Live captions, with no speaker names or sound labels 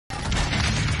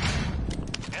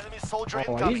Soldier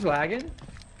Oh, he's lagging.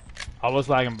 I was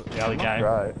lagging the other game.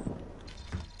 Right.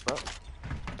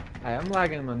 Hey, I'm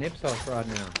lagging my nips off right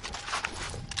now.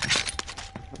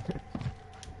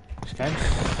 This game.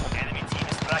 Enemy team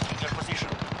is tracking your position.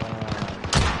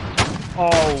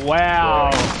 Oh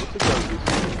wow!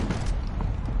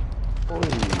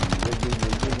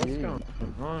 What's going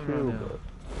on right now?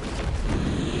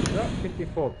 Is that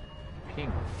 54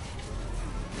 ping?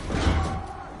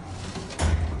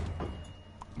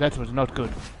 That was not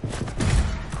good.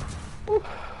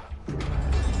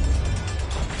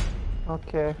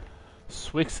 Okay.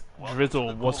 Swix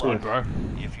drizzle, what's good, bro?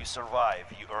 If you survive,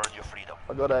 you earn your freedom.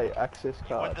 I got a access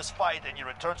You win card. this fight and you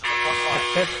return to the front line.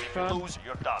 If you lose,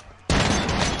 you're done.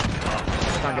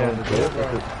 Can't get in the door,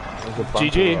 bro.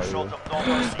 GG. Shot of no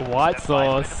mercy. White Stand by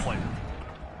for sauce. deployment.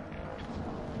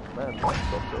 Man,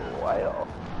 that's a way off.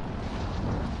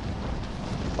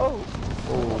 Oh.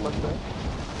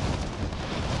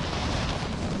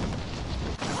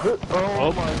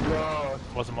 Oh my god.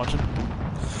 Wasn't watching.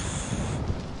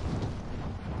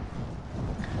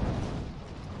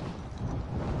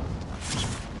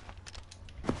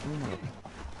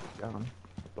 Gun.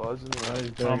 Guys in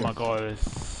the Oh my god,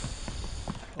 it's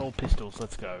all pistols,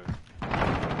 let's go.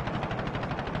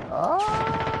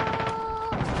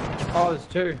 Oh, there's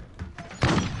two.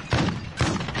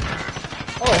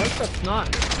 Oh, that's a snipe.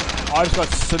 I just got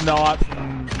sniped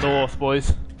from north,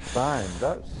 boys. Fine,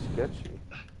 that's sketchy.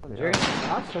 You're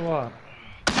us or what?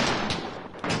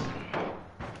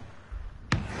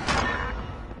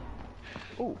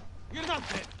 Oh. Get up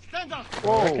there! Stand up!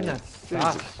 I reckon that's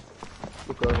sus.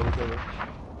 Look over, look over.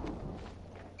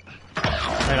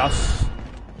 Hey, us. Do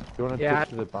you want to Yeah. push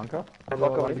to the bunker?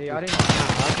 Well, I didn't mind it.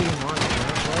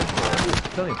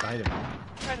 Still ain't played him.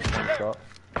 One shot.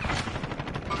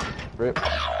 Rip.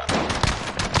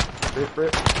 Rip,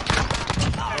 rip.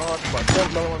 Oh, it's my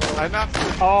God, another one. Enough!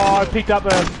 Oh, I picked up a...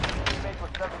 Teammate was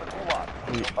sent to the gulag.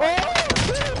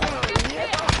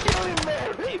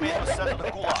 Teammate was sent to the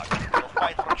gulag. You'll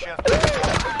fight for a chance to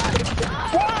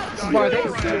Bro,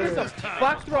 these servers are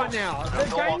fucked right now.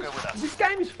 No longer with us. This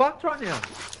game is fucked right now.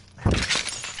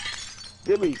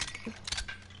 Gibby.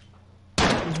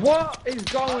 What is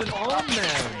going on,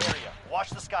 man? area. Watch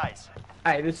the skies.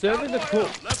 Hey, the servers are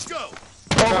cooked. Let's go!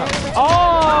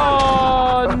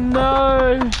 Oh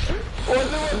no! Why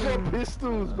do I got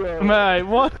pistols, bro? Mate,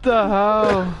 what the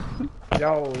hell?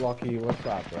 Yo, Lockie, what's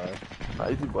up, bro? Nah,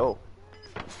 you did well.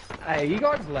 Hey, you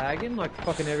guys lagging like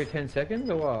fucking every 10 seconds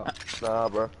or what? Nah,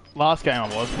 bro. Last game I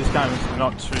was, this game is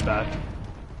not too bad.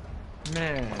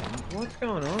 Man, what's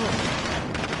going on?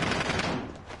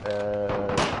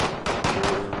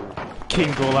 King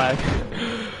Gulag.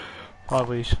 I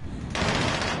wish.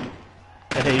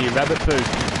 Hey, rabbit food.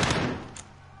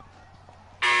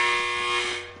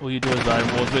 All you do is zone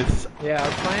wars with Yeah, I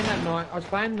was playing that night. I was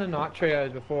playing the night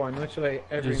trios before, and literally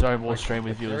every zone war stream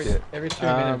with viewers. every 2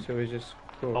 minutes it was just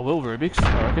cool. I will Rubik's,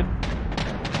 I reckon.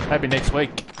 Maybe next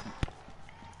week.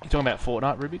 You talking about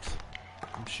Fortnite Rubik's?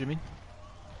 I'm assuming.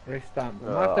 Restart. I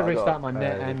might have to restart my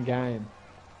net and game.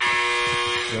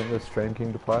 You want the Stream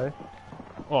King to play?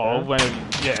 Oh, when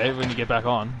you get back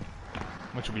on,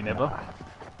 which will be never.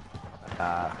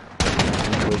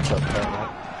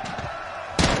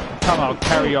 Come on, I'll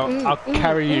carry on. I'll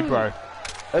carry you, bro.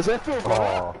 As I feel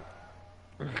oh.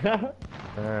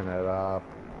 Turn it up.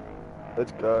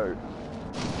 Let's go.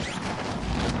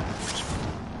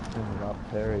 Turn it up,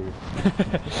 Perry.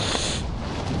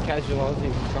 Casual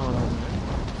Aussie, what's going on, man?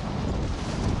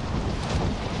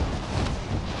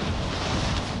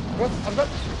 I've got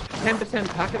 10%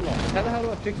 packet loss. How the hell do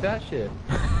I fix that shit?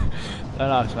 Don't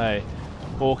ask me.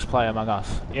 Hawks play Among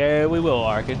Us. Yeah, we will,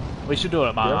 I reckon. We should do it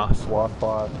Among Us.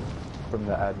 Wi-Fi from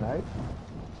the ad, mate?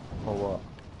 Or what?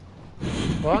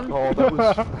 What? Oh, that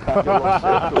was packet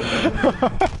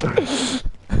loss.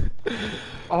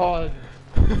 Oh,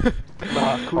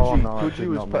 Nah, Coogee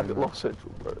was packet that. loss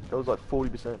central, bro. That was like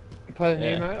 40%. You play the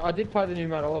new mode? I did play the new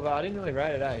mode all of it. I didn't really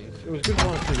rate it, eh? It was good for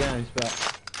 1 or 2 games, but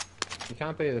you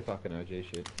can't beat the fucking OG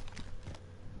shit.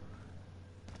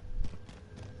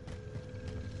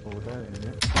 All day,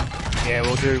 innit? Yeah,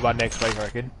 we'll do one next week, I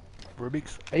reckon.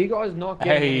 Rubik's. Are you guys not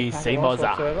getting Hey, any packet loss Seamoza.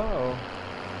 whatsoever, or?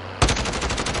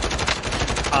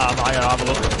 I gotta have a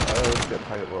look. Oh, let's get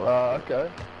packet loss. Okay.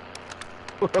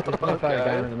 It's my favourite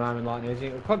game at the moment, like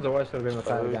easy. COD's always sort of been my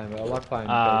favourite game, but I like playing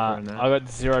FIFA and that. I got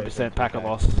 0% packet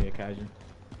loss, on the occasion.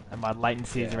 and my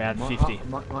latency is around my, 50.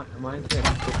 My internet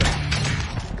is cooked.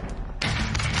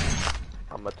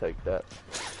 I'm gonna take that.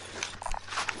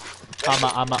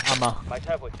 Might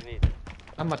have what you need.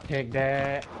 I'ma take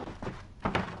that.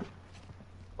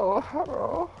 Oh,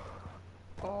 hello.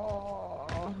 Oh.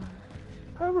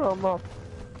 Come on, mom.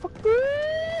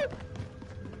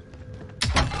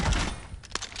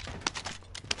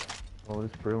 Oh,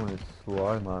 this Bruin is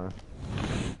slow, man.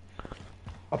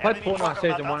 I played Enemy Fortnite juggernaut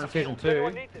Season 1 out and of Season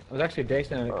fuel. 2. I was actually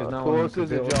decent at it because no Of one course could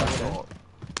there's a build like juggernaut.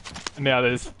 Now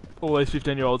there's all these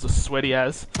 15-year-olds are sweaty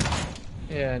as.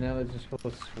 Yeah, now they're just full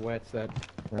of sweats that...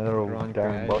 Now they're all Grind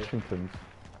Darren creative. Washingtons.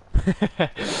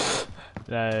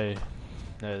 No.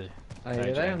 No. Hey, No, are they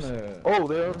on James. the... Oh,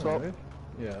 they're on on the top. roof?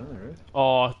 Yeah, on the roof.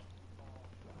 Oh,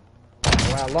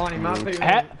 Wow, line him up even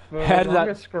How- for how the did that-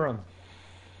 longest scrum.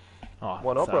 oh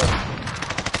Why not, bro? sorry.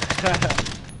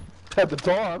 At the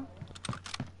time.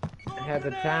 Had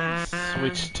the time.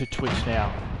 Switch to Twitch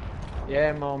now.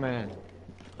 Yeah, my man.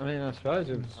 I mean, I suppose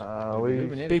it was... We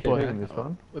need to People keep have doing this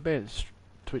one. We've been at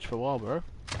Twitch for a while, bro.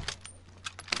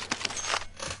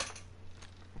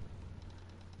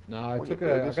 No, I What took you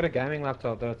a... I burgers? got a gaming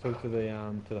laptop that I took to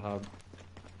the hub.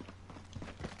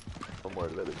 I'm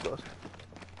worried about this first.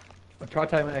 I tried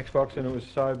taking my Xbox and it was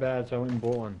so bad, so I went and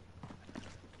bought one.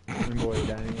 I went and bought a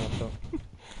gaming laptop.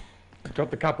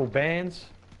 Dropped a couple bands.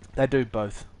 They do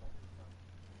both.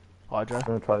 Hydro. You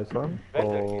wanna try this one?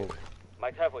 Or...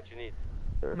 Might have what you need.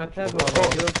 Might have Oh, one.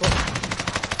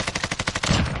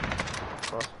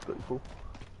 nice, beautiful.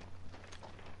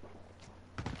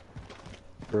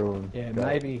 Bruin. Yeah, Go.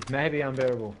 maybe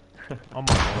unbearable. Oh my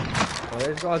god. Oh,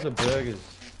 these guys are burgers.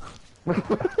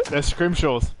 They're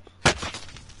Scrimshaws.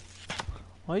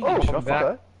 Why are you Oh, getting welcome shot? back.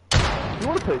 okay. You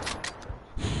want a piece?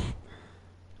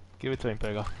 Give it to him,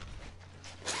 Pega.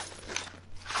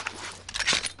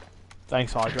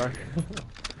 Thanks, Hydro.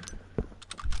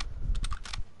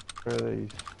 Where are these?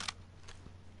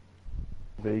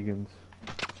 Vegans.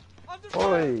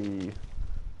 Oi!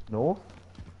 North?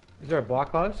 Is there a bike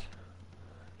close?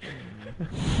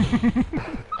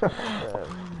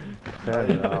 Fair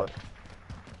enough.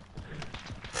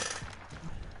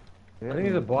 I think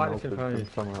there's a bite that's in front of you.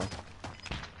 Somewhere.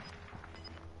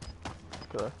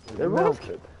 Okay. They're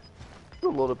melted.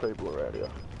 There's a lot of people around here.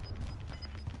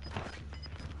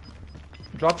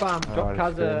 Drop it's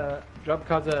drop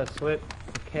cuz a slip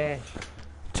of cash.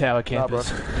 Tower Nah, bro.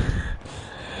 campers.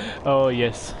 Oh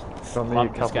yes. Got me a Love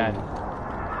this couple. game.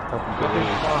 Got this Couple.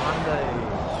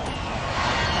 400.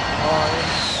 Oh,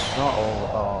 Not all.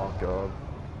 Oh god.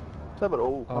 Let's have it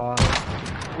all.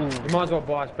 yeah. You might as well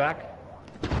buy us back.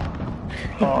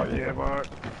 Oh yeah, bro.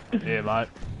 Yeah, mate.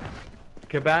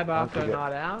 Kebab after a forget.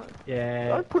 night out? Yeah.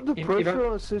 Don't put the pressure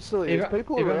Everyone- on Sicily. There's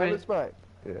people everyone- around us, mate.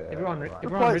 Yeah. Everyone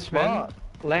play Richmond. smart.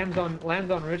 Lambs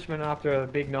on Richmond after a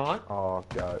big night. Oh,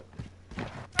 go.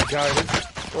 Go.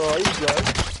 Oh, here you go.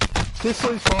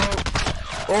 Sicily's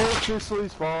fault. All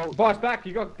Sicily's fault. Buy us back.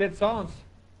 You got dead silence.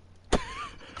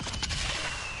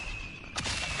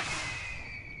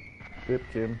 Rip,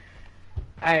 Jim.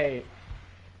 Hey.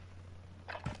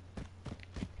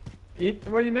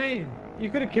 What do you mean? You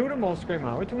could have killed them all,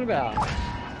 Screamer. What are you talking about?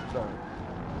 Sorry.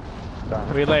 Are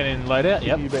Done. we letting in load out?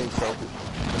 Yep. You being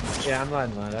selfish. Yeah, I'm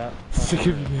loading that out. Sick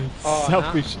of you. Oh,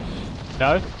 Selfish.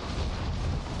 No?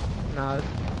 No,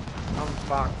 I'm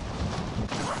fucked.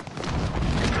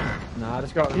 No, I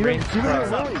just got You rinsed, didn't bro.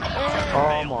 really.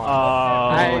 Oh my.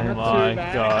 Oh Hey, not my too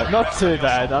bad. god. Not too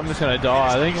bad. I'm just gonna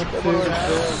die, I think. Too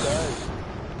bad.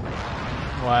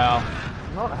 Wow.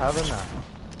 Not having that.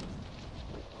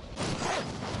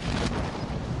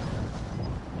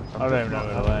 I don't even know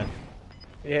where to land.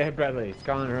 Yeah, Bradley, it's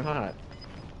going right.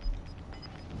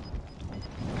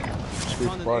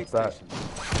 This like that.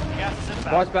 Gas is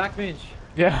inbound. Boys back, Minch.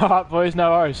 Yeah, alright boys, no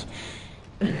worries.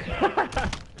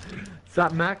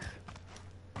 Sup, Max?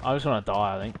 I just wanna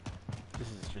die, I think. This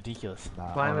is ridiculous.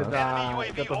 Nah, Playing with Enemy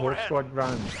UAV got the Hawk overhead. Squad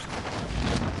run.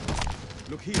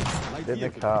 Look here, light Get in the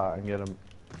vehicle. car and get him.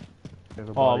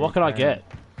 Oh, what can I get?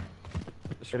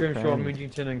 Scrimshaw, fan.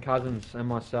 Minchington and Cousins and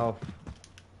myself.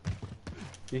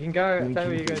 You can go, I'll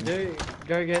tell you what you're gonna do.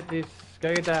 Go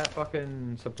get that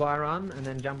fucking supply run and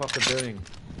then jump off the building.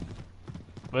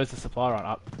 Where's the supply run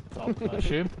up? Top, I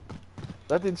assume.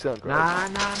 That didn't sound great. Nah,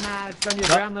 it's on your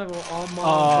No. ground level. Oh my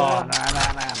Oh,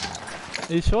 god.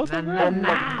 Are you sure? Nah, bro? nah, Oh nah.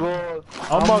 my god.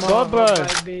 Oh my god, bro!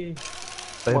 Baby.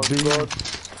 Oh my god.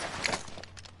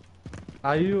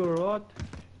 Are you alright?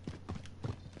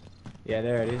 Yeah,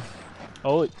 there it is.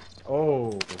 Oh,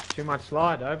 Oh, too much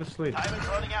slide, overslid. Time is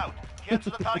running out. Get to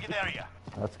the target area.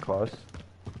 That's close.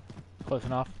 close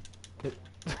enough.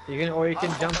 You can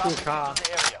jump to a car.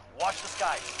 The area. Watch the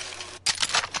skies.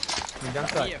 You can jump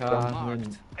to that car and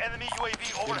then Enemy UAV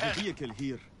There's a overhead. vehicle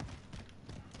here.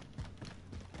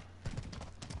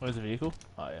 Where's the vehicle?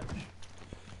 Oh yeah.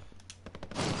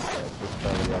 Yeah, just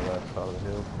over the other side of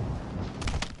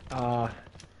the hill.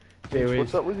 gee whiz.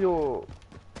 What's up with your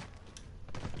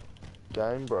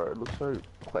game, bro. It looks so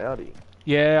cloudy.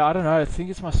 Yeah, I don't know. I think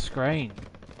it's my screen.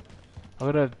 I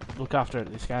gotta look after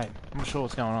it this game. I'm not sure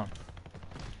what's going on.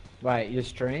 Wait, your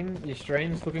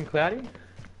stream's looking cloudy?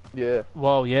 Yeah.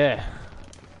 Well, yeah.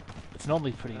 It's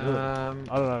normally pretty good. I don't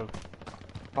know.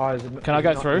 Oh, is it, Can I is go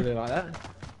it not through? really like that?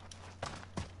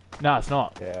 No, it's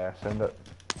not. Yeah, send it.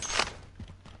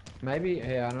 Maybe,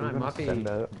 yeah, I don't know, it might be, Send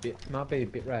it. might be a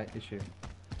bitrate issue.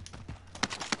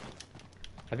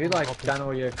 Have you like done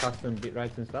all your custom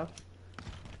bitrates and stuff?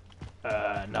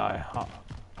 No.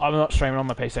 I'm not streaming on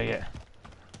my PC yet.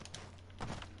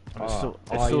 It's still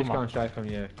you're just my... going straight from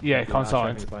your... Yeah, console.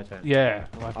 straight from your PlayStation. Yeah,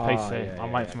 my Oh, PC. yeah, I'm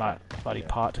yeah, waiting for my okay. bloody Yeah.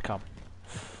 part to come.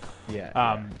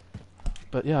 Yeah.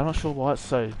 But yeah, I'm not sure why it's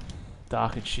so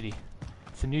dark and shitty.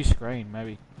 It's a new screen,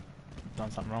 maybe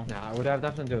done something wrong. Nah, it would have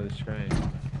nothing to do with the screen.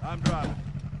 I'm driving.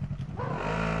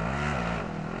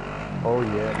 Oh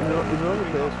yeah. You know the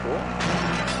PS4?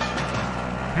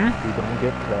 You don't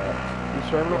get that. You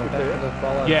streaming off your PS? The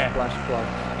follow Yeah. Flash Plus.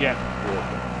 Yeah.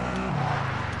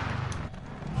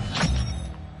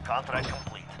 Contract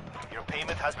complete. Your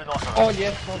payment has been authorized. Oh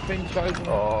yes, I've been chosen.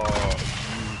 Oh,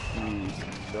 you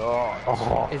did not.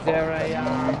 Oh, Is there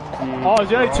a Oh, is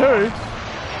there only two?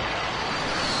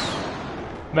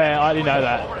 Man, I didn't know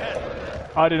that. Overhead.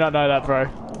 I did not know that, bro.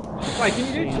 Wait,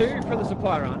 can you do two for the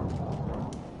supply run?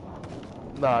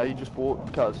 Nah, you just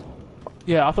bought cuz.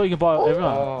 Yeah, I thought you could buy everyone.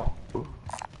 Oh.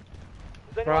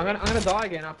 Bro, I'm gonna die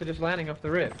again after just landing off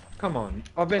the rip. Come on,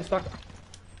 I've been stuck.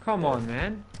 Come on,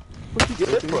 man. What'd you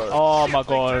get, bro? Oh my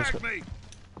god.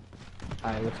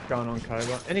 Hey, what's going on,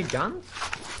 Cobra? Any guns?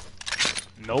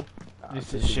 Nope.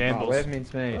 This is Oh, shambles. where's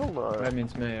mincemeat? Hell no. Where's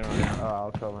mincemeat right now?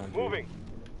 I'll tell man. Moving.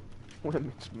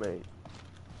 When it's me.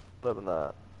 Loving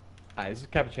that. Hey, this is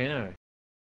cappuccino.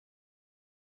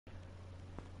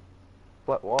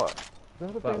 Flat white.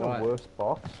 Never Flat been white. the worst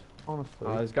box, honestly.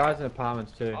 Oh, there's guys in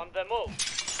apartments too. On the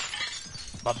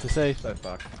move. Love to see. So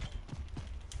fucked.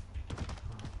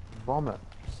 Vomit.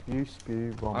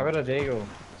 Spew, vomit. I got a deagle.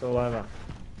 It's all over.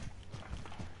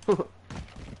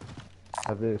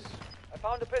 Have this. I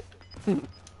found a pistol.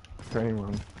 Green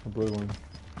one. A blue one.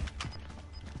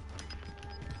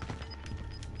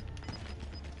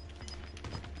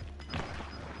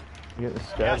 You get the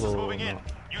stab Gas is or moving in. not?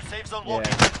 New safe zone Yeah.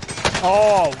 located.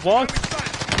 Oh, what?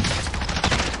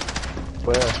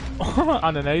 Where?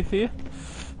 Underneath here.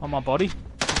 On my body.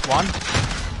 Just one.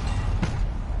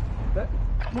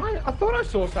 I thought I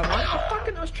saw someone.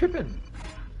 I was tripping.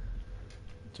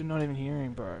 Did not even hear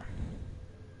him, bro.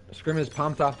 Scrimmer's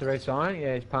pumped after each sign.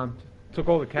 Yeah, he's pumped. Took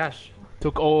all the cash.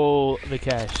 Took all the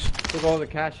cash. Took all the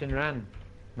cash and ran.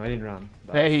 No, he didn't run.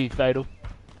 But... Hey, fatal.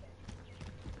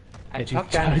 Hey, Did you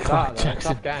tough game to joke start, like though.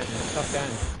 Jackson? Tough game. Tough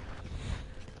game.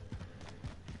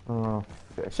 Oh,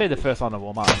 fuck. See the first line of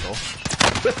warm up, that's all.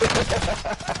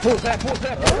 Pull that.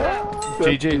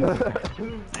 GG.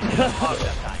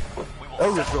 That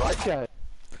was right, okay.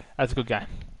 That's a good game.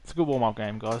 It's a good warm up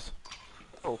game, guys.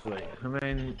 Hopefully. I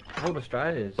mean, all of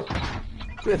Australia's.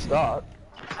 Fair start.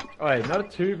 Wait, not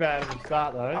too bad of a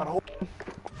start though.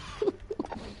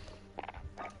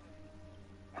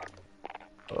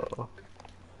 Oh.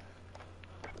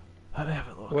 Let me have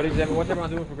a look. What's everyone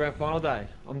doing for grand final day?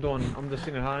 I'm just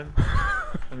sitting at home,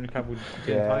 having a couple of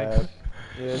gin Yeah. tonics.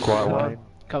 Yeah, quiet one.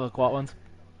 Couple of quiet ones.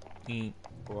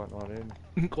 Quiet night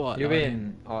in. Quiet. You've night.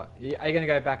 been. Oh, are you gonna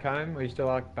go back home, or are you still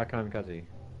like back home, cuzzy?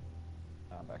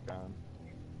 Back home.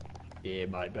 Yeah,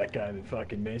 mate, back home in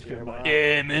fucking Mansfield, mate.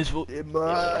 Yeah, miserable. Yeah,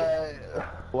 mate.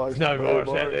 There's no virus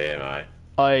out there, mate.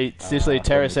 I Siciliy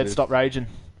Terror said dude. stop raging.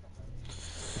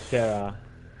 Sarah.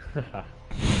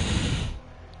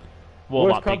 Warm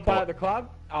Worst up, club big player boy. at the club?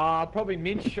 Probably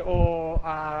Minch or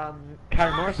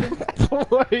Harry Morrison.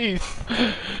 Please.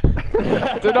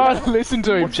 Do not listen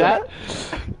to him, chat.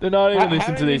 Do not even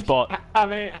listen to this bot. I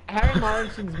mean, Harry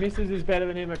Morrison's missus is better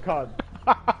than him at COD.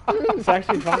 It's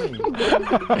actually funny.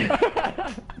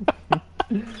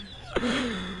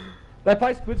 They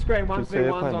play split screen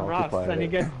 1v1s on Rust, and he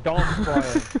gets domed by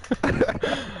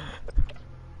it.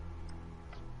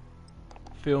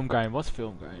 Film grain. What's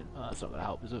film grain? Oh, that's not gonna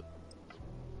help, is it?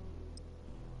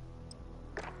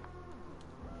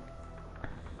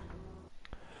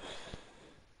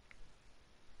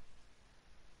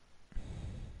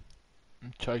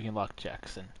 I'm choking like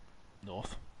Jackson.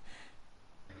 North.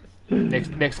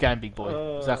 Next game, big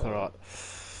boy. Exactly right.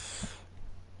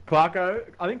 Clarko,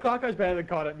 I think Clarko's better than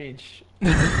COD at Minch.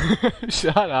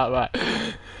 Shut up,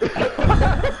 mate.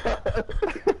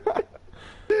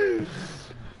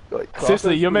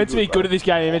 Siciliy, you're meant to be good at this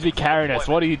game. You're meant to be carrying us.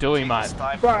 What are you doing, mate?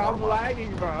 Bro, I'm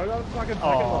lagging, bro. I got fucking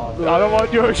Oh, I don't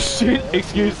want your shit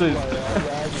excuses.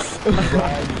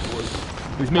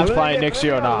 Is Minch I playing really next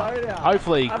year or get not? loadout.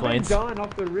 Hopefully he I've been cleans. dying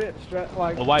off the rip.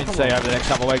 Like, We'll wait and see over the next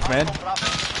couple of weeks, man.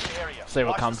 See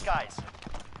what Watch comes. the skies.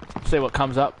 See what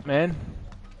comes up, man.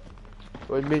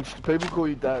 Wait, Minch, do people call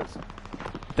you Daz?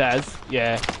 Daz,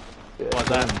 yeah. Like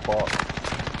that. Bot.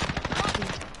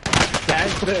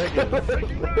 Daz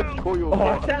burgers. Call you a Oh,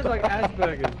 bot. it sounds like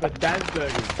Asperger's, but Daz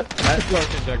burgers. That's what I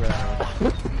can check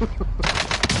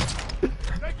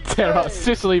out. Terror,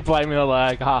 Sicily blaming the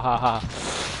lag. Ha ha ha.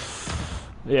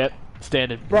 Yep,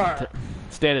 standard. Bro.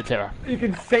 Standard terror. You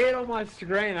can see it on my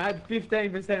screen. I had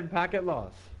 15% packet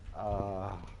loss.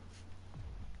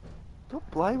 Stop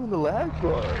blaming the lag,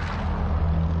 bro.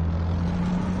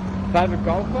 Favorite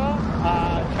golfer?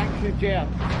 Chang Jia.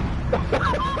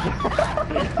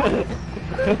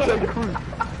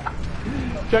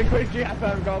 Chang Jia,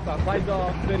 favorite golfer. Plays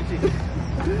off 36.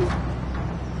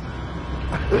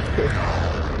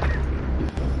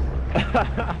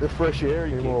 The fresh air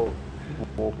you more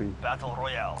warpy. Battle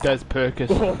Royale. Daz Perkis.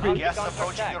 Gas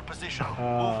approaching your position.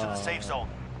 Move to the safe zone.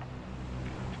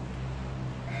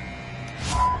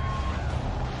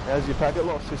 How's your packet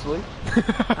loss, Sicily?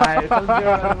 Hey, it's on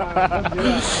zero at the moment.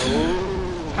 It's on zero.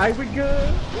 Hey, we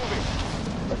good?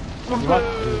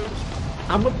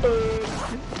 I'm a bird.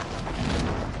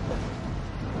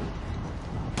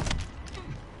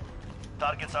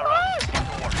 Targets are up. Get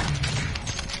to work.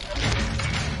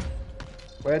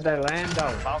 Where'd they land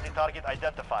though? Bounty target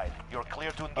identified. You're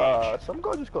clear to engage. Some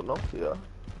guy just got knocked here.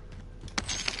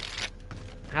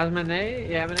 How's my knee?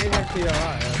 Yeah, my knee's actually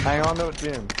alright. Hang on to it,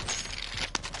 Jim.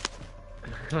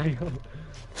 Hang on.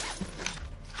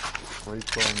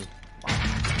 Respawn.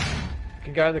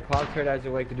 Can go to the club 3 days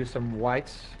a week to do some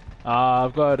weights.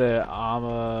 I've got a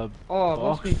armor. Oh, I've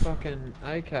lost box. me fucking.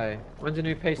 Okay. When's the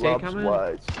new PC Gloves, coming?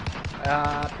 blades.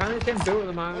 Apparently it's getting built at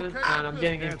the moment, and I'm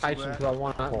getting impatient because I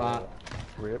want it, but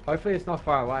Rip. hopefully it's not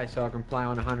far away so I can play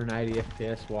on 180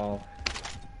 FPS while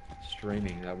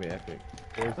streaming. That'll be epic.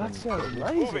 That sounds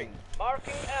amazing.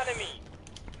 Marking enemy.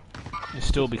 You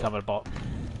still become a bot.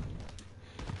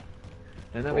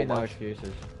 Then there'll be no Almost.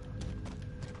 excuses.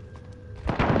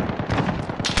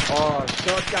 Oh,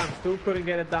 shotgun, still couldn't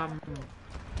get it done.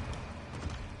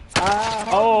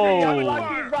 Oh. I'm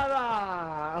lucky, brother!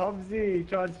 Hobbsy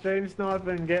tried stream snipe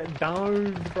and get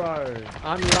domed, bro.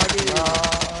 Unlucky.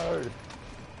 No.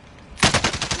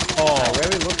 Oh, Where are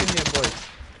we looking here, boys?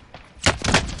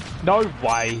 no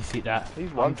way he's hit that. He's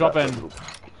I'm one dropping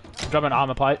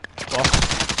armor plate. Oh.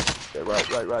 Yeah,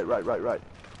 right.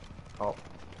 Oh.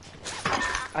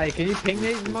 Hey, can you ping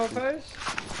these mofos?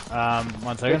 1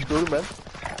 That's second. good, man.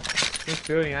 This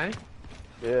building, eh?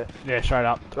 Yeah. Yeah, straight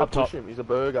up. Don't Up top. push him. He's a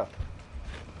burger.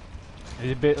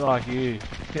 He's a bit like you.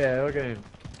 Yeah, look at him.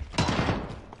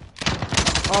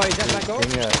 Oh, he's at that goal?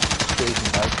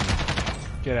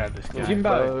 Get out of this game.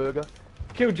 Jimbo. Burger.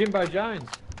 Kill Jimbo Jones.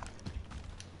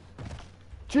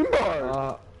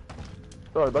 Jimbo!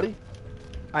 Sorry, buddy.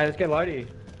 Hey, let's get loaded.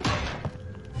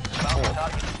 Bounty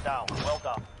target is down. Well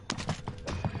done.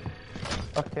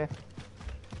 Okay.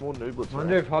 More nooblets. I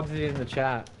wonder if Hobbs is in the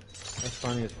chat. That's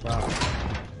funny as fuck.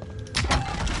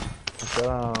 I've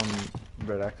got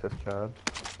red access card.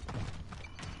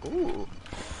 Ooh.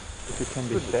 If it can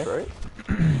be Good checked. right?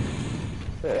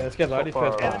 Yeah, let's get loaded Not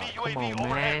far first. away. Enemy Come UAV on,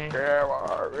 overhead. man.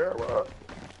 Yeah.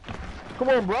 Come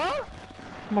on, bro.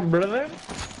 Come on, brother.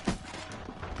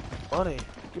 Money.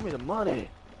 Give me the money.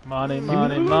 Money.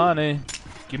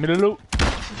 Give me the loot.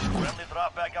 Friendly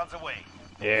drop back on the way.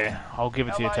 Yeah, I'll give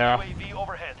it to you, Allied Tara. UAV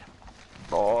overhead.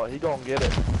 Oh, he gonna get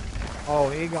it. Oh,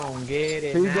 he gonna get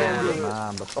it He now. gonna get it. Man,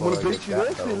 I'm before gonna I beat get you that,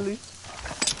 there, though. Finley.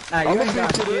 Hey, I'm you gonna ain't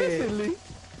got beat you there, shit. Finley.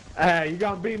 Hey, you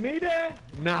gonna beat me there?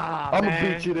 Nah, I'm man.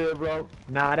 gonna beat you there, bro.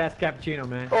 Nah, that's cappuccino,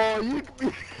 man. Oh, you.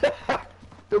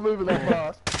 You're moving that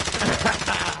fast.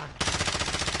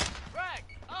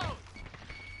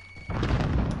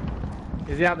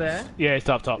 Is he up there? Yeah, he's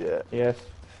top. Yeah. Yes.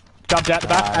 Jumped out the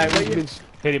back. Hey, where He's you? minced,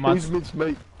 Hit him once. he's minced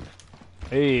meat.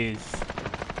 He is.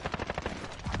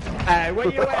 Hey, where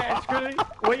you at, Scrilly?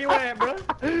 Where you at, bro? You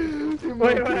Wait, minced his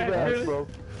wait, ass, really? bro.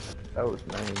 That was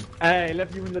mean. Hey,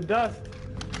 left you in the dust.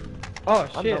 Oh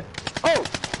I shit. know. Oh!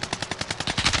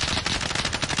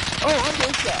 Oh, I'm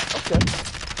getting shot. Okay.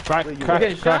 Cracked. Where you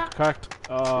getting shot? Cracked.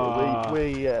 Where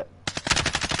you at?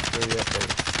 Where you at, baby?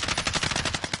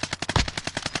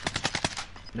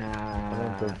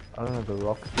 Nah. I don't have the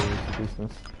rocks for this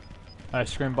business. Oh,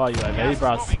 scream by UAV, Gas is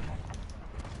bros. moving.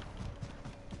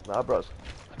 Nah, bros.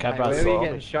 Okay, Hey, bros. where are you Sorry.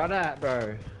 getting shot at,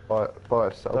 bro? By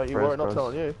itself. Don't you worry, not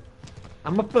telling you.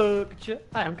 I'm a fuck at you.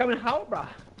 Hey, I'm coming out, bro.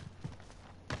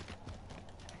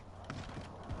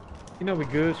 You know we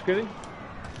good, Scrilly.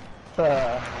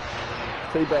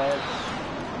 Too bad.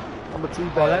 I'm a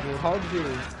teabag. Oh, that's Hogsy.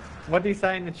 What do you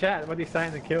say in the chat? What do you say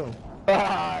in the kill?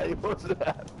 Ah, he wasn't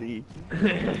happy.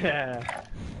 Yeah.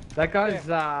 That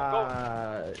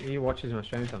guy's, he watches my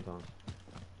stream sometimes.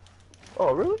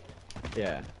 Oh, really?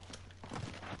 Yeah.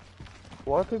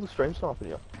 Why are people stream sniping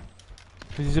you?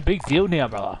 Because he's a big deal now,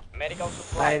 brother. Medical Hey,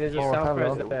 supply. there's a Oh, self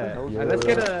hello. res there. Yeah. Hey,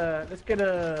 let's get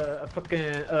a fucking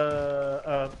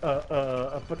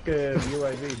a fucking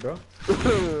UAV, bro.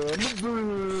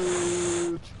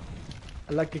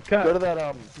 I like your cut. Go to that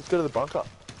let's go to the bunker.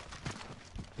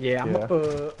 Yeah, I'm Yeah. up.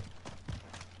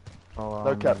 Oh,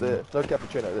 No cap there. No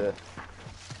cappuccino there.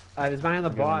 There's money on the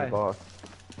I'm getting buy.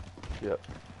 the Yep.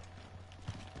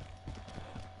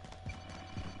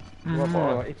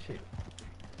 Oh, itchy.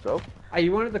 So, Hey,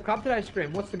 you wanted the club today,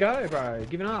 Scrim? What's the go, bro?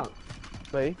 Giving up?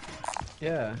 me.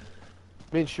 Yeah.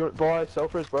 Me and Short buy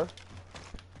self-res, bro.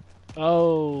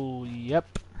 Oh, yep.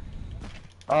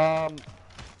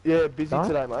 Yeah, busy Done?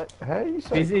 today, mate. How are you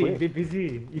so Busy, quick? bit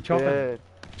busy. You chopping? Yeah,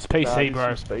 It's PC, did bro.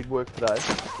 some speed work today.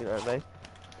 You know what I mean?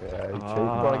 Yeah, you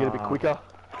Ah. Trying to get a bit quicker.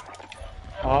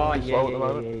 Oh, Pretty yeah, slow at the yeah,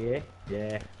 moment.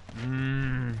 yeah.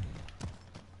 Mmm.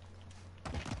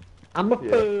 I'm a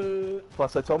Yeah.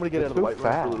 Plus, they told me to get It's out of the too weight room for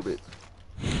a fast. little bit.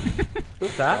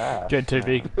 What's that? Getting too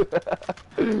big.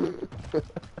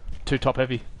 Too top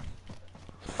heavy.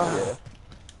 Yeah.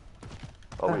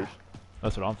 I wish.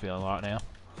 That's what I'm feeling right now.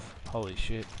 Holy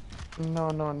shit. No.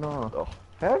 Oh.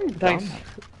 How have you Thanks. done?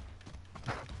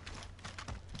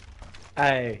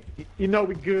 Hey, you know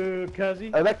we good,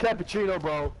 cuzzy. Hey, that cappuccino,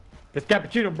 bro. It's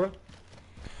cappuccino, bro.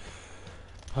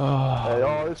 Oh, Hey,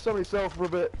 oh, there's so many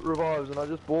self-revives, and I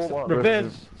just bought one.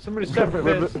 Revenge. Somebody said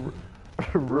revenge.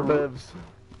 Revivs.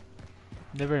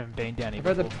 never even been down here I've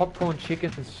had the before. popcorn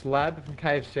chicken slab from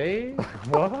KFC.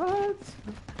 What?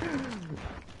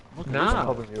 Nah,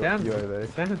 Popping your sounds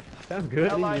UAV. sounds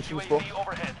good. Allied Mission UAV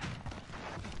overhead.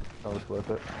 That was worth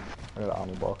it. I got an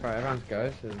armor box. Right, everyone's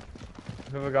ghosted.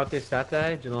 Whoever got this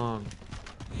Saturday, Geelong.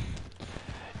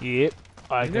 Yep,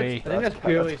 I I think that's, agree. I think that's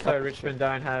purely so that's Richmond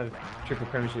don't have triple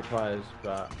premiership players,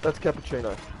 but That's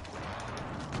cappuccino.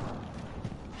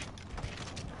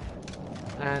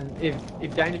 and if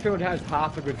Dangerfield has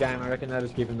half a good game, I reckon they'll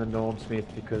just give him the Norm Smith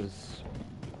because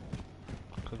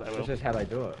 'Cause they that's will. just how they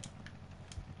do it.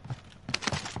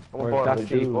 I'm Or gonna if buy a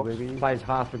Dusty legit box. baby. plays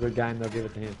half a good game, they'll give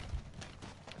it to him.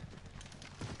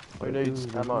 Who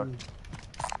needs ammo?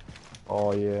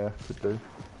 Oh yeah, could do.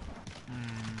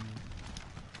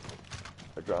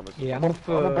 The dramas. Yeah, I'm I'm gonna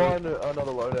for buy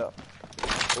another loadout.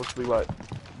 Or should we wait?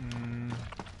 Mm,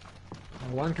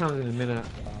 one comes in a minute.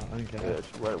 I don't care. Yeah,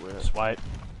 just wait a minute. just wait.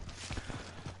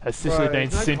 Has Sicily Bro, been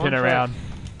there's no simping contract. around?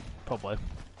 Probably.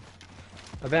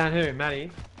 About who,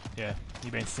 Matty? Yeah,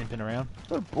 you been simping around?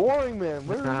 So boring, man.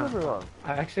 Where is Nah. everyone?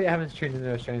 I actually haven't streamed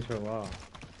into Australians for a while.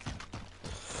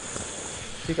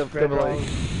 Six Dev- bread Dev rolls. League.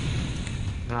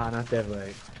 Nah, not Dev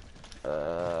League.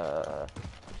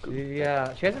 She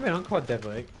hasn't been on COD Dev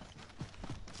League.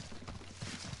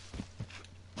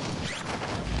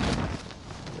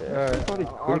 Yeah. Pretty I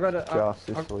quick, gotta- just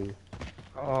Sicily.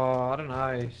 Oh, I don't know.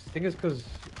 I think it's because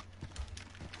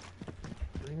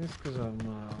I'm,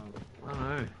 I don't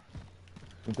know.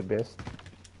 The best.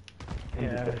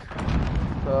 Yeah,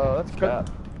 That's crap.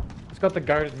 it's got the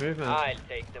goated movement. I'll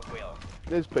take the wheel.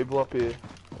 There's people up here.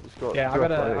 Just got, Yeah, I got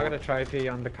plenty. a trophy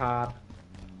on the card.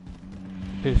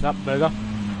 Pick this up, burger.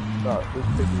 No, there's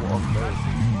people on me.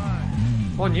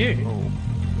 On you? Oh,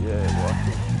 yeah, well, I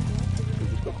think we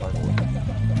just got plenty more.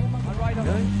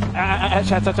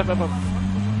 Chat.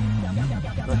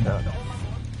 No cat.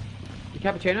 You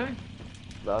cappuccino?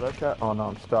 No cat. Oh no,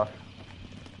 I'm stuck.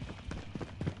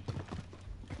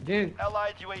 Dude,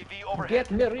 Allied UAV overhead.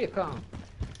 get me recon.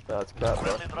 No, it's cat,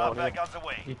 bro. Friendly drop back on the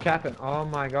way. You capping? Oh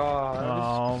my god! I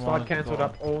Oh just my side cancelled God.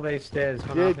 up all these stairs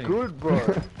for Yeah, nothing. good, bro.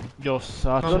 You're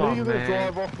such I Come a... knew on, you were gonna man.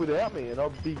 drive off without me, and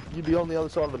you'd be on the other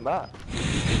side of the map.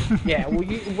 Yeah, well,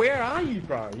 where are you,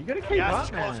 bro? You gotta keep Gas up, is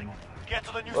closing. man. Get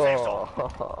to the new safe zone.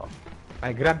 Oh,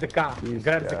 I grab the car. Jeez,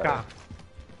 Grab the guys. car.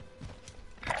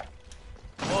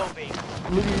 Moving.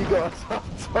 look at you guys.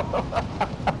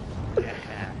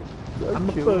 I'm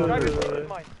a killer. bird.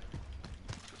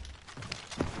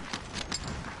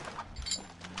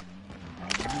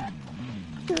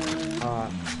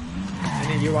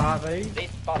 Any URV?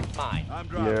 This spot's mine. Yeah,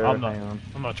 I'm not. hang on.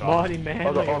 I'm not trying. Mighty Manly,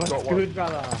 I've got what's one. good,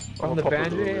 brother? From the pop it a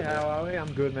boundary, little bit, how are we?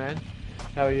 I'm good, man.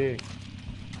 How are you?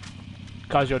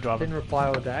 Cause you're driving. Didn't reply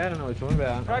all day, I don't know what you're talking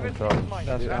about. Private Control. is mine.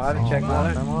 That's right, I haven't checked.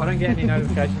 I come on. don't get any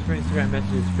notifications for Instagram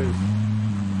messages because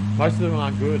most of them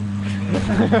aren't good.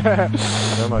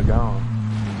 Where am I going?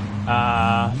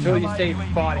 Until you Allied see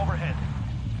UAV fighting overhead.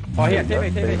 Oh, here,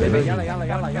 TV, yellow. Go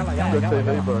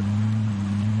TV, bro.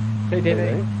 TV.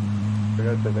 We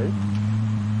go TV.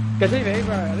 Go TV,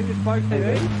 bro. I think it's folks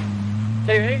TV.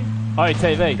 TV. Oh,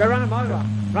 TV. Go run him over.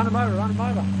 Run him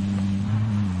over.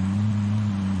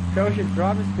 Show us your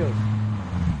driving skills.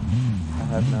 I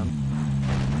have none.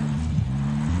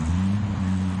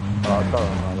 Oh, I'll try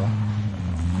him over.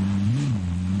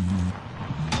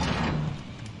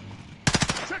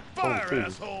 Check fire,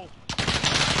 asshole!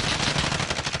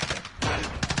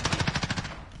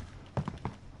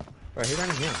 Bro, he ran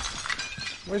in here.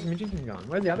 Where's Minchington gone?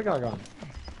 Where's the other guy gone?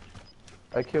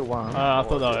 I killed one. I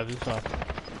thought that was this one.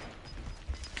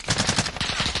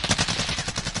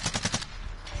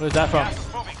 Where's that from? Gas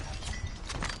is moving.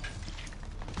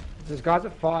 There's guys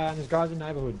at fire and there's guys in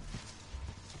neighbourhood.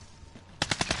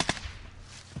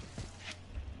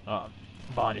 Oh,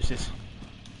 behind you, sis.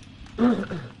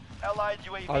 Allied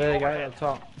UAV Oh, there you go, overhead. at the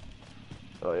top.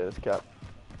 Oh yeah, it's cap.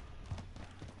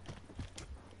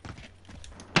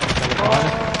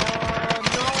 Oh,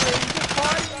 no, he's just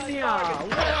fighting here!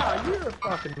 Wow, you're a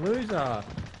fucking loser.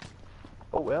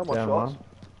 Oh wow, my Down shots.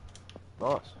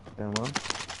 one. Nice. Down one.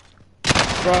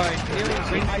 Bro, he brings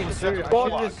things too.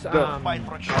 I should just, Fight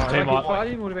for a chance. Team if up. I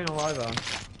didn't would have been all over.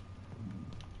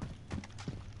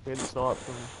 We had to snipe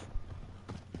from.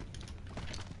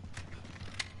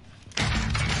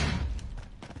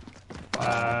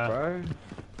 Bro.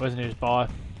 Where's the news? Bye.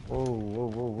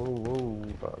 Whoa.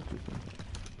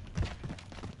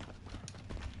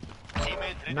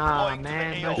 Teammate Nah, redeploying to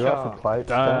man, the no AO. Do you have the plates,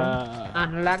 Dan?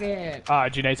 Unlucky.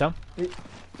 Do you need some?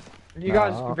 You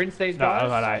guys Nah. rinse these No, guys?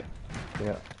 I got 8.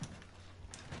 Yeah.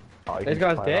 Oh, you These can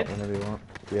guys play dead? up whenever you want.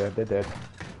 Yeah, they're dead.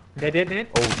 They did, Ned?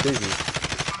 Oh, Jesus.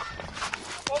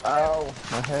 Ow,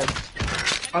 my head.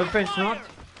 I've been sniped.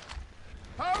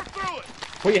 Power through it.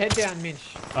 Put your head down,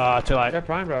 Minch. Too late. Go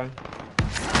prone, bro.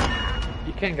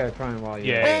 You can go prone while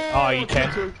you're... Yeah. Oh, you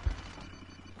can. Two.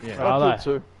 Yeah. Are I they?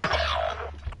 killed two.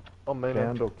 Oh man.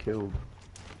 Found or killed.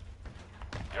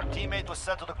 Your teammate was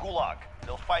sent to the gulag.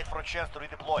 They'll fight for a chance to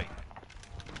redeploy.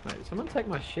 Mate, did someone take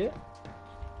my shit?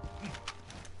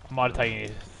 I might have taken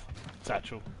his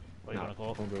satchel. What do you No. want to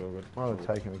call it? All good, all good. Might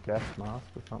have taken a gas mask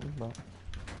or something, but...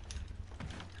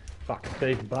 Fuck,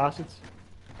 thieving bastards.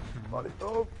 Bloody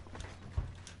dog.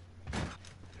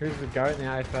 Who's the goat in the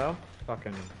AFL?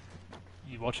 Fucking,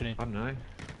 You watching him? I don't know.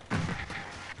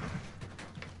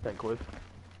 Thank Cliff.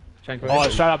 Shank Oh,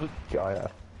 straight up. Gaia.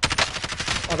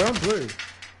 Oh, they're on blue.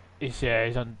 He's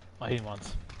on. I hit him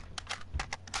once.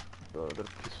 Oh, I got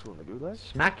a pistol in the gulag.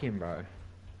 Smack him, bro.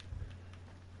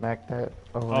 Smack that.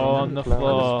 Oh, on the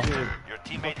floor. Your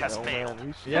teammate has Oh failed.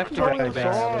 man, You have to fucking break on the the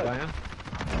barrier, side. don't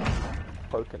you?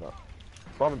 Poking up.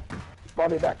 Bomb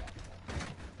me back.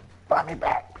 Bomb me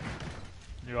back.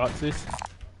 You right, sis?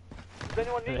 Does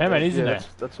anyone need How many is in Yeah, there?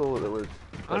 that's all that was.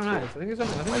 I don't know. I think there's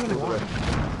only one.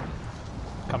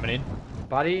 Coming in.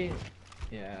 Buddy,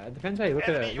 yeah, it depends how you look at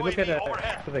it. Enemy You look at UAV it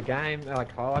overhead. for the game,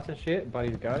 like highlights and shit,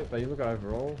 Buddy's goat, but you look at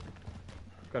overall,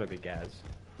 it's gotta be Gaz.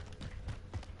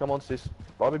 Come on, sis.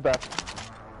 Bomb me back.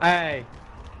 Hey,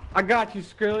 I got you,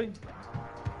 Skrilly.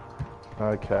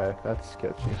 Okay, that's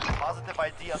sketchy. Positive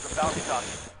ID on the bounty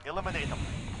target. Eliminate them.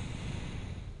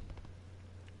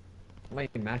 Lee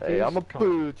Matthews. Hey, I'm a come on.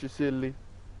 pooch, you silly.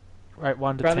 Rate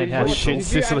 1 to Bradley, 10. How shit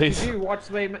Sicily's. Did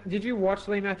you watch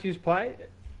Lee Matthews play?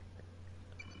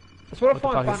 That's what I What the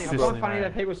find fuck is funny. I Sicily, find funny mate?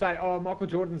 that people say, "Oh, Michael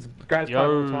Jordan's the greatest player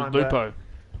of Yo, all time." but Lupo.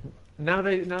 None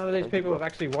of these people have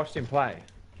actually watched him play.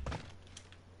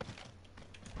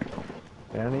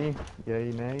 Downey?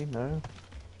 Yay, nay, no?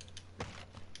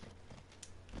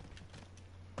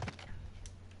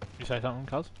 You say something,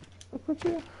 cuz?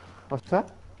 What's that?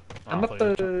 Oh, I'm I up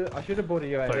thought you were- the. I should have bought a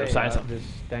UAV. thought you were saying I something.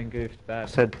 just dang goofed I bad.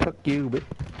 said, fuck you, bitch.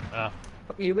 Ah,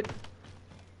 Fuck you, but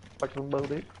Fucking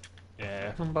booty.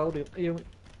 yeah. I'm bold. You.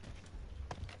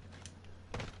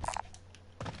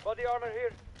 Body armor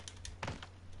here.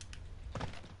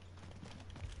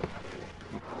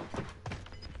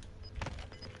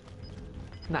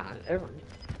 Nah, everyone.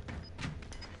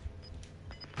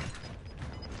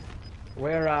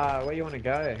 Where you want to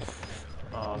go?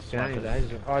 Oh, Johnny fucking-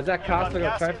 days. Oh, is that car still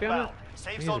got a trophy on it?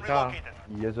 Safe Here's zone the car. relocated.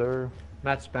 Yes, sir.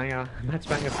 Matt Spanger. Matt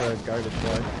Spanger for a go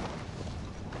deploy.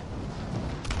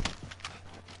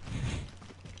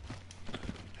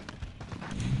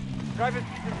 Drive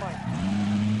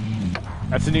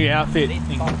That's a new outfit in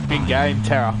Big Game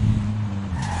Terror.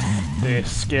 The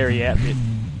scary outfit.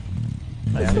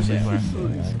 That's actually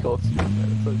Silly Scots,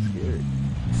 man. It's so scary.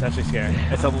 It's actually scary.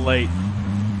 It's elite.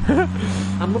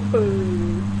 I'm a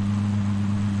fool.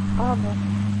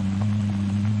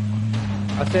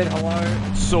 I said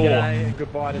hello, Saw. g'day, and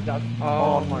goodbye to Doug.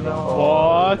 Oh, my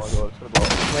god. What? Oh my god, it's gonna blow.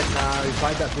 When we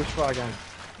played that bushfire game,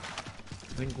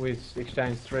 I think we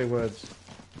exchanged 3 words.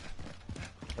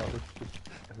 That was just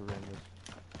horrendous.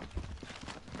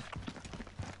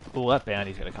 Oh, that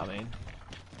bounty's gonna come in.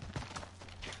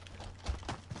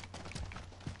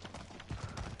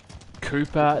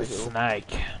 Cooper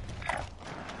Snake.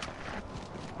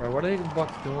 Bro, what are these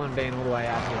bots doing being all the way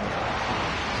out here?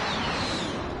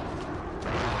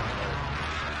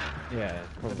 Yeah,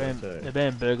 They're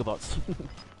being burger bots.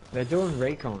 they're doing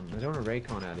recon. They're doing a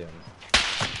recon out here.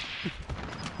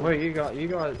 Where you guys?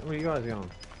 Where you guys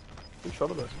going? Who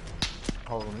shot at us?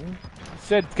 Hold on in.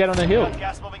 Said get on the hill.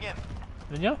 Gas moving in.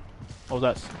 Didn't you? Or was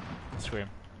that Scrim?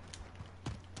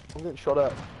 I'm getting shot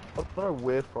at. I don't know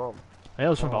where from. Yeah, it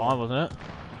was from behind, wasn't it?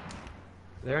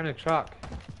 They're in a truck.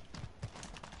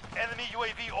 Enemy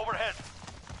UAV overhead.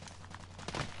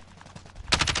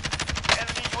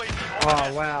 Enemy UAV Oh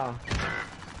overhead. wow.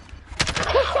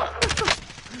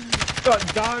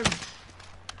 Got domed.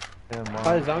 Yeah, Play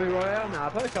mine. Zombie Royale? Nah, I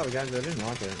played a couple of games, but I didn't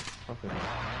like it. Fucking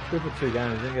good for 2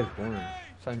 games, then it gets boring.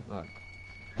 Same like.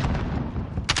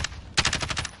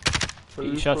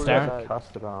 You shots, Darren? grenades.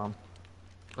 Custard arm.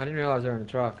 I didn't realise they were in the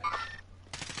truck.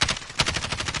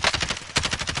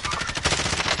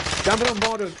 Jumping on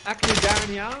board with actually Darren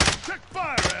here. Check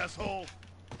fire, asshole.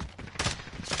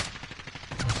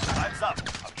 Time's up.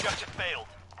 Objective failed.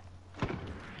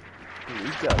 Here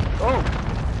we go. Oh!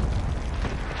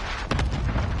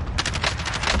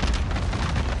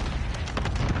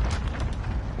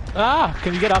 Ah,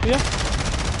 can you get up here? I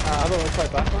thought we played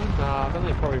Backline. Nah, I've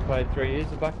only probably played 3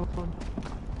 years of Backline.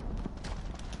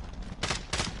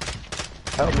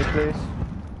 Help me, please.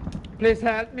 Please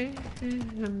help me.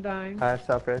 I'm dying.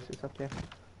 Stop race, it's okay.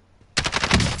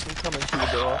 I'm coming to the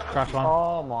door. Crash one.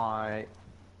 Oh my.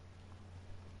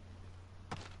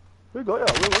 Who got you?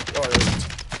 Where was you? Oh,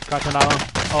 yeah. Crash another one.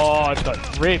 Oh, I just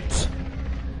got ripped.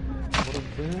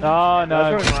 Oh That's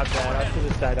no. really my bad. I should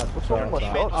have stayed up. What's wrong with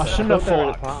my shots? I shouldn't have They were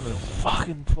in fallen. apartments.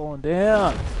 Fucking fallen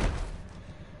down.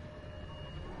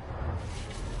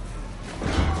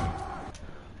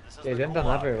 This is Yeah, the didn't done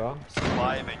that gulag. very well.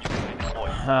 Survive and you can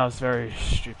redeploy. That was very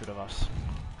stupid of us.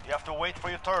 You have to wait for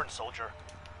your turn, soldier.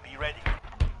 Be ready. I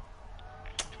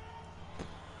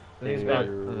think it's about. Oh,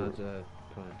 no, it's a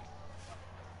plane.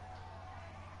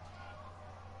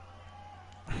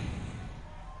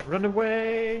 Run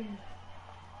away!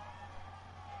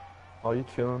 Are you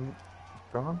chilling,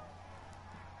 John?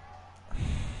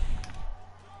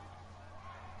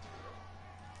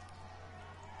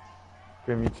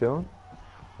 Grim, you chilling?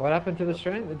 What happened to the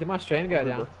stream? Did my stream go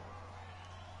down?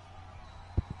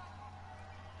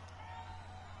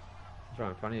 It's right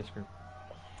in front of your screen.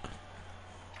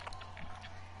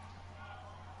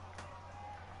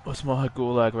 What's my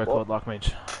gulag record like,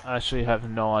 Mitch? I actually have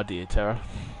no idea, Tara.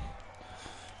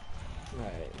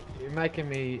 Right, you're making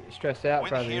me stress out, Win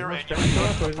brother. here You're and you not stressed return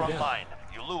out, to or the is it front down? line.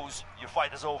 You lose, your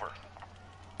fight is over.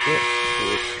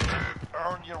 Yeah.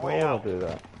 Earn your Oh, way I'll out. do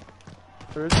that.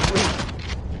 Where is it?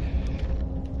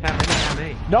 How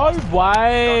many? No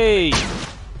way!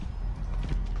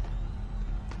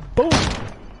 Boom!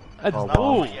 That's Oh, Not boom!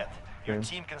 over yet. Your Okay.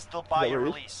 team can still buy your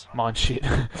release. Mine shit.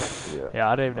 Yeah. Yeah,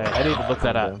 I don't even know. I didn't even look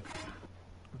that up.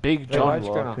 Big Yeah, John right,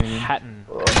 Scrimshaw. Hatton.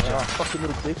 Oh, fucking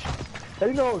little bitch. How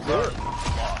do you know I was there?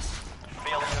 Loss.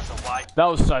 Failure as a white. That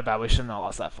was so bad. We shouldn't have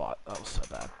lost that fight. That was so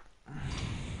bad.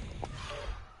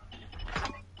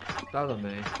 That was on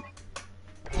me.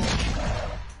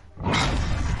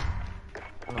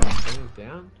 Oh, things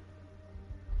down?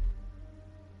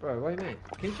 Bro, what do you mean?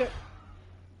 Can you check?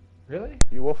 Really?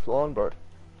 You offline, bro.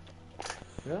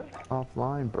 Really?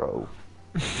 Offline, bro.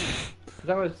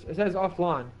 That was, it says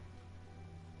offline.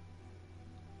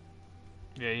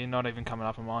 Yeah, you're not even coming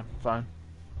up on mine phone.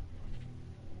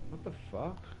 What the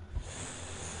fuck?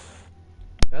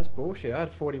 That's bullshit. I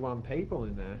had 41 people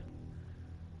in there.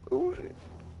 Oh, shit.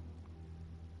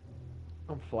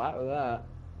 I'm flat with that.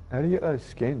 How do you get those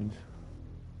skins?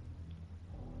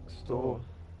 Store.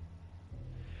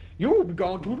 You'll be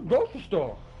going to the grocery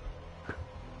store.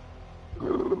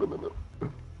 No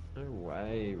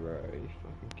way, bro. You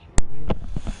fucking kidding me?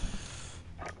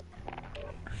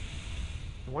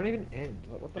 It won't even end.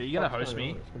 Like, what the Are you gonna fuck's host going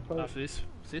me on? It's completely- after this?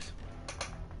 Sis?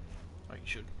 Oh, you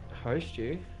should. Host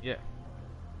you? Yeah.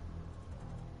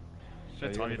 So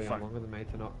That's you're fine, gonna be fine. on longer than me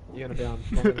tonight. You're gonna be on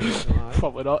longer than me tonight.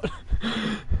 Probably not.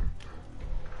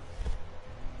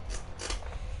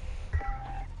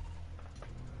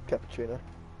 Cappuccino.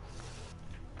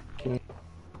 Can you...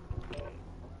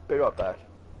 Be right back.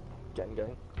 Gang,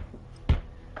 gang.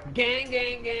 Gang,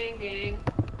 gang, gang, gang.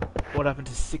 What happened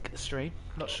to Sick Stream?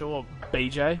 Not sure.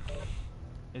 BJ.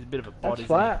 He's a bit of a bot, That's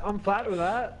flat. I'm flat with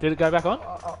that. Did it go back on?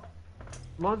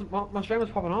 My stream was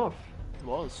popping off. It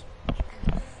was.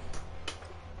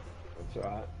 That's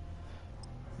alright.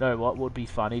 No, what would be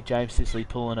funny? James Siciliy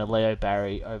pulling a Leo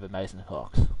Barry over Mason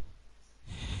Cox.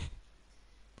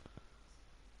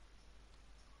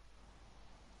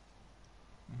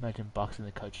 Imagine Bucks in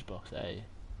the coach's box, eh?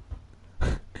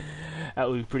 That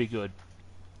would be pretty good.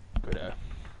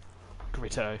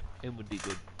 Gritto. It would be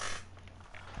good.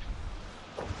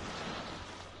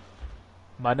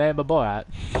 My name is Borat.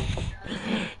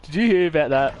 Did you hear about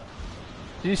that?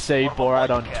 Did you see Borat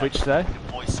on Twitch today?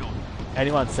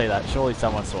 Anyone see that? Surely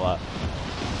someone saw that.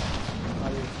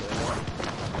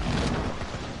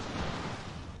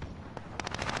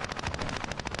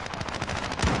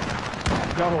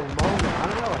 I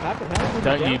don't know what happened. How did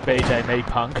Don't you BJ me,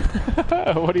 punk.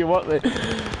 What do you want then?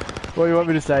 What do you want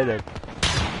me to say then?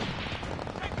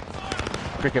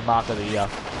 Cricket mark of the year.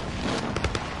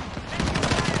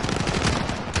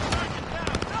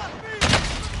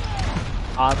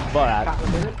 I'm Borat. Couple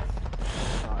of minutes?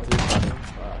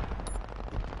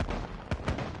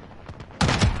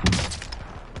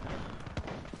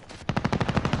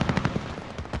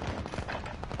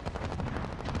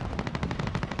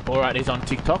 Borat is on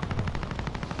TikTok.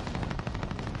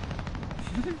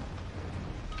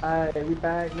 Hey, we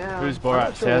back now. Who's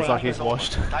Borat? Sounds like he's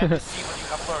washed. Time to see what you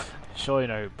have learned. Sure you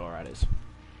know who Borat is.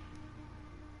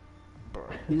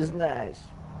 He's nice.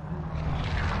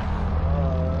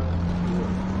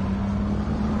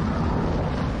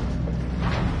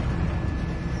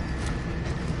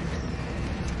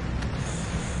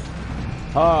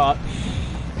 Alright.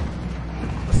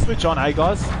 Let's switch on, eh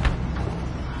guys?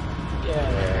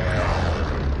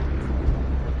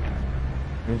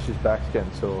 Minch's back's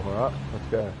getting sore, alright? Let's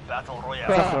go. Battle Royale.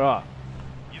 That's alright.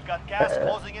 You've got gas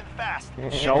closing in fast.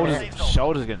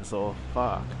 Shoulders getting sore.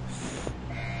 Fuck.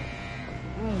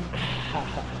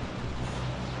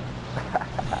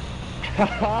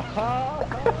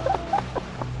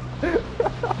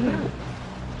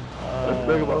 Let's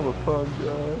make him have a fun,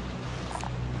 guys.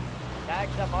 Tag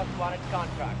the most wanted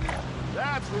contract.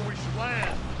 That's where we should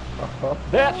land.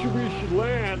 That's where we should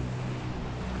land.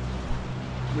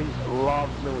 We love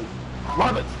Millie.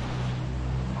 Love it!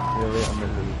 Really, I'm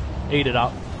in Eat it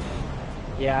up.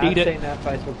 Yeah, Eat I've it. seen that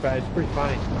Facebook page. It's pretty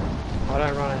funny. I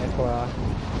don't run it FYI.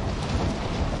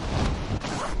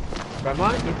 But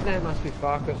my internet must be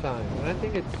fucked or something. I don't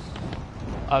think it's...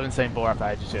 I haven't seen Borat for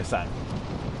ages, yeah, same.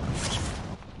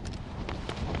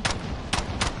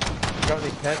 Got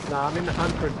any pets? No, I'm in the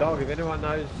hunt for a dog. If anyone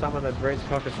knows someone that breeds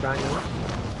Cocker Spaniels,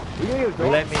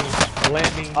 let me know.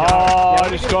 Oh, Yeah, I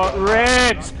just got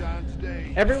ripped!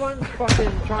 Everyone's fucking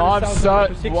trying I'm to sell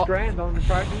so- them for $6 grand on the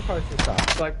protein post and stuff.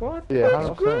 It's like, what? Yeah,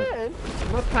 6 100%. grand?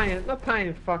 I'm not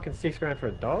paying fucking $6 grand for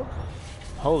a dog.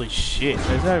 Holy shit,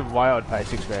 there's no way I'd pay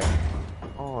 $6 grand.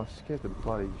 Oh, I scared the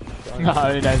bloody shit.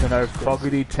 No, there's no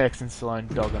Fogarty, Tex and Sloan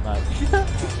dogger, mate.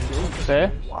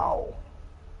 Fair? Wow.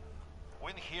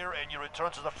 Win here and you return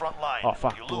to the front line. Oh,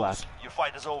 fuck, You the lose, last. your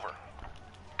fight is over.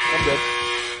 I'm dead.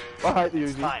 I hate the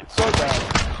Uzi. time. It's so bad.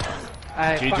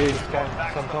 Hey, fuck GG. this game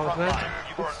Back to the sometimes, front man. line.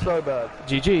 You've It's earned so bad.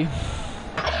 GG. You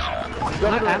No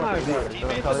gotta do it ammo, like a bro. hero,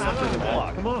 Teammates don't is tell in him the to do that.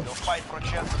 gulag. Come on. You'll fight for a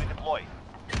chance to redeploy.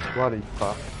 Bloody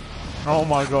fuck. Oh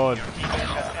my god. Your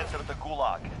teammate has entered the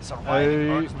gulag. Surviving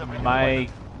Oh earns them my redeployment.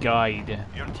 god.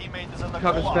 Your teammate is in the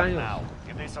Cocker gulag Spaniels. now.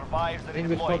 If they survive, they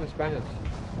English redeploy. Cocker Spaniels.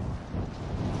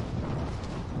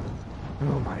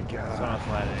 Oh my god. Someone's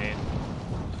landing in.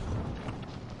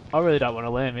 I really don't want to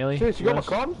land, Millie. Cheers, you got my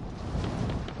comms?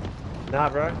 Nah,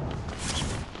 bro.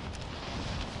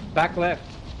 Back left.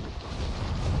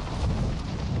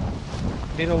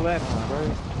 Middle left.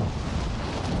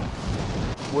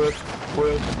 Worst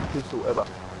pistol ever.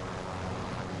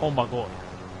 Oh my god.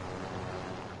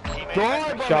 Teammate Die,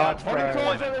 has brother! Shots, How many bro.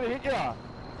 times have I hit ya?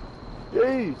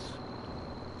 Jeez.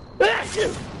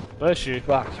 Bless you.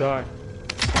 Fuck, sorry.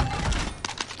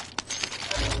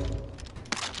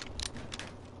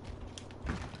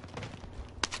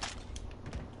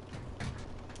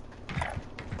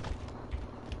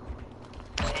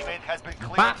 Teammate has been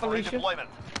cleared Back, for Alicia. redeployment.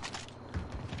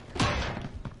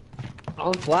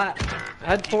 On flat. I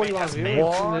had 41 has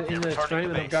viewers made in the returning stream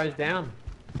and to it goes down.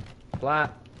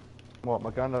 Flat. What, my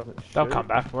gun doesn't shoot? They'll come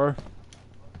back, bro.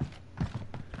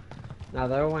 No,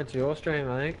 they all went to your stream,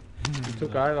 I think. You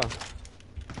took over.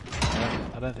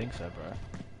 I don't think so, bro.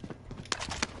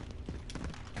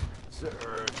 Sir.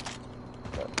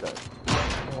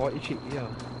 Oh, what you shit, yeah.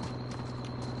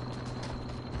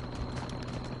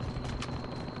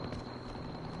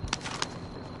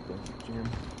 Thank you, Jim.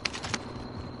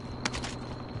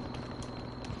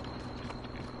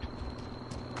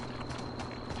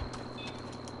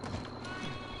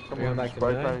 going back to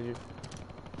spray me? painting you.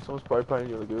 Someone spray painting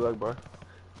you in the gulag, bro.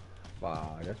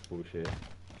 Wow, that's bullshit.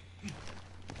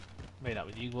 Meet up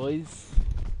with you boys.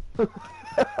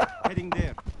 Heading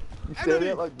there. You stand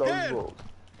out like dog's balls.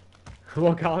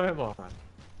 What colour am I?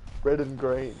 Red and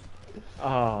green.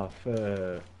 Oh,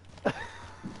 for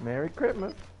Merry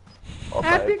Christmas. I may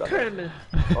Happy have done Christmas.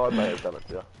 it. I may have done it,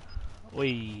 yeah.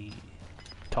 We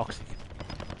toxic.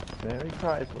 Merry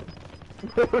Chrysler.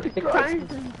 Merry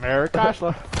Christmas. Merry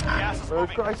Chrysler. Gas is Merry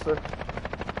moving. Chrysler.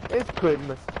 It's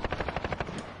Christmas.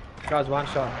 Guys, one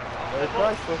shot. Merry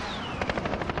Chrysler.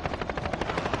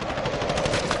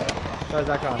 Shows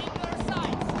that guy.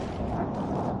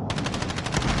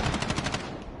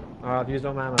 Alright, I've used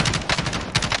all my ammo.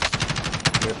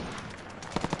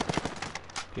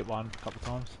 Get one a couple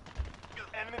times.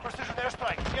 Enemy precision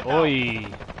airstrike. Get down. Oi!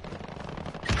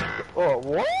 Oh,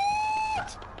 what?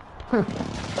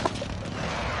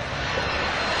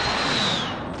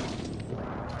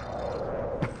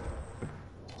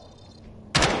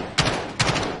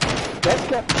 That's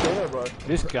Cappuccino, bro.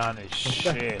 This gun is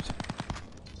shit.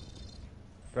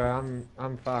 Bro,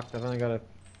 I'm fucked. I've only got a...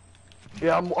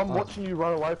 Yeah, I'm watching you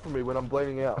run away from me when I'm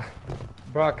bleeding out.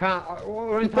 Bro, I can't...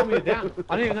 What did you tell me you're down?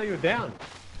 I didn't even know you were down.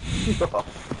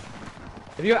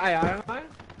 Have you got AI ammo? Might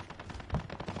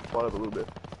have a little bit.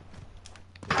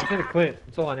 I just need a clip.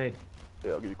 That's all I need.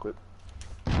 Yeah, I'll give you a clip.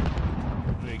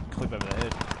 Big clip over the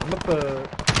head. I'm up for...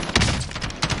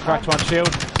 Cracked one shield.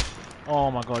 Oh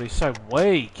my god, he's so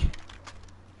weak.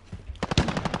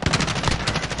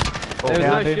 There was no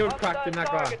down, dude. shield cracked in that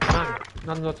guy.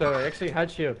 None whatsoever. Actually, he had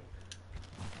shield.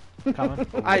 Coming.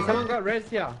 Hey, someone got res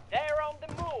here. They're on the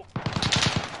move.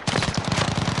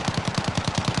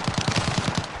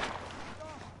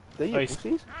 There you Please.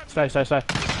 pussies. Stay.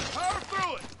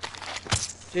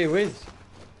 Gee whiz.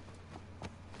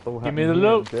 All Give me happening the here,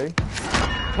 loot. G.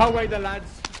 Can't wait the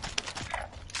lads.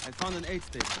 I found an aid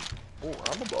station. Oh,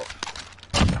 armor box.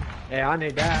 Yeah, I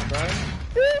need that,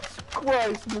 bro. It's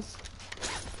Christmas.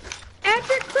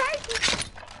 Happy Christmas.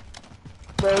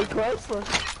 Merry Chrysler.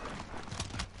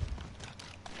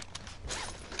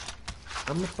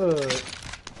 I'm up for...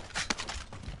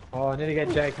 Oh, I need to get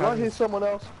Jay Can I hear Cousins. someone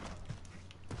else?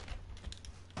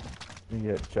 You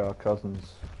get Jar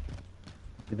Cousins.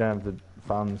 You don't have the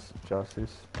funds,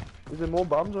 Justice. Is there more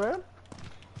bums around?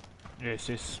 Yes,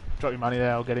 yes. Drop your money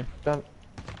there, I'll get him. Don't.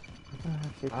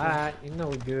 Alright, you know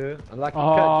we're good. I like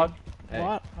Oh, to Hey.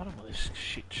 what? I don't want this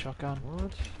shit shotgun.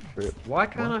 What? Trip. Why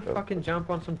can't I What the- fucking jump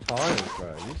on some tires, bro?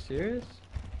 Are you serious?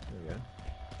 There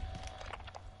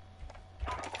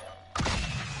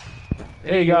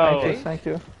There you we go. go. Thank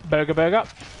you. Burger.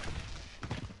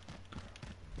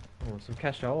 Oh, some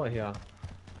cashola here.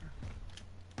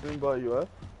 Doing by you, eh?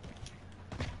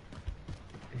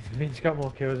 Vince got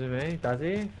more kills than me, does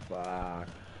he? Fuck.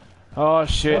 Oh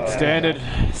shit,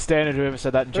 Yeah. standard whoever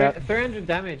said that in chat. 300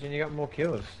 damage and you got more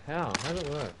kills. How? How does it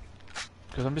work?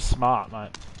 Because I'm just smart,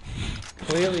 mate.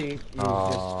 Clearly, you're just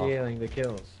Aw. stealing the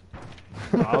kills.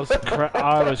 I was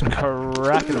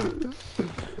cracking them.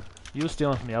 You were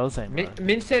stealing from the other team, bro.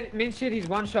 Min said he's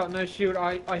one shot, no shield.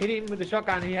 I hit him with the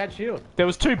shotgun and he had shield. There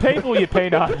was two people, you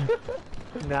peanut.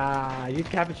 Nah, you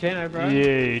cappuccino, bro.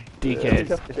 You It's dickhead.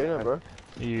 Cappuccino, bro.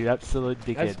 You absolute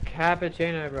That's dickhead.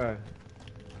 cappuccino, bro.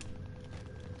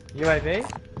 UAV?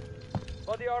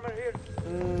 Body armor here.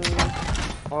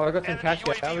 Oh, I got some Enemy cash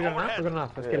here. UAV We got enough? overhead. We got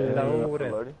enough. Let's Yeah, get it yeah,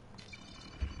 loaded. loading.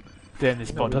 Damn,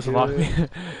 this bot we doesn't do. like me.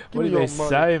 What me did they your money.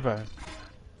 say, bro?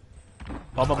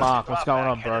 Bomber Mark, what's going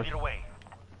on, bro? Headed your way.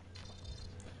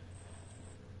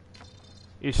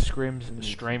 You Scrim's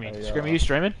streaming. Yeah. Scrim, are you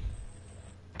streaming?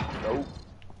 Nope.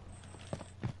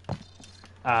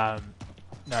 No,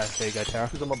 there you go, Tara.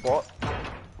 Because I'm a bot.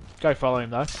 Go follow him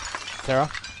though. Tara.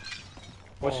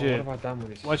 What's Oh, your what have I done with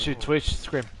this? what's your Twitch,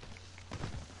 Scrim?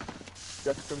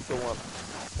 Jack Scrimshaw 1.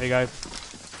 There you go.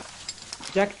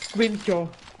 Jack Scrimshaw.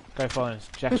 Go follow him.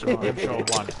 Jackson, I'm sure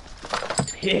one.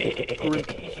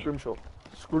 Scrimshaw.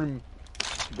 Scrim.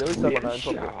 Barely said my name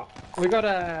properly. We got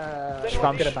a...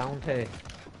 Scrum- Get a bounty.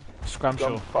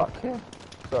 Scrumshaw. Fuck.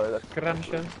 Sorry, that's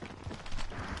Scrumshaw.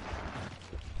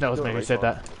 That was me who said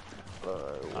that.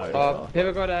 Oh,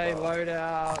 people got a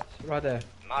loadout right there.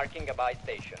 Marking a buy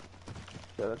station.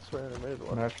 Yeah, that's 300 meters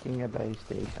away. Marking a base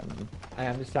station. Hey,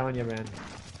 I'm just telling you, man.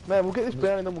 Man, we'll get this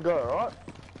bounty and then we'll go, alright?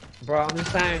 Bro, I'm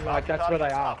just saying, like, that's where they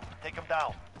are. Take them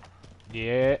down.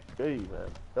 Yeah. Gee, man.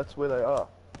 That's where they are.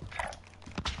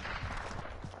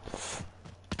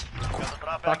 Got the drop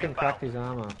back Fucking inbound. cracked his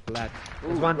armor. Flat.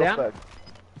 There's Ooh, one drop down. back.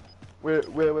 Where?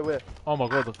 Oh my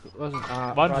god, look. Listen.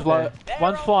 Right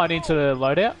One's flying into the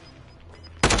loadout.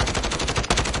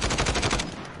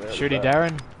 Where Shooting was that?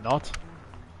 Darren. Not.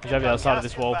 He's over the other side of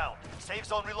this wall. Safe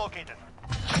zone relocated.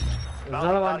 There's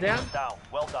another one down.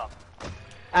 Well done.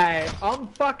 Hey, I'm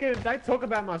fucking. They talk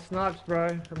about my snipes, bro.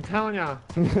 I'm telling ya.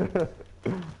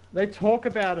 They talk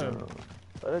about them.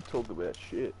 They don't talk about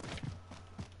shit.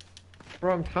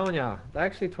 Bro, I'm telling ya. They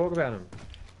actually talk about them.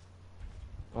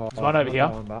 Oh, There's one over here.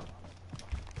 Are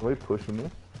we pushing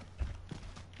this?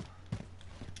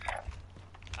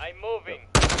 I'm moving.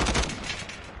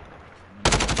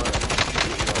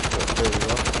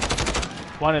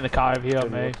 One in the car over here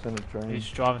on me. In a drain. He's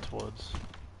driving towards.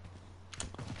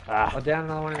 Oh, down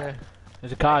another one in there.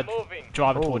 There's a car Moving.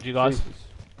 driving towards you guys. Jesus.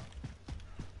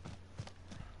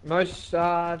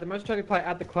 The most trophy player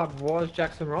at the club was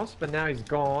Jackson Ross, but now he's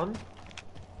gone.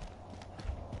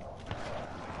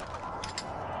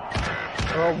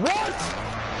 What?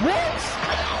 What?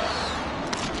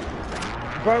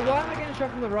 Bro, why am I getting shot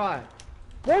from the right?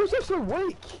 Why was that so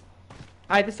weak?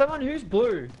 Hey, there's someone who's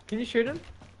blue. Can you shoot him?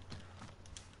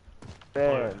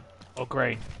 Man. Or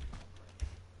green.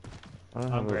 I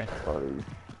don't I'm have a green. clue.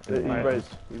 He Right.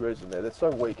 raised them there. They're so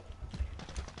weak.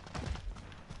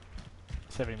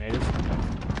 70 meters.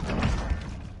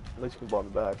 At least you can buy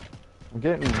them back. I'm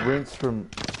getting rinsed from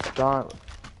start.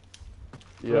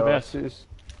 Yeah, Whereabouts? assist.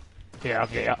 Yeah,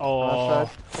 okay. Yeah. Oh.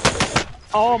 Outside.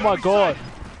 Oh my god.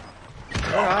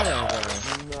 Where are they,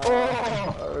 bro?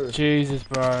 Oh! Jesus,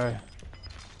 bro.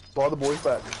 Buy the boys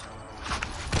back.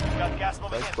 Got gas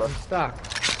moving Thanks, in. bro. I'm stuck.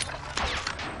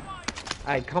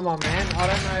 Hey, come on, man. I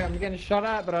don't know. I'm getting shot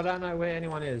at, but I don't know where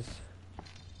anyone is.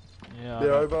 Yeah.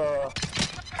 They're over.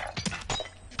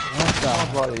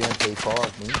 Sounds like the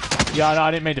MP5, man. Yeah, no,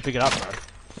 I didn't mean to pick it up, bro.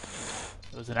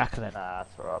 It was an accident. Nah,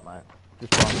 that's alright, mate.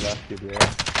 Just trying to rescue you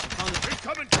out.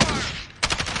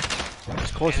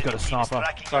 Of course he's got a sniper.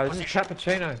 Tracking Bro, your this is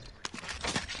position. Cappuccino.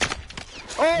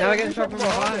 Oh, Now we're getting he's shot from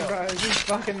behind behind, you. bro. This is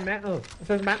fucking metal. It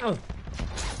says metal.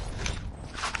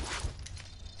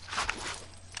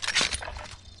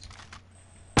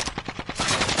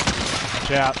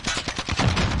 Watch out.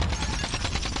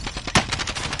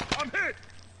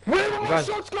 Where are my Guys.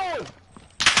 shots going?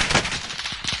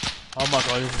 Oh my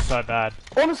god, this is so bad.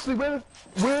 Honestly, where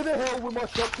the hell were my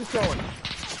shots just going?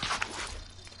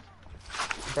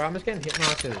 Bro, I'm just getting hit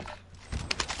markers.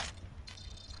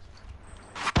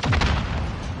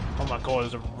 Oh my god,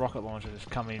 there's a rocket launcher just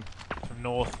coming from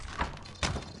north.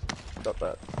 Got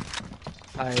that.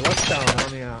 Hey, what's going on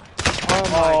here? Oh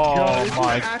my Oh god, this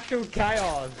my- is actual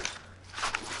chaos.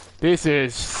 This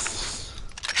is...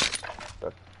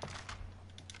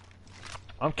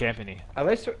 I'm camping here. At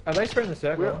least we're in the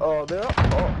circle. Oh, they're up.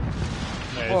 Oh,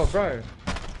 Oh, bro.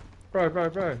 Bro.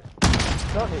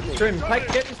 can't hit me. Scrim,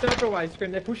 get the sniper away,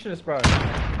 Scrim. They're pushing us, bro.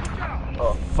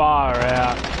 Far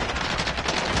out.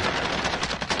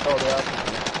 Oh, they're up.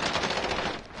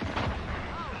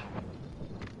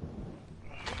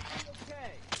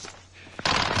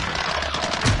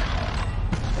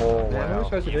 Oh, Man, what are we wow.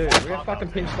 supposed to do? We got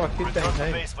fucking pinched by 15 Return to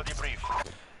teams. base for debrief.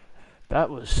 That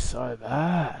was so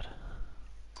bad.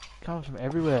 Coming from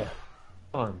everywhere.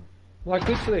 Like,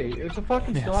 literally, it was a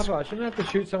fucking Yes. sniper. I shouldn't have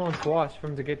to shoot someone twice for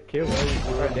him to get killed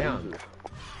or go down.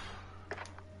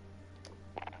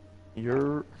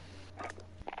 You're...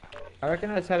 I reckon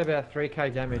I just had about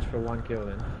 3k damage for one kill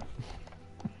then.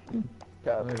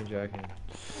 I'm not even joking.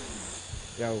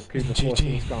 Yo, Cooper,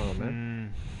 GG. what's going on,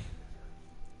 man?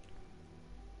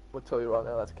 I'll tell you right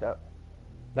now, that's cap.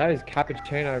 That is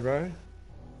cappuccino, bro.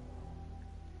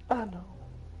 I know.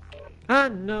 I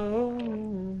know.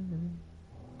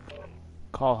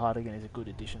 Kyle Hardigan is a good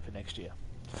addition for next year.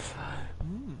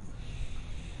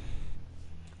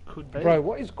 Could be. Bro,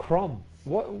 what is crom?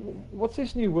 What's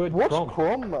this new word? What's crom?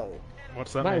 crom, mate?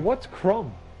 What's that Mate, mean? what's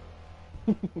crom?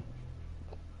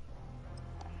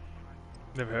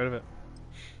 Never heard of it.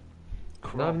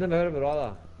 No, I've never heard of it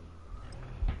either.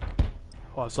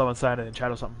 Oh, someone's saying it in chat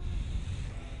or something.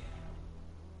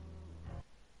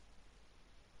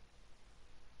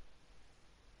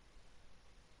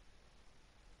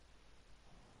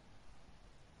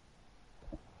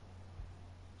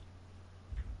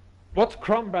 What's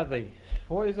crom, Bradley?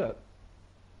 What is it?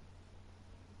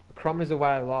 Crom is a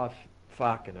way of life.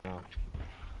 Fucking hell.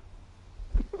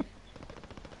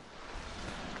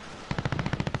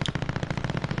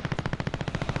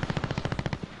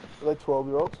 Are they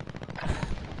 12-year-olds?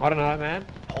 I don't know, man.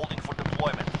 Holding for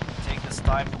deployment. Take this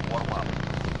time to warm up.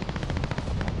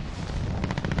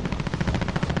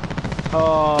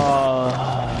 Oh.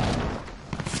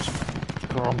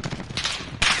 Crom.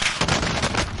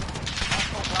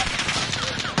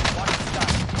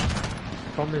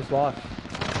 Crom is life.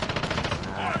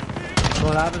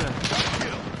 Not having it.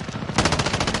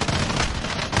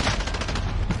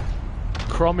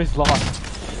 Crom is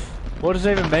life. What does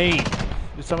it even mean?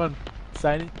 Did someone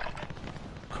say it?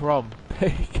 Crom.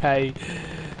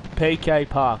 PK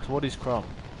Parks. What is Crom?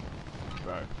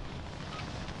 Bro.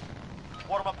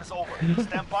 Warm up is over.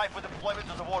 Stand by for deployment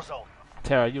to the war zone.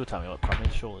 Tara, you'll tell me what Crom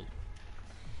is, surely.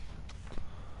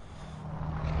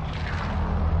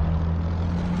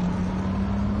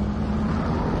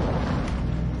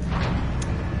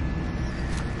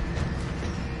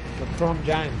 From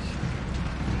James.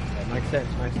 Yeah, makes sense,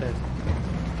 makes sense.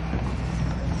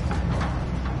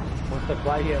 What's the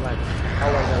play here, lads? Oh,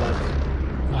 wait, there, lads.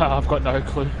 I've got no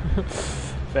clue.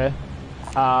 Fair.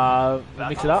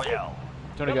 Mix it up. Do you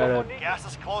want to go to... Gas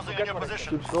is closing on your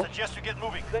position. Suggest you get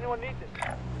moving. Does anyone need this?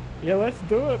 Yeah, let's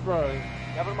do it, bro.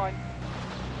 Never mind.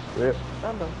 Yep.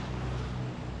 I'm done.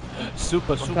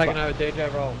 Super, I'm super. taking over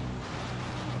DJ role.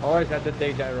 Always had the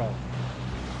DJ role.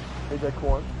 DJ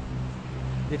Corn.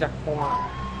 DJ Corn.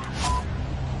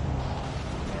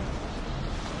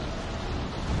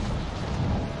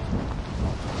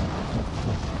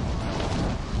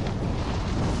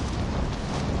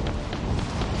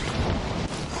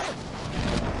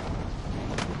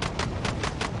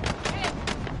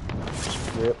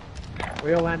 Yep.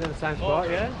 We all land in the same spot,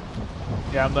 yeah?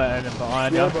 Yeah, I'm landing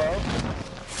behind you. Yeah, bro.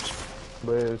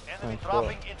 Where's Enemy spot?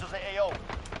 dropping into the AO.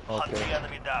 Hunt Okay. the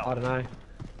enemy I down. don't know.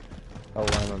 I'll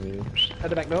land on you. At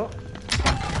the back door.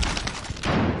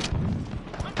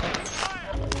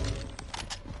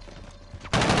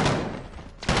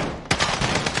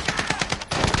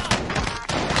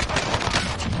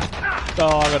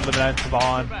 Oh, I got eliminated from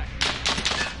behind.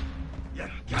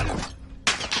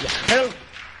 Help!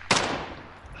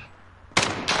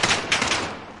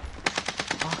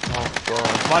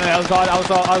 One I was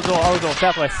all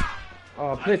southwest.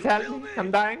 Oh, please help me. I'm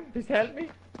dying. Please help me.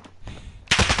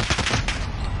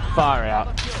 Far out.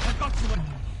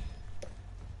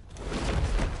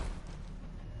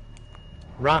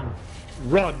 Run.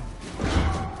 Run.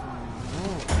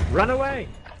 Run away.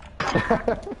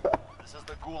 This is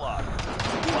the Gulag.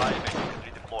 Fly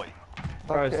immediately deploy.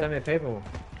 Bro, so many people.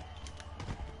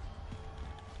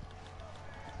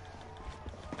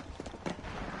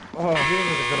 Oh, here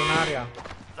is a Grenadier.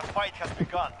 The fight has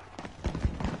begun.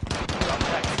 Up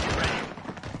next, get ready.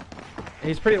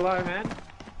 He's pretty low, man.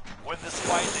 Win this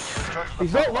fight and you return to the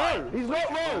He's not front line. low. He's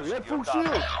not low. He had full You're done.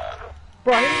 shield.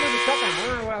 Bro, I hit him with a shotgun. I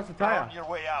don't know what else to tell Earn you. your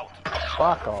way out.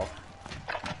 Fuck off.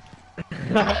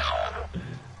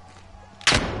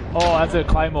 Oh, that's a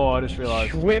claymore, I just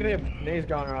realised. With him. Knees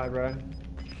going right, bro.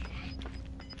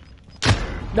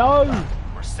 No!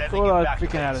 We're sending you Thought I back to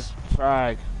freaking had a base.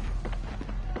 frag.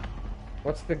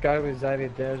 What's the go with Xavier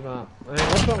Dersma? I mean,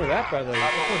 what's wrong with that, brother?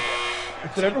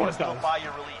 That's what everyone Still does. buy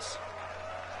your release.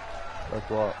 Like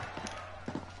what?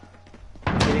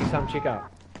 Hitting some chick up.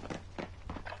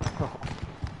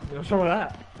 What's wrong with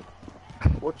that?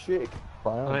 What chick?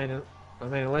 Fire. I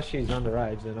mean, unless she's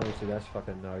underage, then obviously that's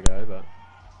fucking no-go, but...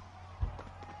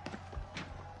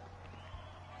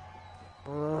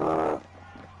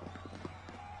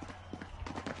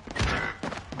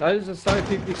 Those are so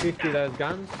 50-50, those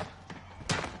guns.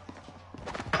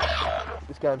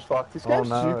 This game's fucked. This Oh, game's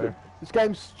no. stupid. This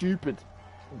game's stupid.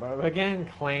 But we're getting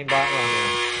cleaned up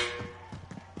right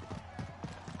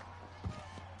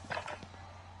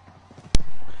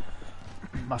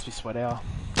Must be sweat hour.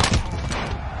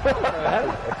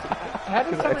 now. How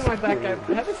did something like that go?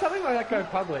 How did something like that go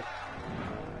public?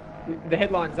 The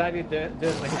headline: Xavier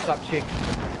Dersma hits up chick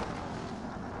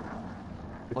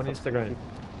on Instagram.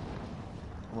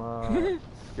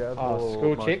 Oh,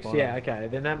 school chicks? Yeah, okay.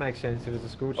 Then that makes sense. It was a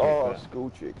school chick. Oh, but- school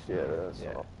chicks. Yeah, that's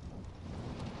Yeah. not.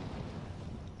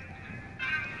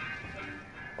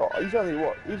 Oh, he's only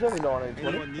what? He's only 19, 20.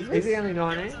 Anyone need Is he only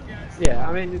 19? Yeah,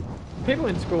 I mean, people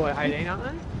in school are 18, aren't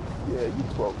they? Yeah,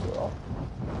 you're 12, girl.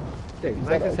 Dude, Is makes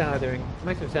that them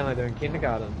sound like they're in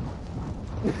kindergarten.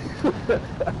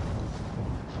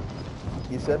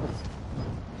 Year 7s.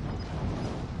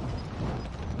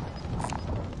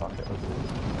 Fuck it.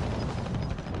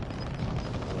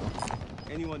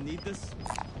 Anyone need this?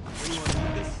 Anyone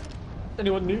need this?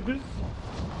 Anyone need this?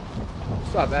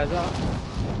 What's up, Azar?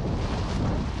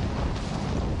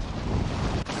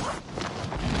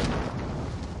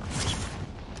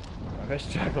 This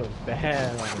struggle is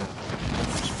bad on it.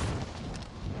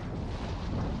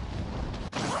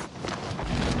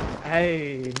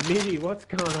 Hey, Mitty, what's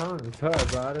going on? Sorry,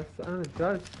 bro.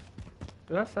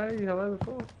 Did I say hello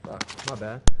before? Fuck, my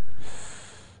bad.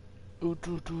 There's What's a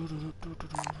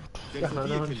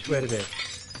going on? vehicle Swear to here. bit.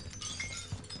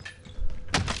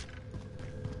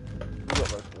 You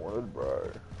got most wanted,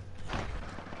 bro.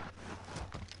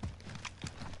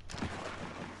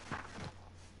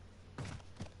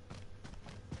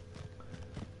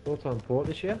 Thoughts on Port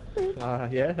this year?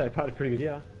 Yeah, they played a pretty good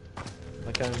year.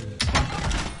 They came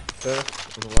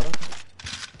first on the ladder.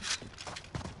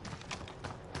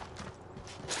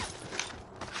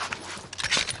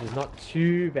 Which is not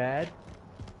too bad.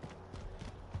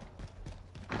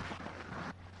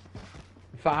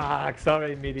 Fuck,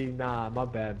 sorry Mitty, nah, my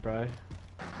bad bro.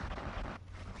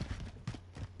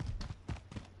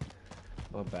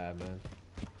 My bad man.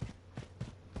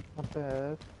 Not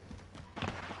bad.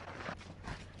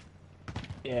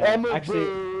 Yeah, actually,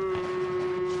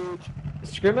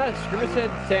 Scrimmer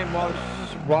said Sam Walsh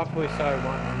rightfully so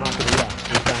won Mark of the Year.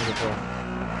 He was saying before.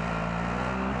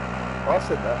 I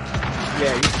said that.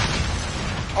 Yeah.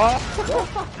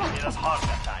 It is hard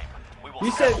that time. We will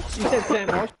You said Sam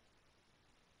Walsh.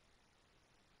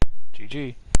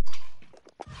 GG.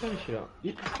 Turn shit up.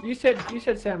 You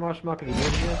said Sam Walsh Mark of the Year.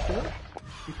 Didn't you, Scrimmer?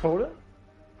 You called it?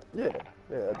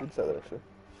 Yeah, I did say that actually.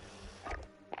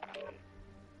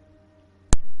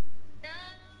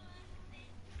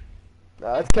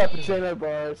 Nah, that's cappuccino,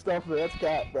 bro. Stop it. That's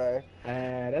cat, bro.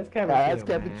 That's cappuccino. That's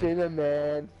cappuccino,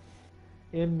 man.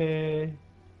 Yeah, man.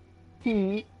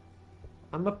 He.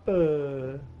 I'm a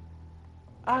pug.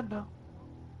 I know.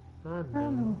 I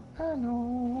know. I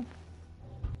know.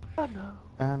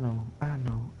 I know.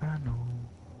 I know.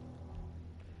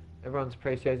 Everyone's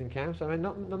pre-season camps. I mean,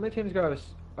 not many teams go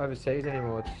overseas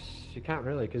anymore. You can't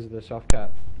really because of the soft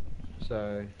cap.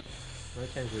 So, no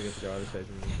teams really get to go overseas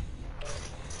anymore.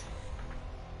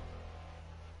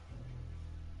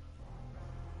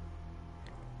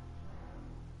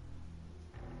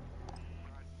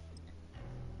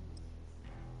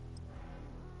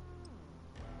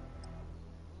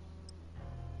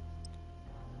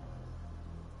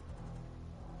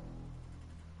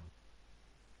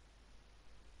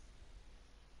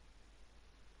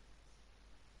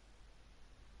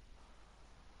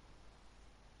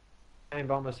 Game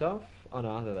by myself? Oh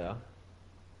no, there they are.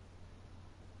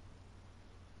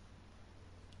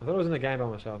 I thought it was in the game by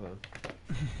myself though.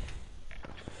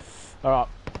 Alright.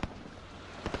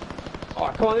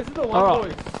 Oh come on, this is the one,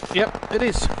 Alright. boys. Yep, it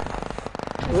is. This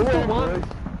is the one.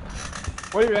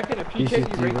 What do you reckon? If you check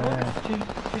your recon, did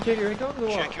you check your recon or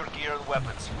what? check your gear and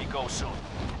weapons. We go soon.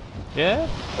 Yeah?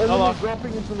 And I then like. he's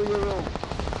dropping into the URL.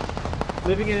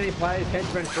 Living in any players, head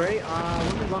rent free?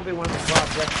 Wouldn't it 1v1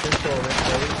 plus left Scrimshaw rent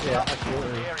free? Yeah,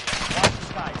 absolutely. Area. Watch the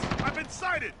skies. I've been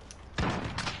sighted.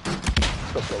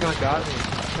 You can't guard me. You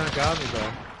can't guard me, bro.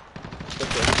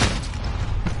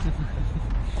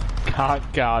 Can't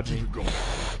guard me. You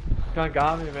can't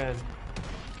guard me, man.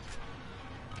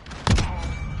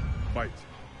 Fight.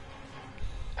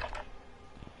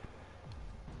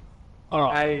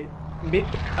 Alright. Mitch,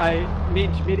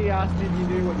 Mitty asked if you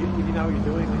knew if you know what you're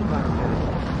doing when you're playing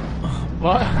the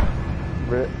What?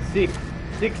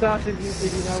 Six asked if you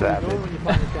know what you're doing when you're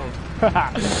playing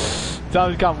this game. Tell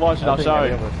me to come watch it, I'll show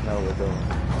you. Know what we're doing.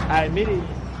 Hey, Mitty,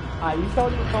 you told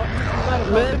him you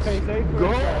made a PC for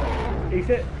him.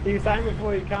 He was saying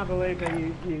before you can't believe that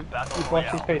you bought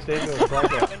his PC for a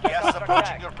project. Gas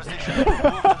approaching your position. Move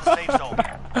to the safe zone.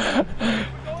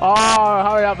 Oh,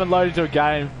 hurry up and load into a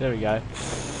game. There we go.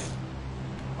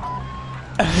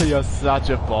 You're such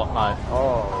a bot, mate.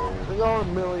 Oh, they're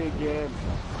going Millie again.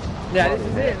 Yeah, this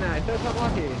is it, man. First time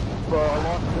lucky. Bro, I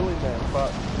like Millie, man,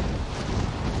 but...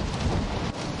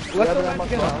 Let's all haven't land had much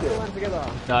together. luck Let's yet. all land together.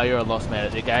 No, you're a lost man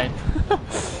at the game. Here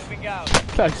we go.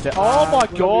 Thanks, Dan. Oh my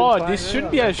we'll god, be this playing shouldn't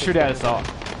it. be able to shoot out of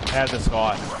the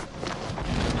sky.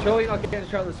 Surely you're not getting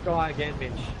straight to the sky again,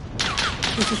 Mitch.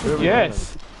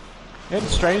 Yes. And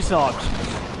stream sniped.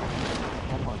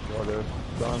 Oh my god, there's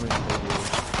so many people.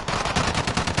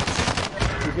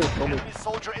 He's gonna kill me. Enemy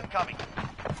soldier incoming.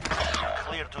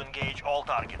 Clear to engage all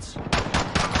targets.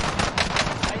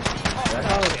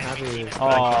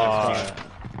 Oh.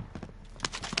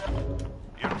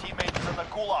 Your teammate is in the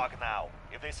gulag now.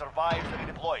 If they survive, they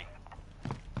redeploy.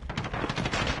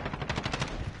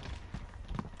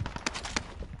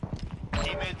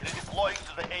 Teammate redeploying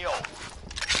to the AO.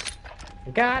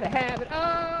 Gotta have it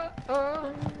all.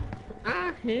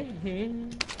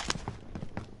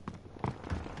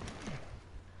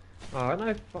 Oh,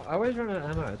 no, I always run out of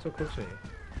ammo. It's all cool to me.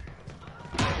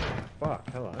 Fuck,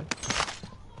 hello.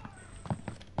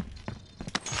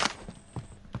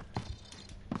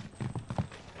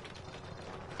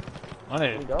 I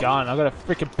need a gun. I got a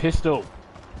freaking pistol.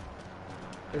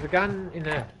 There's a gun in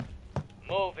there.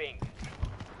 Moving.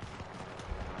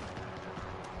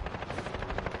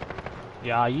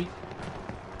 Yeah, you.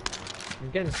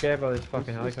 I'm getting scared by this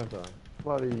fucking helicopter.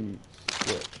 Bloody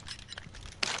shit.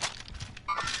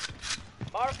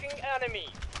 Marking enemy.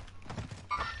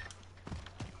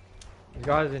 There's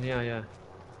guys in here, yeah.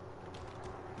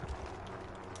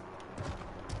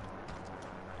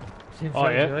 Since Oh,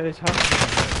 yeah? It's hot.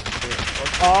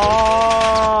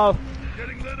 Oh!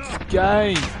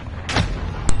 Game!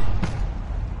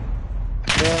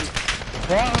 Man,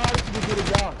 how hard is it to get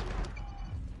a gun?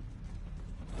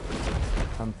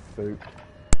 I'm food.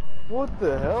 What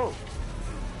the hell?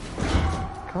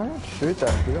 Can't shoot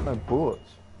that, we got no bullets.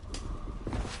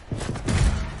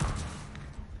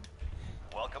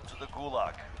 Welcome to the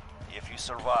Gulag. If you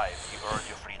survive, you earn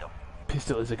your freedom.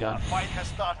 Pistol is a The gun. fight has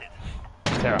started.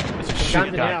 Sarah, it's a Guns shooting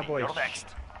in gun. here, boys. You're next.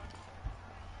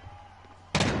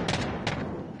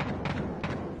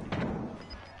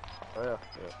 Oh yeah,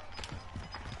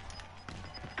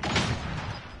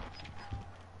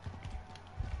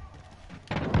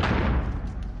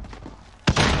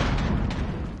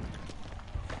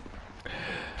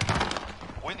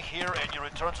 Win here and you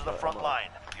return to the front line.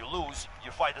 You lose,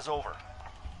 your fight is over.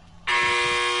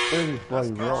 Where's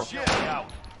bloody rock? Shit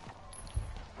out.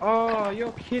 Oh,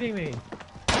 you're kidding me.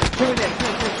 Two in there,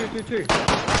 two. You're going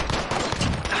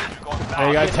There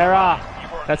you go, down.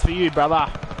 Terra. That's for you,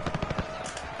 brother.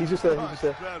 He's just there, he's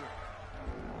just there.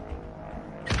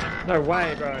 No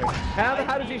way, bro. How the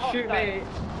hell does he shoot me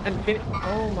and finish?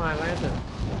 Oh my lantern.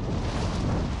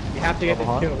 You have to get this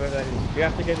kill, whoever that is. You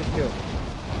have to get this kill.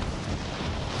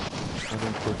 I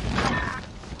didn't push him.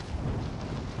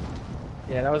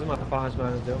 Yeah, that was my finest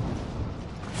moment, Dill.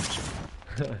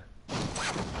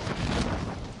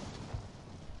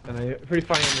 I know, you're pretty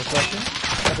funny in this lesson.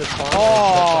 That's as fun.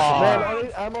 Oh! Man, I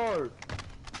need ammo! Yeah,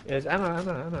 there's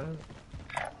ammo.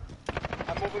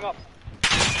 I'm moving up.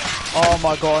 Oh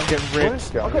my god, I'm getting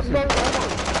ripped. I got no ammo!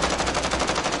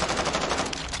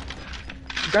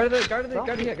 Go to there.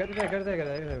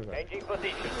 Changing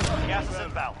position. Gas is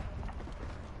inbound.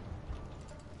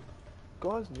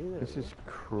 Guys near there. This is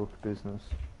crook business.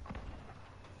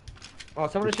 Oh,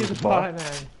 someone This shoot the is fire, bot.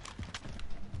 man.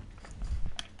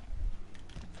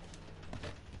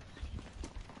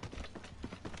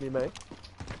 Me, mate.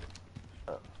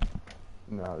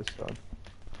 No, this side.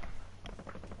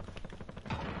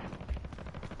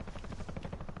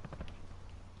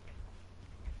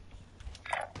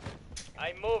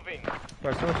 I'm moving.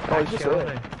 Bro, someone's Oh, back he's just shell, there.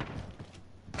 man.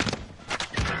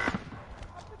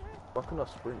 Why couldn't I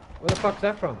sprint? Where the fuck's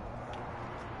that from?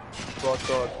 Right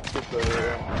side, just the...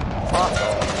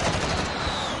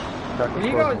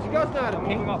 You guys know how to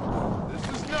ping up. This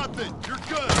is nothing. You're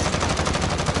good.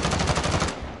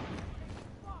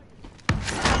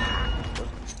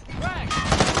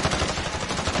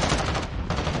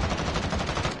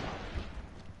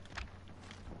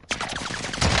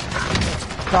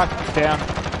 Cut down.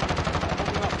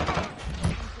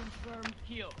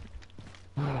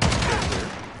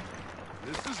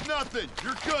 This is nothing.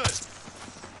 You're good.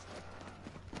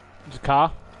 There's a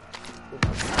car.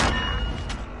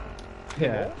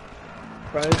 Yeah.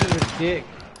 Bro, this is a dick.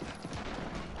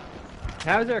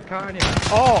 How is there a car in here?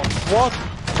 Oh, what?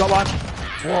 Got one.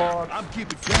 What? I'm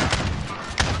keeping count.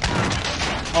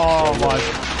 Oh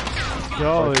my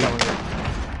golly.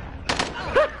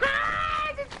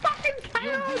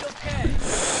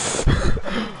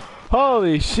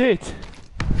 Holy shit.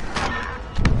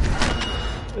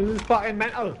 This is fucking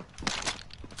mental.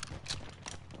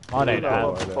 I need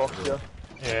I'll that. box you.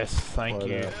 Yes, thank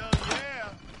you. Hell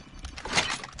yeah.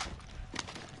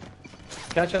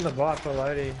 Catch on the bot for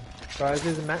loading. Bro, this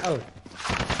is mental.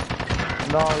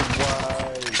 No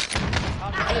way.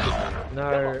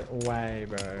 No way,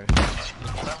 bro.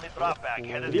 Friendly drop back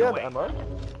headed Did he your have way. ammo?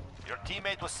 Your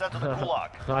teammate was sent to the Gulag.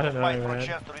 I don't know, Fight for a man.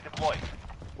 chance to redeploy.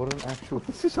 What an actual...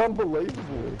 This is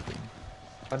unbelievable, Ethan.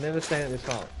 I've never seen it this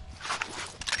hot.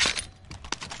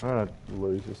 I'm gonna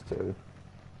lose this too.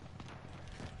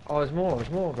 Oh, there's more,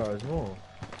 bro, there's more.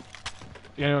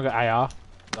 You anyone got AR?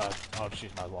 No, I'll just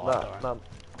use my light. Nah, don't worry. none.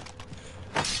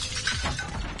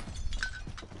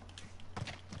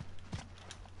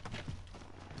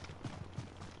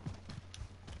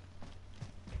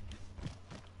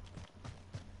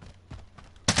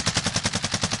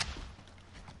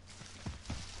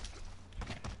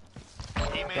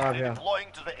 Teammate Drive here.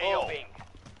 redeploying to the AO. Moving.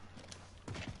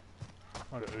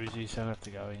 What a Uzi, so I have to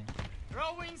go in.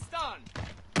 Throwing stun.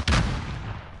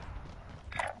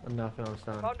 Nothing, I'm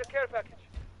stunned. Found the care package.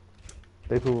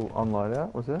 People on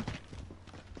loadout, was there?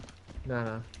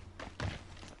 No.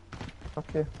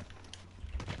 Okay.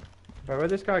 Bro, where'd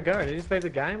this guy go? Did he just leave the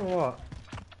game or what?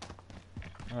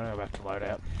 I'm gonna go back to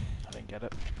loadout. I didn't get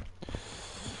it.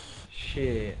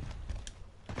 Shit.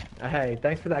 Hey,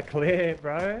 thanks for that clip,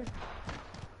 bro.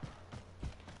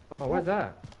 Oh, where's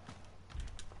that?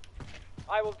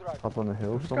 I will drive. Up on the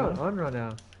hill What's somewhere? going on right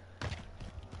now?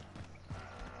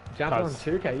 Jump on Cuz.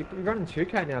 2K. You're running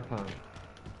 2K now, punk.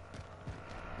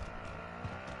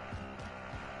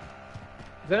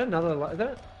 that another? Is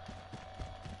that?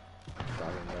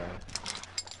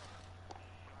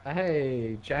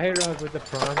 Hey, J-Rod with the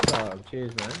prime sub.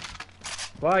 Cheers, man.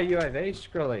 Why UAV,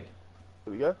 Scully?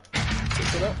 Here we go.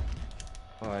 Pick it up.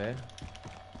 Oh yeah.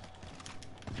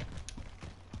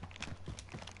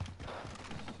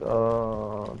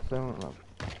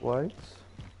 Weights.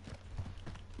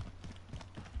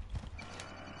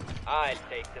 I'll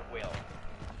take the wheel.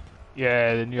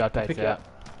 Yeah, the new update's Pick out. up.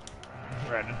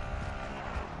 Random.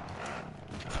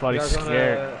 It's bloody You guys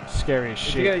scary, wanna- scary as Did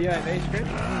you shit. get a UAV script?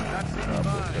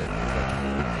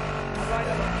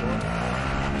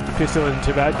 Pistol isn't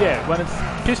too bad. Yeah, when it's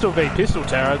pistol v pistol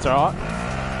terror, it's alright.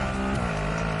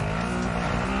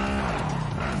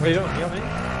 What are you doing? You got me?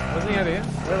 Wasn't he over here?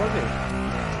 Where was he?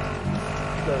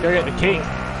 Go get the key.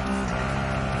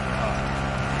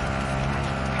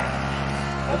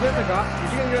 Was there the guy? Did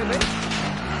you get a UAV?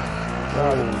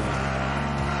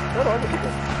 How do I get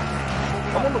it?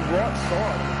 I'm on the right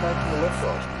side. I'm playing from the left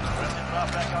side. Friendly drop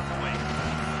back on the way.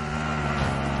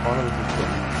 One of them just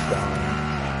getting down.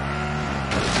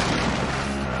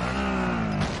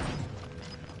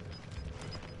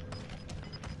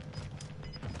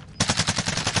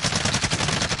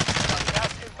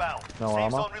 Gas inbound. No Safe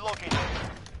armor. zone relocated.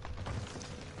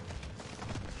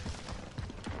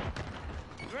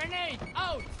 Grenade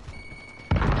out!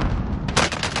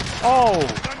 Oh!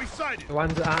 Got me sighted. The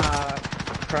one's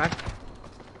cracked.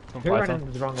 Don't Who play ran some.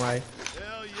 in the wrong way?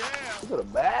 Hell yeah. Look at a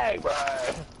bag, bro.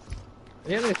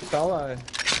 Yeah, this solo.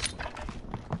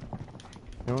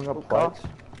 Anyone got plates?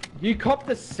 You copped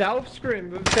the self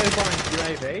scrim instead of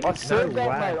buying UAV? I said no that,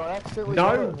 way. mate. I accidentally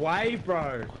got No it. way,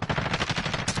 bro.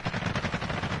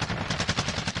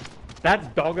 That's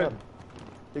dogged.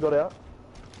 He got out.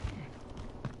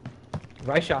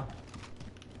 Racia.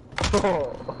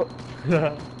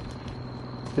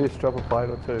 Just drop a plate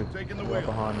or two. Taking the Right wheel.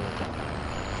 behind you.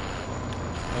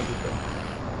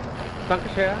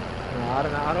 Dunkershire? No, I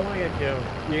don't know. I don't want to get killed.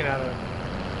 You can have it.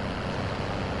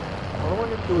 I don't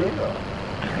want to do either.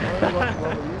 I don't want to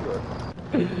love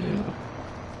you,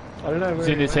 I don't know where It's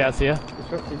in this house here.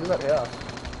 bro. He's in that house.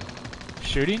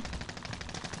 Shooting?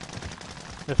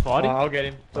 They're Oh, fighting? I'll get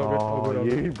him. It's all good. All Oh, good, all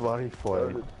good. you bloody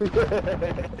float.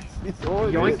 He's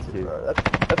always Yoink. this, bro.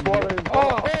 That's why they're in.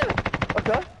 Oh!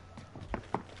 Okay.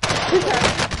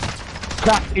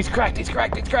 Cracked! He's cracked! He's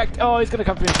cracked! He's cracked! Oh, he's gonna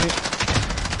come through me.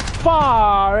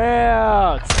 Far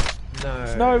out! No.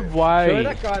 There's no way. Surely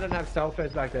that guy doesn't have self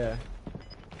feds back there.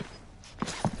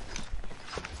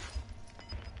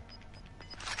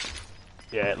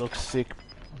 Yeah, it looks sick.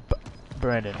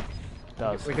 Brandon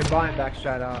does. We can buy him back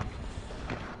straight up.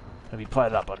 Have you played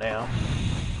it up by now?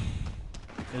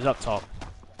 It was up top.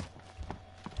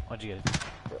 Why'd you get it?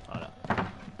 Oh no.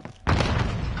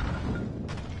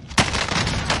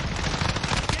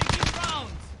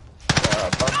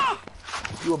 Bum.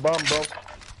 You a bum, bro.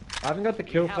 I haven't got the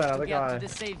kill for that other guy. the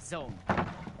safe zone. Oh,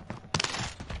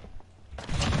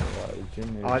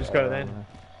 I just got it then.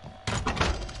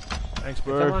 Thanks,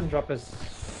 Can bro. someone drop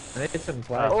us. I need some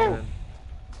plates, Oh. man.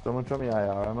 Someone drop me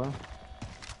AR ammo?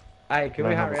 Hey, can No,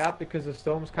 we no, hurry no. up because the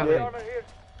storm's coming? Yeah.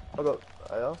 I got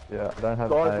AR. Yeah, I don't have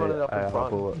Guys running up in AR front.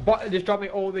 bullet. But just drop me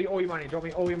all your money. Drop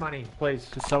me all your money, please.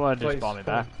 Could someone just Please, buy me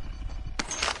come back?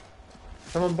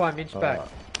 Someone buy Minch back.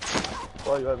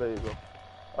 Oh, you over here, bro.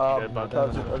 Yeah, but-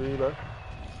 Comes over here, bro.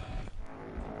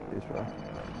 Yes, bro.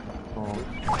 Oh.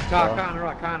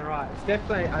 Can't right. It's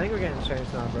definitely. I think we're getting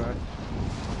chased now, bro.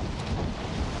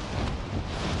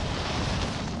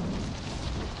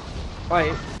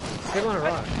 Wait, people on the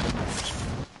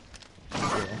right.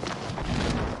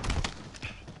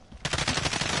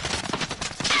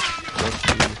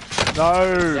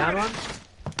 No! Down one.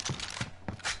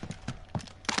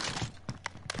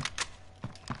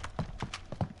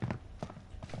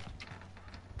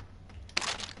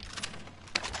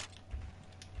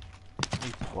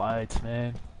 These plates,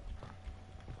 man.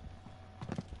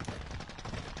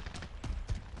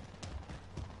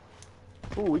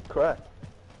 Ooh, we cracked.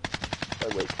 Oh,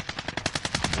 wait.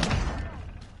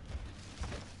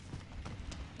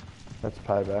 That's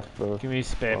payback for. Give me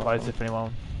spare plates if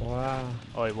anyone. Wow.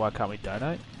 Oh, why can't we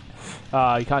donate?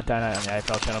 You can't donate on the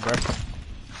AFL channel, bro.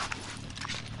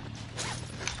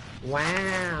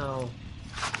 Wow.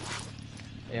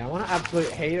 Yeah, I want an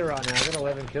absolute heater right now. I got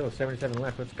 11 kills, 77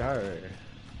 left. Let's go.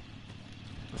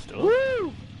 Let's do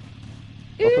it.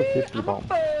 What's a 50 bomb?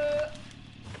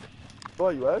 Oh,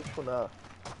 you Ash or nah?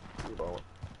 You bowling.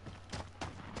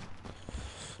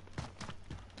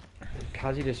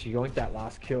 Cuzzy just yoinked that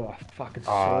last kill. I fucking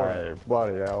saw it. Oh,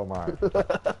 bloody hell, mate.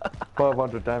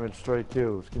 500 damage, 3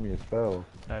 kills. Give me a spell.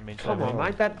 No, mean Come on,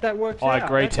 mate. That works I out.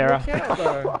 agree, That Tara. works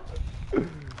out, bro.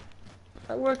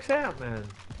 That works out, man.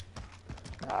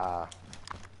 Ah.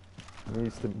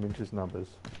 Needs the Minch's numbers.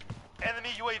 Enemy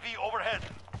UAV overhead.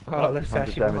 Oh, let's 100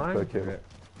 actually damage per behind. kill.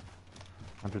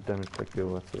 100 damage per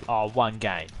kill, that's it. Oh, one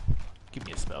game. Give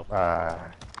me a spell.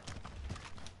 Ah.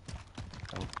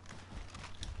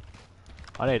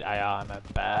 I need AR, man.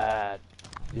 Bad.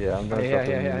 Yeah, I'm gonna Yeah, drop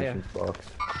yeah, in the yeah, munitions box.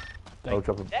 Thank- I'll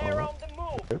drop a They're bomb. on the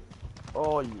move.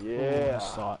 Oh Ooh, yeah.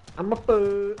 sight. I'm a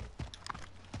boo.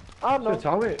 I Should know. have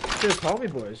told me. Should have told me,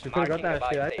 boys. You could have got Marking that a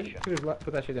shit. buy Eh? station. Should have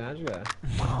put that shit down ago.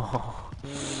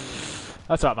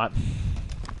 That's right, mate.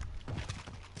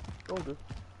 All good.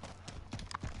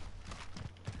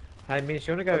 Hey, Mitch,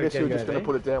 you wanna I go guess get you a were just go gonna there?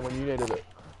 put it down when you needed it.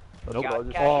 That's Nope. what I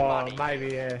just. Cash Oh, money.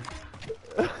 maybe yeah.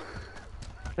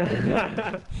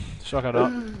 Shotgun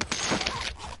up.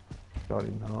 Got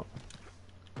him not.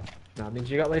 Nah, Mitch,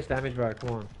 you got less damage, bro. Come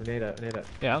on, we need it. We need it.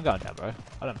 Yeah, I'm going down, bro.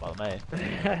 I don't bother me.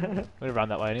 I'm gonna run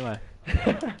that way anyway.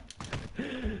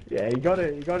 Yeah, you got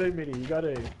to. You got to, Mitty. You got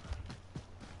to.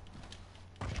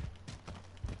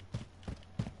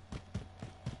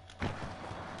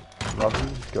 Love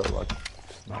you, just go like.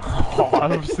 Oh,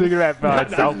 I'm thinking about bro,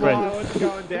 That's why I self-friend. wasn't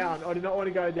going down. I did not want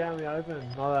to go down the open.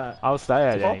 Like that. I'll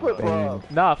stay out Pop it, there. bro.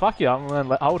 Nah, fuck you. I'm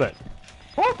gonna hold it.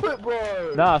 Pop it,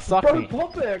 bro. Nah, suck Bro, me.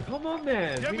 pop it. Come on,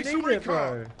 man. Get We me need some it,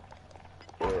 bro. recon.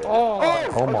 Oh.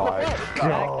 Oh my Tag the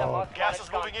god. most Gas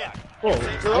is wanted moving in. contract. Oh,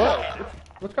 Safe what? zone located.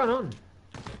 What's going on?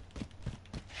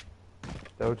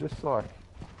 They were just like.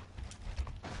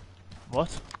 What?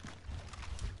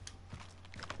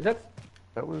 Is that?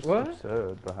 That was What?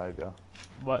 absurd behaviour.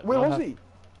 What? Where what was hap- he?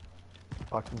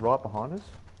 Like right behind us.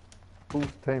 Full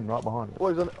team right behind us.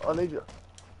 Boys, I need you.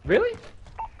 Really?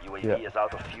 UAV Yeah. is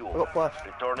out of I fuel. got flash.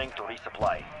 Returning to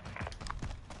resupply.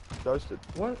 Ghosted.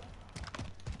 What?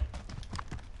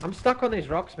 I'm stuck on these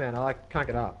rocks, man. I like can't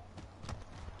get up.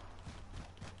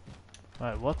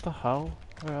 Wait, what the hell?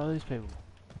 Where are these people?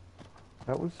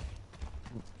 That was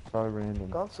so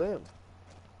random. Can't see him.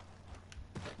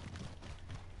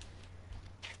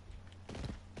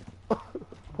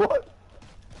 What?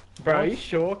 Bro, are you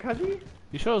sure, Cuzzy?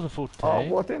 You sure it was a full team? Oh,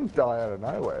 well, it didn't die out of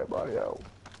nowhere, bloody hell.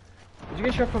 Did you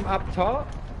get shot from up top?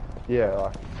 Yeah,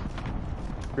 like.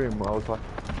 Grim, I was like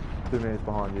 2 minutes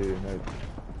behind you and they.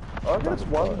 I reckon it's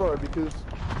one, bro, because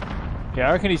Yeah,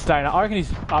 I reckon he's staying up. I reckon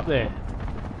he's up there.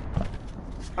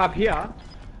 Up here?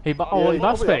 He, yeah, he he's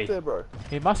must probably be. up there, bro.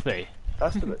 He must be.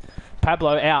 Has to be.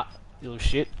 Pablo out, you little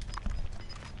shit.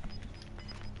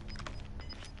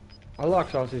 I like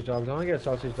sausage dogs. I want to get a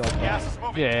sausage dog. Gas is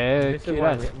moving. Yeah, Mrs. cute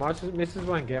won't, as. get- my missus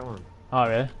won't get one. Oh,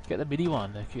 really? Get the mini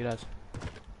one, they're cute as.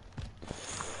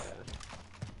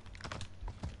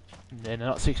 They're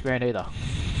not $6 either.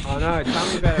 I know, tell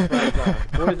me about it,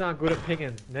 bro. Boys aren't good at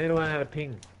pinging. They need to learn how to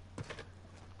ping.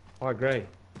 I agree.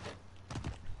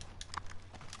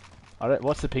 I don't,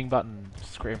 what's the ping button?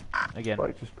 Scrim again.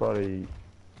 Like, just probably.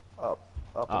 Up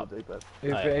Up. in the deep end.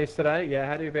 Uber Oh, yeah. Eats today? Yeah,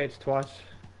 how do Uber Eats twice?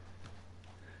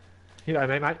 You know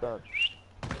me, mate. Done.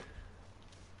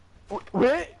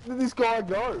 Where did this guy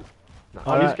go? No,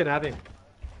 I I'm don't- just gonna have him.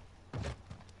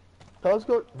 Cuz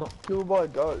got killed by a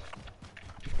ghost.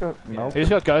 Just got melted. He just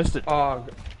got ghosted. Oh,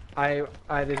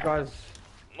 these guys.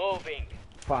 Moving.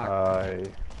 Fuck. I.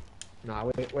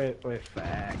 We're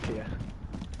fucked here.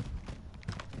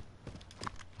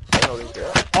 Oh, he's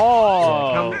out.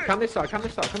 Oh! Come this side, come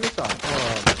this side, come this side.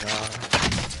 Oh my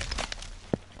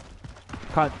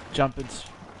Can't jump and...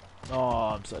 Oh,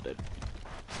 I'm so dead.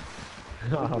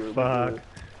 god. Oh Good, fuck. good.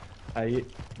 Hey,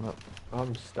 No.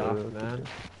 I'm stuffed, man.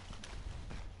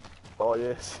 Oh,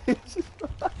 yes.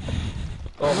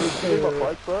 Oh, me See my too.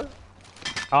 plate, bro?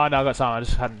 Oh, no, I got some. I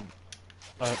just hadn't...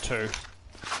 I got 2.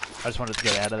 I just wanted to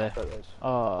get out of there. There it is.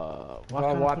 Oh, If why I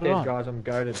can't I wipe put it these on? guys, I'm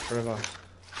goaded forever.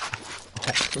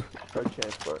 No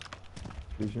chance, bro.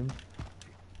 Vision.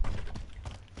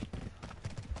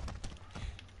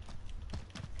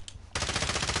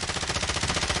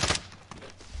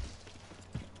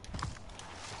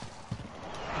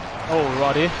 Oh,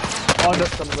 right here. Oh, no.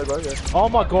 Some of them, bro, yeah. Oh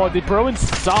my god, the Bruins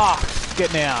suck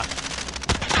getting out.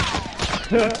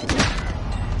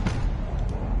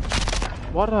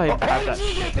 Why did I How have did that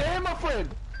you get shit? there, my friend?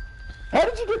 How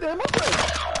did you get there, my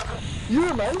friend? You're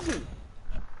amazing.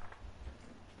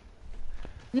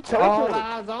 You All teleported.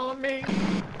 eyes on me.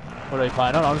 What are you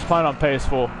playing on? I'm just playing on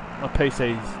PS4. My PC's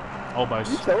You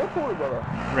almost teleported, brother.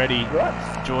 ready.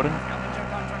 Right. Jordan. Scavenger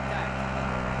contract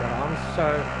tag. Bro, I'm so.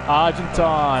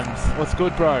 Argentines. What's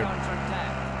good, bro? Contract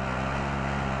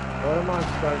tag. What am I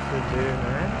supposed to do,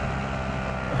 man?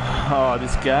 Oh,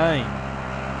 this game.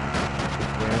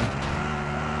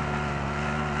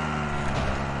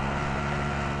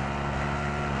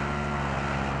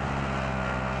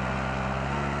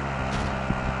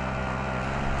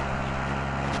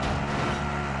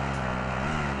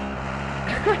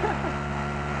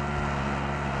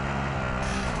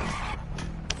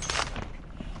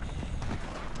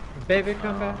 Baby,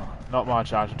 come back. Not my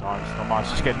charging times. Not much.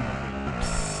 Just getting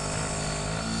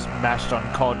smashed on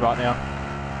COD right now.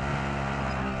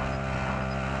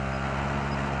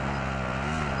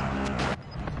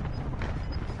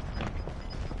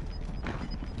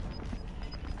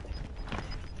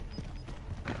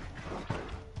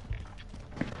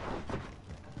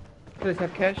 Please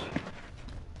have cash.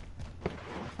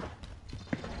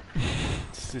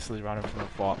 Sicily running from the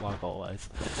fight like always.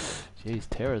 Jeez,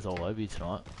 terror's all over you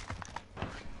tonight.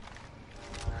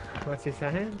 What's he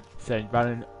saying? So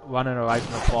running away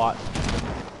from the fight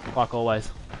like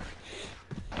always.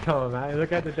 Come on, mate.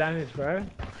 Look at the damage, bro.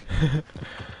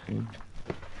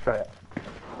 Straight out.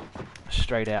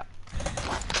 Straight out.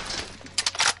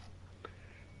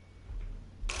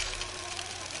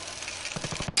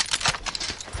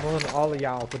 More than all of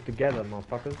y'all put together,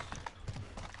 motherfuckers.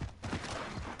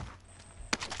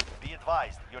 Be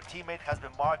advised, your teammate has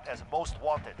been marked as most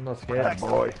wanted. I'm not scared. Protect them.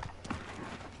 Boy.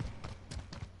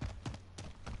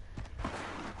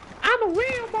 I'm a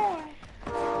real boy.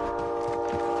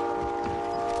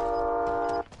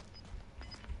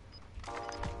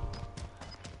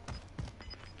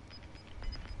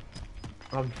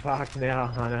 I'm fucked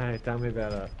now. I know. Tell me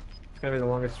about it. It's gonna be the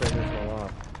longest stream of my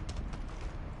life.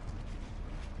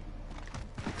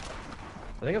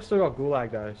 I think I've still got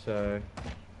gulag though, so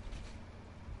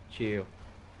chill.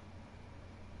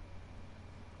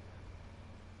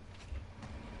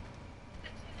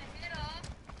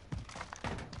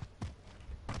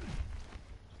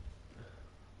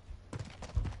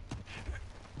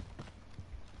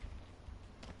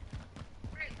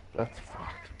 That's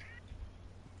fucked.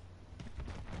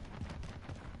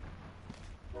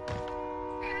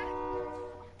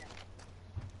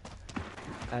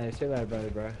 Hey, see you later, buddy,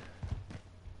 bro.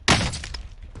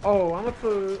 Oh, I'm a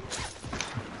fool.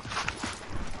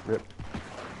 Rip.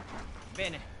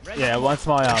 Yeah, once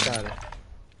my Got it.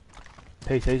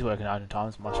 PC's working 100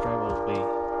 times, my stream will be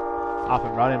up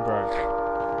and running, bro.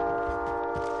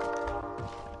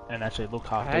 And actually look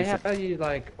half Hey, how decent. about you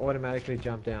like automatically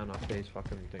jump down off these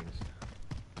fucking things?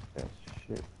 Yeah,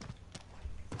 shit.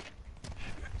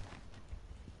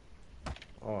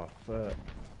 Oh, fuck.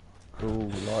 Ooh,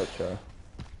 light show.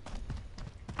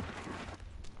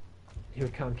 You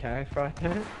can't carry right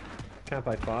now? Can't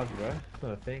play fives, bro. It's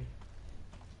not a thing.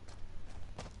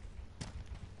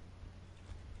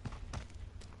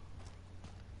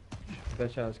 I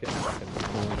bet you I was getting fucking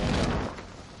pulled over.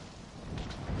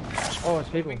 Oh, it's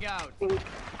people.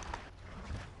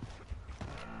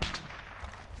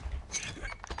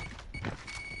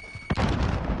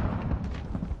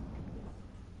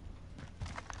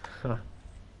 Huh.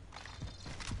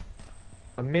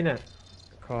 A minute.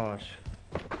 Gosh.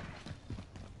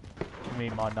 Give me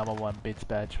my #1 bits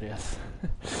badge, yes.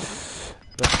 Let's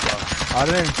go. I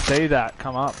didn't even see that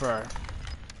come up, bro.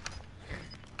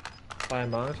 Play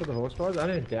Among Us with the horse boys? I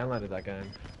didn't even download that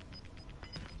game.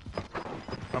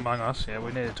 Among Us, yeah,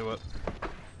 we need to do it.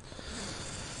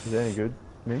 Is it any good,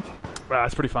 Mitch? Well,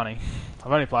 it's pretty funny.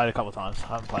 I've only played it a couple of times. I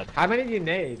haven't played. How many do you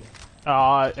need?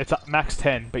 It's max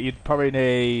 10, but you'd probably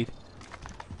need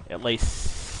at least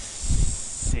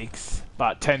 6.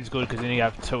 But 10's good because then you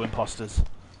have 2 imposters.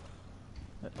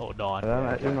 Or 9.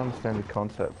 I didn't understand the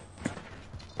concept.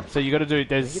 So you got to do.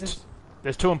 There's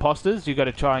 2 imposters. You got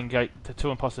to try and go. The 2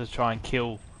 imposters try and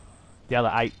kill the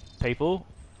other 8 people,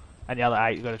 and the other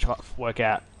 8 you got to try work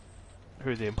out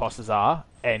who the imposters are,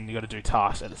 and you got to do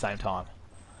tasks at the same time,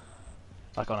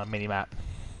 like on a mini map.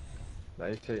 Yeah,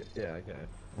 okay.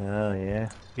 Oh yeah.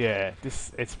 Yeah,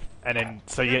 and then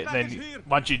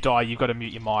once you die, you've got to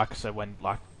mute your mic. So when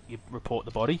like you report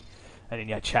the body, and then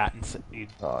you chat and you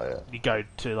go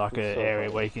to like an area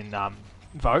where you can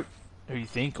vote who you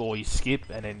think, or you skip,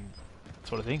 and then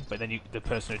sort of thing. But then the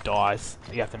person who dies,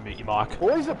 you have to mute your mic.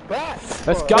 Boys are back!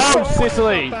 Let's go,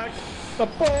 Sicily! The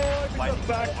boys are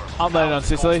back! I'm landing on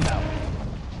Sicily.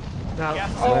 No.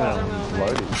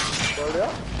 Loaded. Load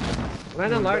out?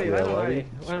 Land on Lodi, land on Lodi. Lodi.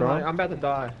 Land on Lodi. I'm about to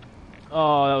die.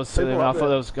 Oh, that was silly. People I up thought there.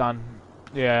 that was gun.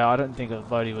 Yeah, I don't think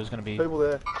Lodi was going to be. People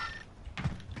there.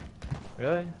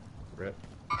 Really? Rip.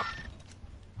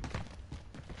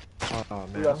 Oh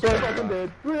man. We are so fucking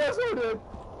dead. We are so dead.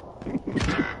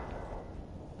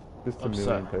 Just a I'm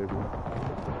million people.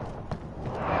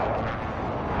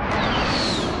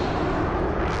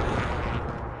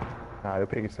 Nah, he'll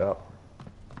pick us up.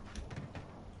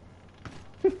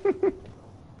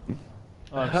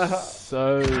 I'm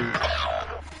so.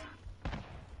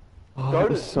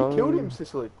 Goated. He killed him,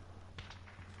 Sicily.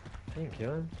 I didn't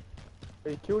kill him.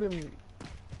 He killed him.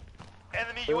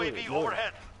 Enemy Enemy UAV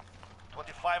overhead.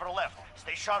 25 are left.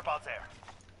 Stay sharp out there.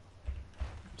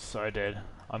 So dead.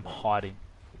 I'm hiding.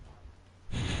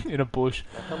 In a bush.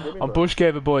 Come with me, I'm bro. bush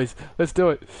camper, boys. Let's do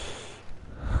it.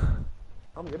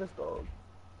 Come get us, dog.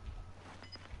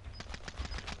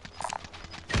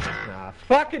 Nah,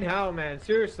 fucking hell, man.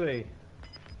 Seriously.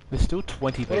 There's still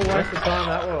 20 What a people. waste of time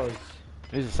that was.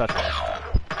 This is such a waste.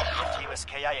 Your team is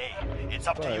KIA. It's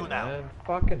up to you now. Man,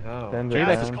 fucking hell. Stand Do you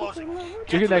Gas think is they closing.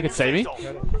 Do you think they could see me? See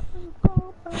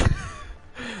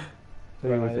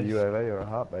with a UAV or a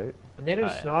heartbeat. I need a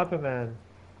yeah. sniper, man.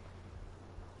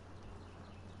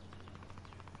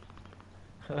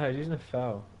 Oh, he's using a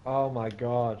foul. Oh my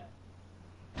god.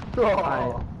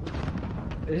 Oh.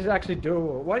 This is actually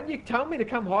doable. Why didn't you tell me to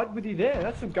come hide with you there?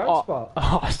 That's a goat spot.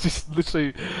 Oh, I was just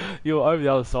literally... You were over the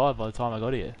other side by the time I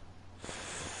got here.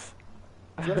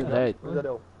 Hey. Where's that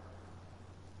L?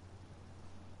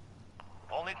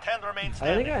 Only 10 remain I don't think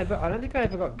standing. I don't think I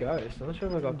ever got ghost. I'm not sure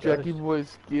if I got Jackie ghost.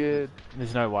 boy's scared.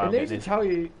 There's no way It I'm needs getting to this. tell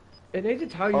you. It needs to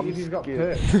tell you I'm if you've got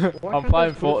scared. perks. Why I'm can't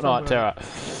playing they put it Fortnite, somewhere Terra.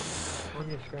 on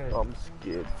your screen? I'm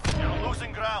scared. You're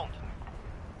losing ground.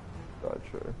 So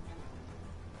true.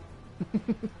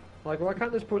 Like, why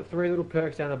can't they just put 3 little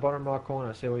perks down the bottom right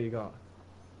corner? See what you got.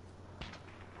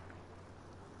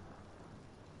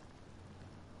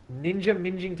 Ninja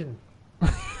Minchington.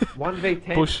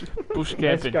 1v10. Bush Let's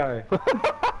camping. go. Let's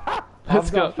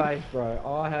I've go. got faith, bro.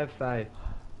 I have faith.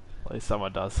 At least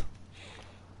someone does.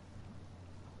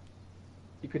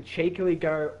 You could cheekily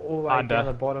go all the way Under. down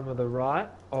the bottom of the right.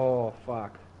 Oh,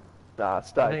 fuck. Nah, And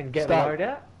stay. then get stay. load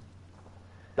out.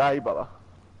 Stay, brother.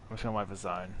 I'm just gonna wait for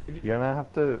zone. You're gonna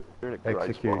have to You're in a great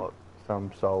execute spot.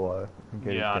 some solo. And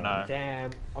get Yeah, it I done. know.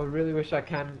 Damn. I really wish I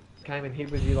came and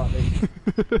hit with you like this.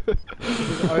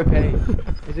 This is OP.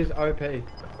 This is OP.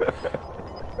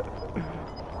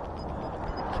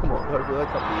 Come on, hopefully they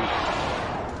come to you.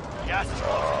 Gas is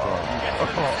closing. Get to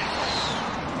the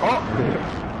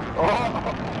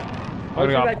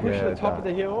Hopefully go. they push to Yeah, the top of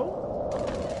done. the hill.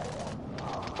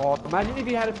 Oh, imagine if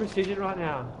you had a precision right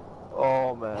now.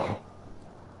 Oh, man.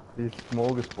 These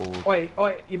smorgasbord. Wait,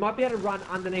 you might be able to run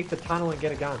underneath the tunnel and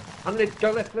get a gun. Underneath,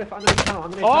 go left, underneath the tunnel,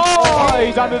 underneath Oh,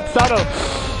 he's under the tunnel.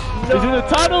 He's in the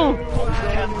tunnel.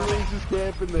 He's just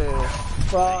camping there.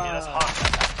 Hit us hard.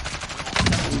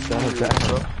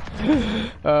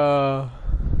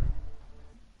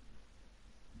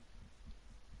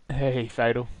 Hey,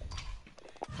 fatal.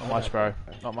 Not much, bro.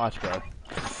 Not much, bro.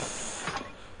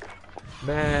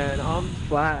 Man, I'm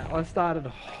flat. I started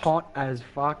hot as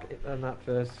fuck in that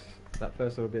first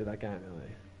little bit of that game,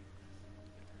 really.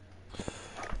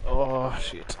 Oh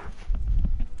shit.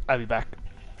 I'll be back.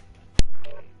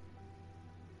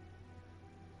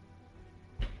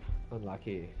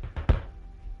 Unlucky.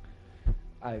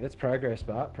 Hey, that's progress,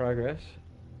 but progress.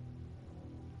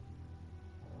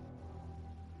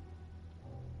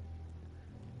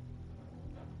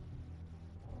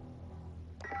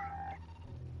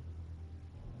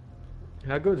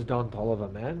 How good's Don Tolliver,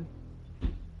 man?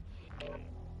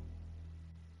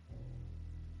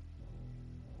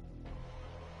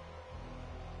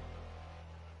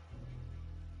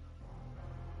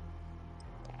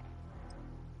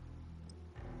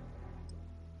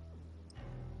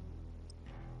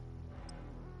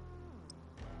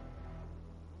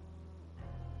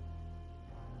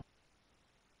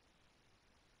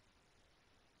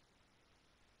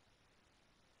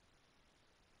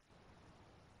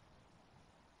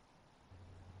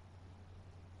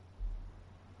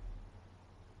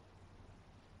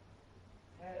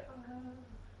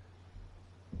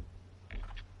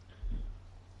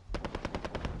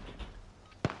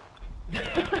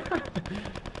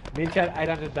 Minch had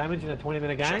 800 damage in a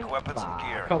 20-minute game? Check weapons and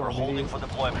gear. Come We're on, holding idiot. for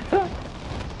deployment.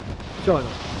 Sure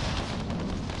not.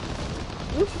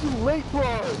 This is late, bro.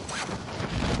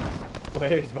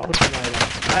 Where is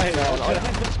Voltinator? Hey,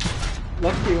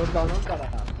 Lofty, what's going on, brother?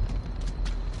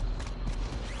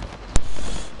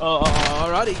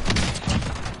 Alrighty.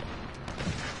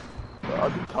 I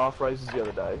did calf raises the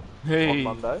other day. Hey. On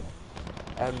Monday.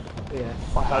 And Yeah.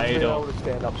 I haven't been Fatal. able to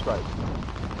stand up straight.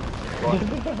 Like,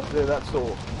 they're that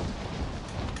sore.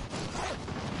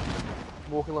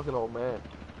 Walking like an old man.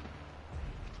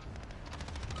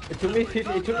 It took me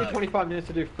 25 minutes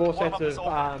to do 4 sets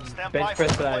of bench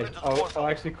press today.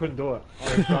 I actually couldn't do it. I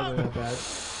was struggling that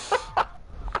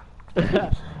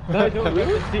bad. No, doing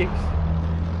really? 6.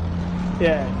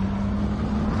 Yeah.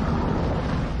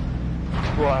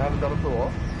 Well, I haven't done it for a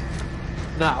while.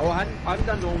 Nah, well, I hadn't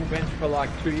done normal bench for like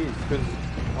 2 years because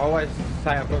I always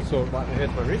say I've got sort of like it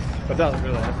hurts my wrist, but it doesn't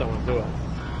really. I just don't want to do it.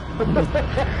 But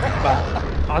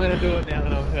I'm gonna do it now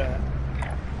that I'm hurt.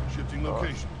 Shifting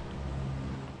location. Oh.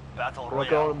 Battle We're not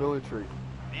going Royale. to military.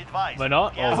 Be advised. We're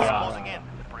not? Gas Oh, is we are. closing in.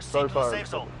 Proceed So to the far, safe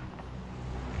zone.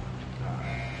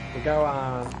 We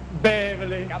go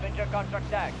Beverly. Scavenger contract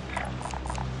tag.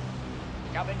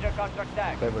 Scavenger contract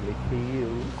tag. Beverly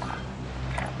Hills.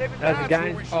 As a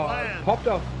game, we should land. popped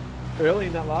off early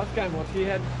in that last game. Once he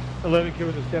had 11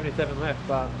 kills with 77 left,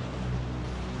 but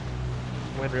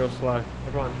went real slow.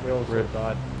 We all sort of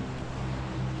died.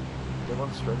 They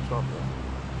want stretch off, bro.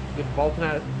 Did Bolton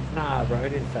out? Nah, bro, he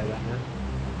didn't say that, man.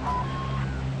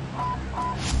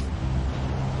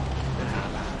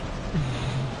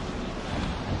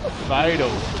 Fatal.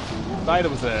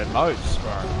 Fatal's a moats,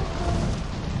 bro.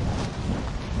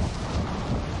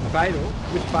 Fatal?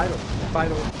 Which Fatal?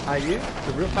 Fatal are you?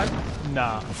 The real Fatal?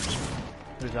 Nah.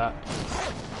 Who's that?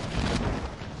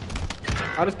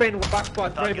 I just been whacked by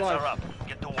 3 Targets are blokes. up.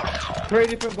 Get to work. 3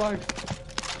 different blokes.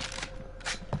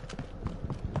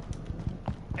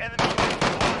 Enemy.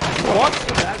 What?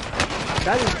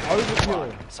 That is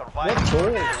overkill. Survive What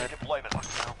for ball? deployment.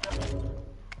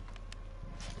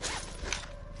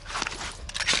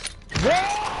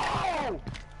 Whoa!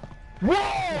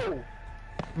 Whoa!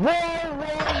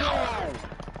 Whoa!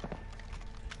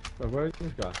 So where is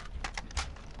this guy?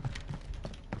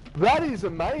 That is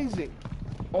amazing.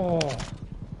 Oh.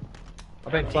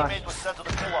 I've been Teammate flashed. was sent to the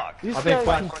gulag. This I've been game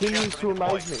flashed. continues to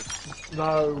amaze me.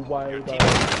 No way, Your bro.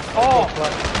 teammate. Oh!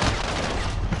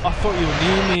 I thought you were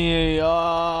near me. Oh,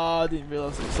 I didn't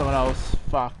realise it was someone else.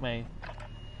 Fuck me.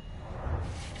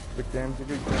 The game's a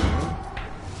good game.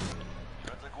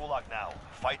 You're in the gulag now.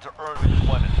 Fight to earn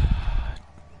redeployment.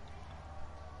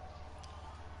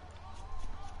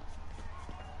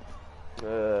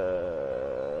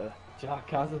 Jack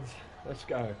Cousins. Let's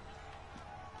go.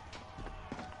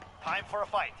 Time for a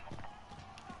fight.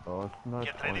 Oh, it's no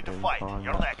Get ready point to in fight. trying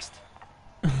You're that. next.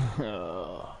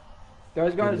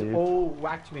 Those guys Idiot. all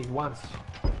whacked me once.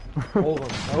 All of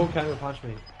them. They all came and punched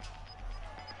me.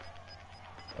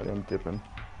 I didn't dip in.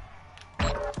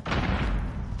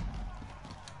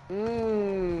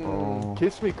 Oh.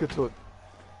 Kiss me, Katut.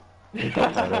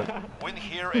 Win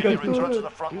here and you return to the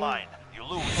front line. You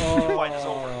lose. The fight is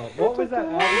over. What was that?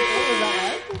 What was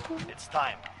that? It's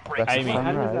time. Break. That's Amy. a Ad?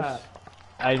 fun What was race. that?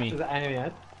 Amy. Was that Amy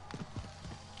ad?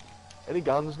 Any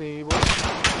guns near you, boys?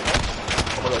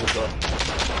 Oh my god, this guy.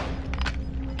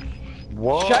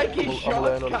 What? Shaky I'm shots,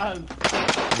 laying on- cunt!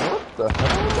 What the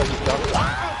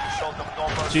hell? Show them no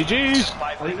mercy. GG's.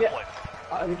 Survive I think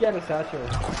redeployment. we get a satchel.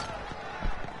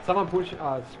 Someone push.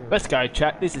 Oh, it's Let's go,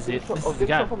 chat. This is it. This Oh, is the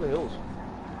get game. stuff on the hills.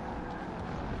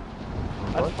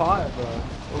 That's fire, bro.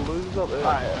 The losers up there.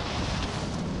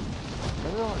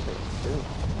 Maybe I like it.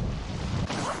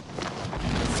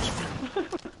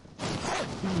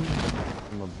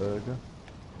 I'm a burger.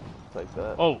 Take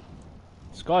that. Oh.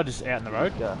 This guy just out in the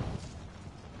road. Yeah.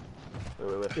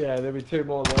 Wait. Yeah, there'll be 2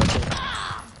 more lurking.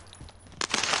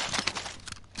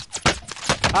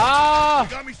 Ah!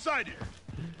 Got me sighted.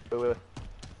 Wait.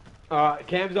 Alright,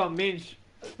 Cam's on Minch.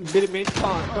 A bit of Minch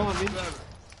time. Come on, Minch.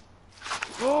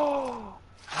 Oh!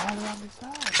 How did I miss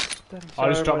that? I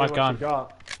just dropped my gun.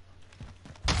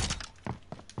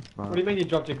 What do you mean you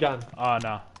dropped your gun? Oh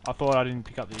no. I thought I didn't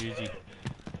pick up the Uzi.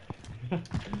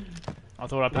 I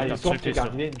thought I No, picked you up 2 swapped your gun.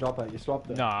 pistols. You didn't drop it. You swapped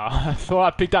it. No, I thought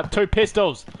I picked up 2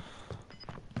 pistols.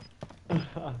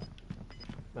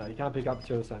 No, you can't pick up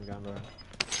 2 of the same gun, bro. Oh,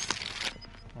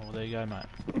 well, there you go, mate.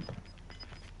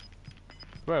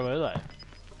 Where were they?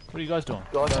 What are you guys doing?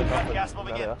 Guys, don't Gas gas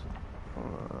moving in.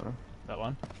 That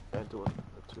one? Don't do it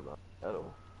too much at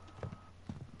all.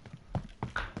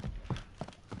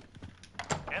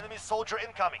 Enemy soldier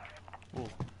incoming.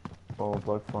 Oh,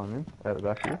 bloke flying in. Out the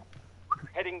back here.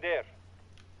 Heading there.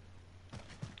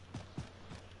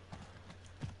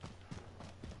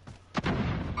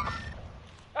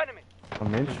 Enemy.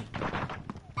 On Minch.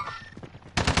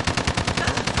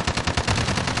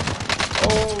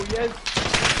 Oh, yes.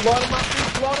 Light him up,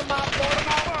 Minch. Light him up. Light him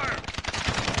up.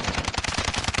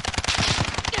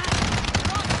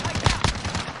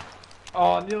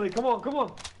 Oh, nearly. Come on, come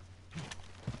on.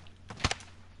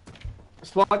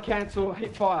 Slide cancel.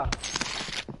 Hit fire.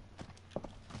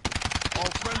 All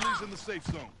friendlies in the safe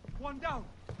zone. One down.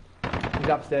 He's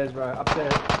upstairs, bro.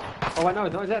 Upstairs. Oh, wait, no,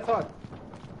 he's outside.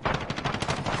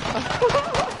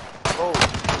 Oh!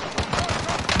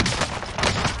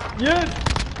 Yes!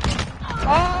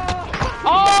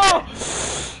 Oh!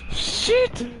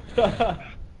 Shit!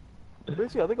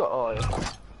 Where's the other guy? Oh,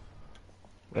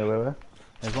 yeah. Where?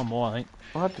 There's one more, I think.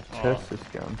 I had to test this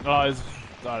gun. Oh, there's...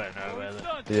 I don't know where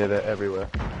they... Yeah, they're everywhere.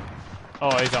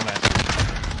 Oh, he's on there.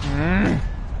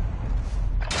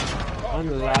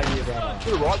 Unlucky, bro. To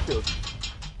the right field.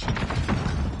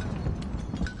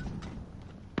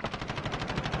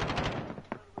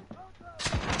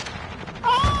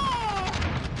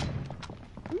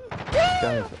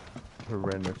 game is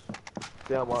horrendous.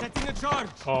 Down one. Setting a charge.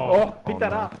 Oh, pick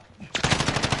that no. up.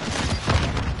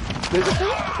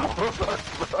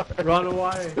 Run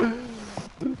away.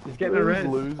 He's getting a red.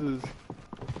 Losers.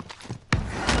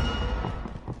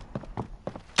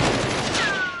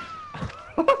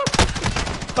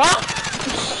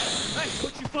 Hey,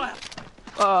 put your fire.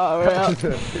 Oh, we're out.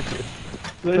 This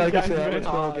Take us game's out. red Let's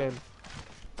go hard. again.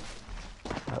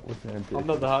 That was empty. I'm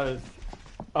not the host.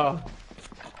 Oh.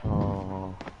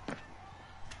 Oh.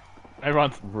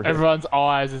 Everyone's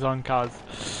eyes is on Cuz.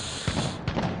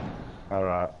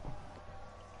 Alright.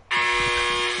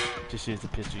 Just use the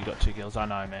pistol, you got 2 kills, I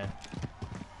know, man.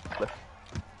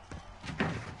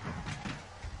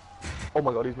 Oh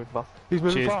my god, he's moving fast. He's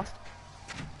moving Cheers. fast.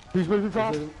 He's moving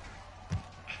fast.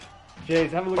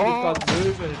 Jeez, have a look at this guy's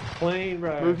movement. It's clean,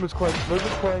 bro. Movement's clean.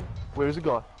 Movement's clean. Where is the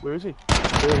guy? Where is he?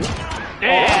 There he is.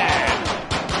 Yeah!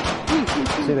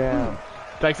 Sit down.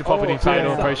 Thanks for popping in, Taylor.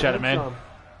 yeah. Appreciate it, man.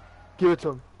 Give it to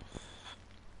him.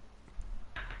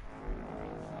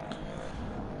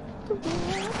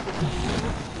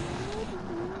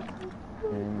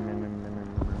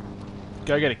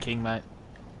 Go get a king, mate.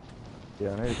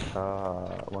 Yeah, I need a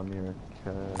car. One near a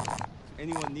car.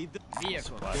 Anyone need the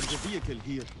vehicle? There's a vehicle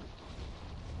here.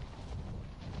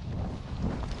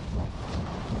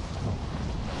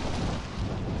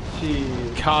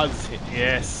 Jeez. Cuz,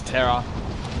 yes, Terror.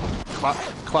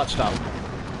 Clutched up.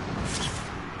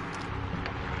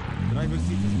 Driver's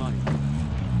seat is mine.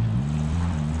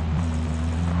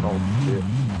 Oh shit.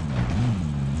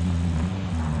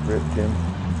 Ripped him.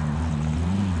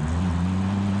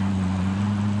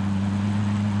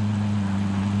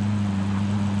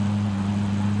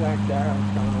 Zach Darren's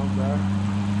coming on, bro.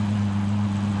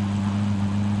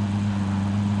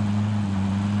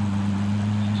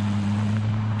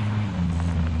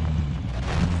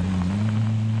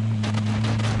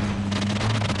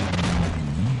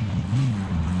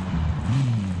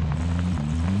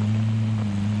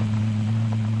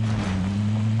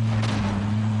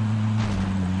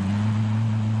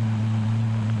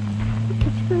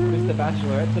 Mr.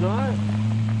 Bachelorette tonight?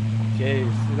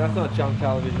 Jeez, that's not junk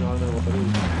television, I don't know what it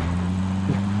is.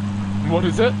 What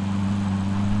is it?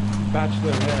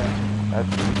 Bachelorette.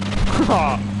 That's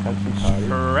party.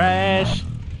 Trash.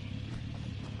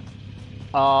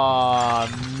 Ah,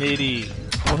 Mitty.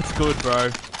 What's good, bro?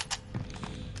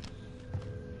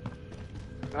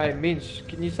 Hey, Minch,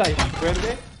 can you say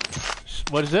Schwerbe?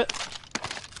 What is it?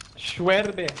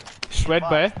 Schwerbe.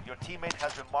 Shredbear? Your teammate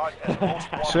has been marked as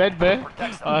most wanted. Shredbear?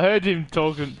 Protect them. I heard him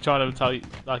talking, trying to tell you,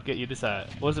 like, get you to say it.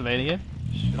 What does it mean again?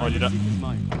 Oh, you Driver's don't. seat is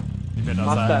mine. You better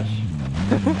not say Mustache.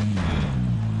 it.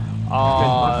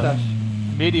 Oh, Mustache.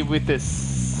 Mitty with the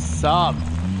sub.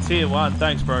 Tier 1,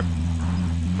 thanks, bro.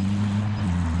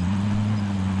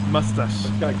 Mustache.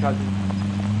 Let's go, cousin.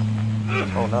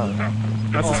 Oh no.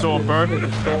 That's a storm, bro. There's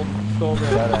a storm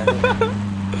there. That ain't it.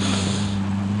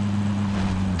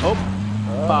 Oh.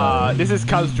 This is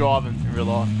Cuz driving in real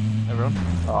life, everyone.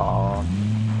 Oh.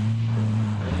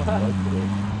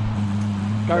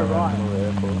 Go right.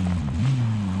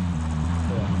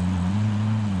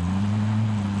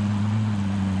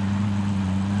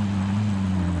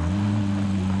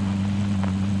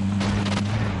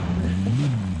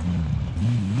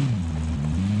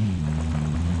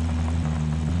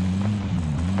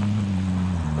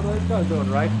 What are those guys doing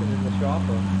racing in the shop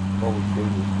or? Holy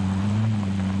Jesus.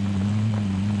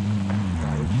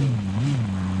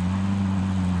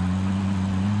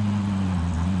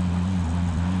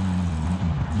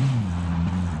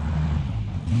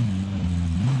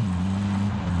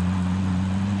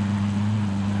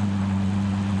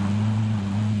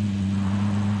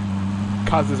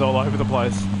 Cuz is all over the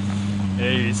place.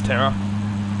 Yeah, he is terror.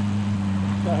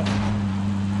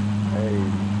 Hey.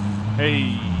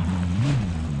 Hey.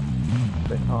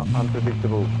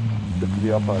 Unpredictable.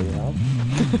 The upper, you know?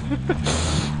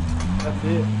 That's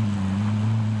it.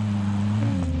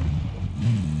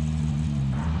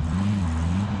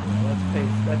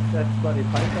 That's bloody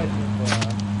PlayStation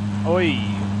for Oi.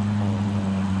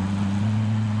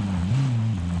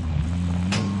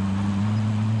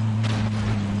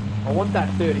 I want that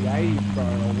 3080, bro. I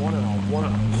want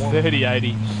it.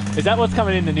 3080. Is that what's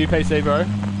coming in the new PC, bro?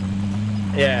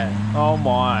 Yeah. Oh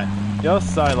my. You're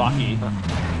so lucky.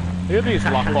 You're the biggest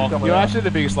luck box. You're actually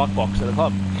the biggest luck box at the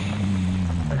club.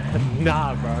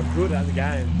 Nah, bro. I'm good at the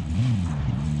game.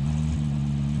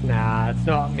 Nah, it's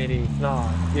not, Mitty. It's not.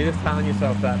 You're just telling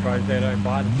yourself that, bro, so you don't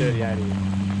buy the 3080.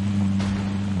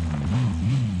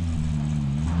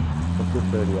 What's the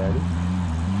 3080?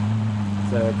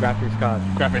 It's a graphics card.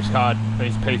 Graphics card for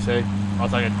his PC. I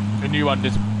was like, a new one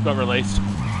just got released.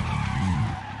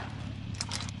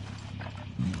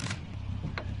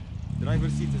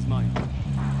 Driver's seat is mine.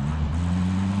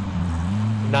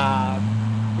 Nah,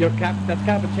 that's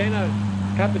cappuccino.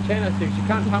 Cappuccino six. You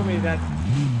can't tell me that.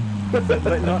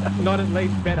 not at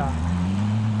least better.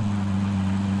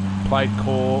 Played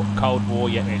Cold War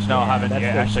yet, Mitch? No, I haven't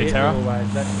yet, actually, shit, Tara.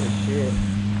 Always. That's the shit.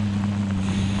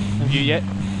 Have you yet?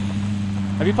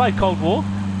 Have you played Cold War?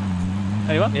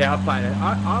 Anyone? Yeah, I've played it.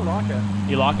 I like it.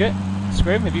 You like it?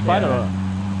 Scrim, have you played it? Or?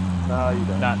 No, you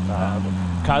don't. Nah.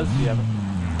 Cuz, you haven't.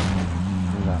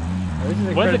 No. This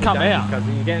is When did it come out? Because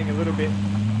you're getting a little bit.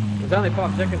 There's only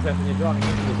 5 seconds left and you're driving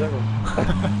into the circle.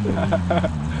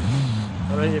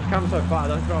 I mean, you've come so far,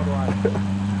 don't throw it away.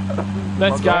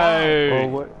 Let's go!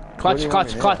 Well, Clutch. Where are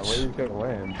you going to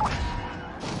land?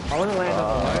 I want to land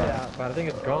on the loadout, but I think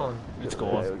it's gone. It's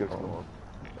gone. Yeah, it's gone.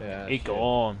 Yeah. It's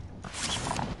gone.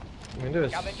 We can do a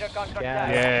Scavenger contract.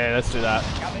 Yeah, let's do that.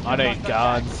 I need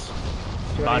guards.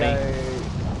 Money.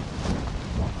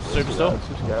 Superstore?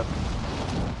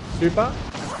 Super?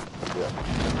 Yeah.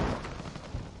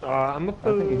 I'm up I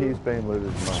think he's been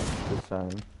looted much, just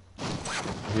saying.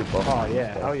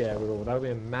 Oh yeah, we will. That'll be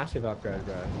a massive upgrade,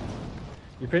 bro.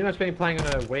 You've pretty much been playing on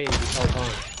a Wii this whole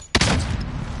time.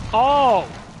 Oh!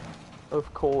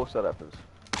 Of course that happens.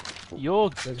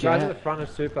 There's guys at the front of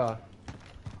Super.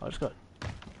 I just got...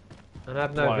 And I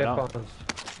have no Blown up. weapons.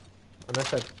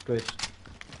 Unless that's glitched.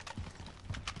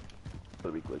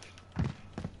 That'll be glitched.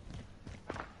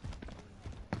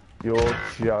 You're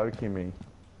joking me.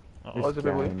 This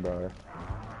game, bro.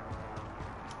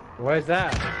 Where's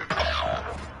that?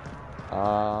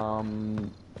 Oh.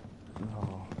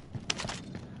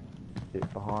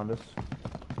 Get behind us.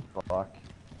 Like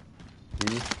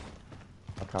here.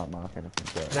 I can't mark anything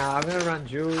yet. Nah, I'm gonna run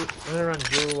dual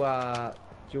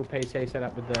PC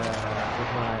setup with my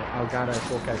Elgato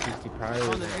 4K60 Pro,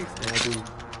 and I'll be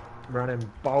running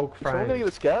bulk frames. Someone gonna get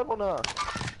a scab or not?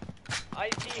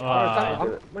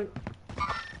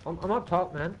 I'm up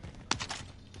top, man.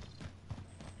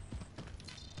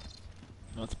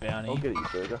 What's bounty? I'll get you,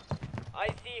 burger. I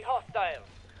see hostile.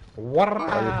 What?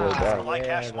 Like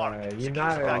hash mark. You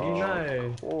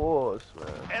know. Of course, man.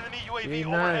 Enemy UAV You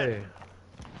overhead. know.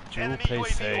 Dual Enemy PC.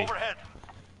 UAV overhead.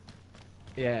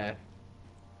 Yeah.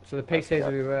 So the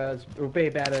PCs will be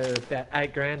about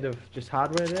 8 grand of just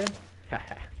hardware there.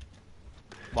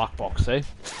 Lockbox, see?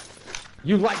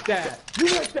 You like that? You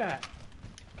like that?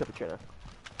 Cappuccino.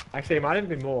 Actually, it might even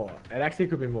be more. It actually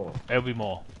could be more. It'll be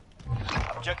more.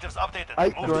 Objectives updated.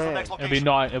 8 Move to the grand. next It'll be location.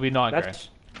 9. It'll be 9 grand. That's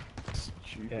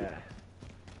Stupid. yeah.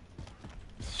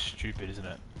 It's stupid, isn't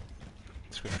it?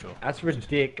 Scrimshaw. That's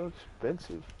ridiculous. So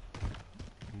expensive.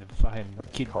 The fucking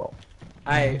kid. Cop.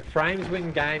 Hey, frames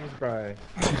win games, bro.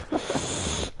 I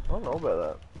don't know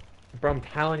about that. Bro, I'm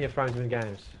telling you, frames win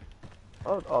games.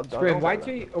 I don't Scrim, know wait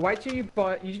about till you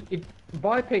buy you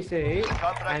buy a PC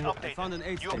Contract and I updated. found an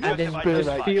aid New station. and then objective just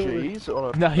that. feel identified. Cheese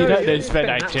on a... No, you No, don't you need to didn't spend spend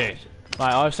 8 that G.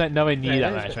 Like, I've spent nowhere near Yeah, that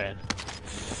you much, didn't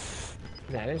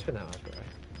man. Nah, don't spend that much, bro.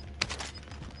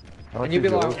 How And you'll be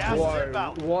much is like, Gas is whoa,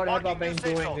 inbound. what have I Marking been new safe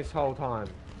doing zone. this whole time?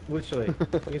 Literally. You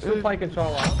can still play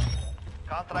controller,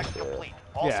 Contract complete.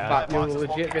 All Yeah. supply but you'll boxes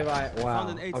legit be located. like, wow, Found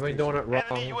an aid I've been doing it wrong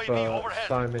Enemy UAV for overhead.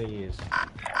 so many years.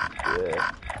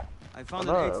 Yeah. I found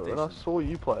I an aid know, when I station. saw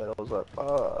you play it, I was like,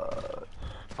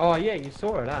 Oh yeah, you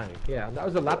saw it, eh? Yeah, that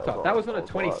was a laptop. That was on a alright.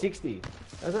 2060.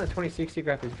 That was on a 2060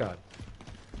 graphics card.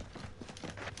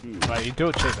 Mate, you do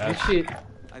it cheap, This man. shit,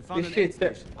 I found this an aid shit's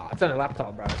that. station. Oh, it's on a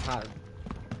laptop, bro. It's hard.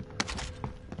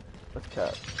 that's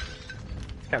cat.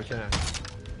 Cappuccino.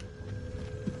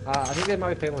 I think there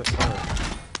might be people in the phone.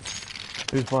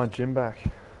 Who's buying Jim back?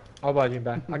 I'll buy you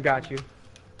back. I got you.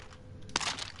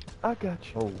 I got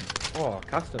you. Oh,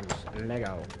 customs.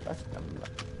 Lego. That's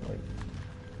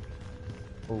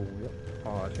Oh, yep.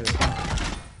 Oh, shit.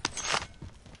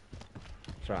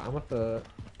 That's right, I'm at the...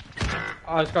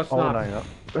 Oh, I just got Oh, no, sniped.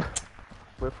 no.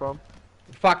 Where from?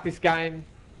 Fuck this game.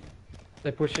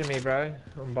 They're pushing me, bro.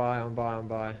 I'm by. I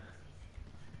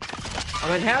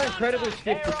mean, how incredibly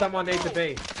stiff does someone need to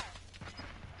be?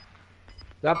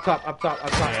 Up top. Yeah, fuck,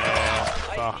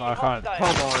 I can't.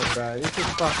 Come on, bro. This is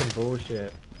fucking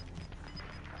bullshit.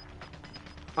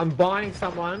 I'm buying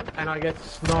someone and I get Got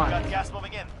sniped. gas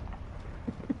moving in.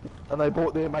 And they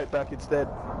bought their mate back instead.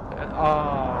 Oh.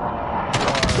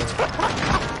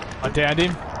 I downed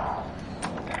him.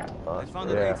 I found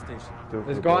an aid station.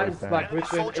 There's guys like Enemy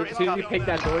literally, soldier as soon as you incoming. pick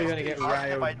that door, you're gonna get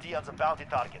Active railed. ID on the bounty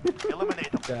target.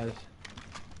 Eliminate them. Guys.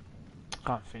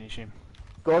 Can't finish him.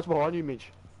 Guys behind you, Mitch.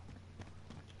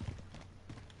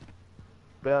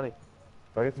 Bounty.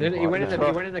 He went in the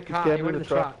car. He's He went in the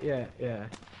truck. Yeah. Have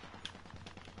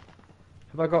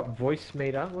I got voice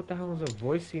meter? What the hell is a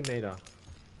voicey meter?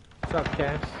 What's up,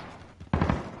 Cass?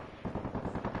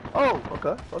 Oh, okay.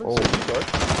 I didn't see you guys.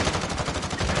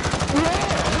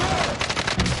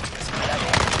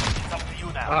 It's up to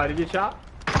you now. Oh, did you shot?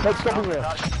 Let's stop him there.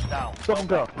 Down. Stop him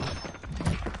down.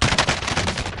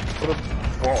 What a...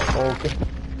 Oh, get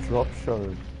drop shot.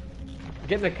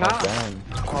 Get in the car. Damn.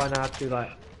 Oh, no, too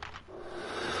late.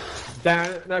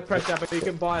 Darren, no pressure, but you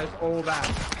can buy us all that.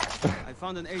 I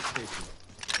found an aid station.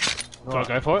 Do I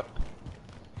go for it?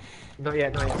 Not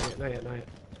yet, not yet, not yet, not yet.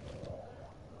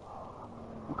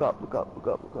 Look up, look up, look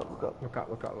up, look up, look up. Look up,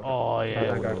 look up, look up. Oh yeah.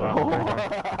 No, don't go, Wow. don't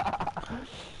go.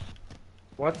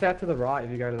 What's out to the right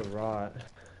if you go to the right?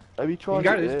 Maybe try You and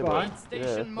go get to this there, spot. bro.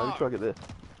 Yeah, maybe try and get there.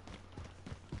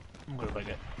 I'm gonna make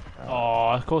it. Oh,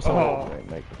 of course I Oh. will.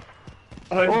 Don't make it.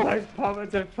 Oh, those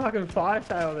it's a fucking fire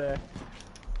sale there.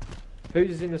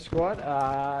 Who's in the squad?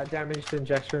 Darren, Minchington,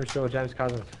 Jack Scrimshaw, James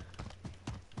Cousins.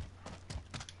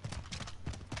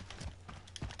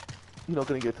 You're not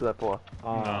gonna get to that bar.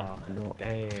 Oh, No.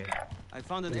 damn. I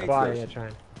found an There's aid a fire, station. yeah,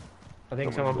 train. I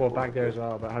think someone bought back there as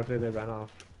well, but hopefully they ran off.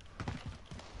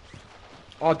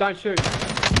 Oh, don't shoot.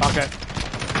 Okay.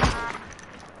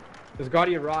 There's a guy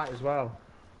to your right as well.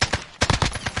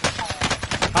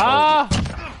 Ah!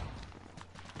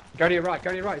 Go to your right, go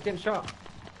to your right. He's getting shot.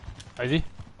 Is he?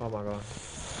 Oh my god.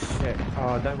 Yeah.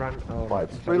 Oh, don't run. Oh,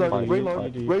 Fights. Reload, Fights.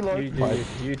 reload, you do, reload. You do,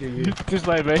 you do, you. Just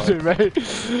like me, mate.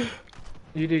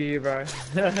 You do you, bro.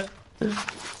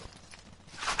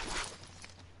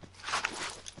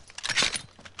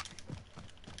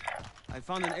 I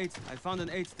found an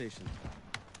aid station.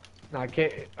 No, I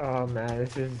can't. Oh man,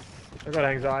 this is. I've got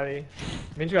anxiety.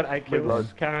 Minch got 8 kills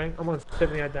Reload. carrying. I'm on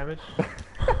 78 damage.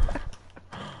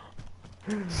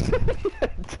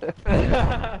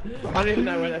 I don't even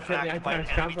know where that 78 damage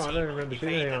comes from. I don't even remember shooting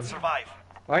Evade anyone. and survive.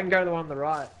 I can go to the one on the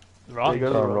right. Right? You go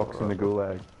to Throwing the rocks in the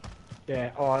gulag.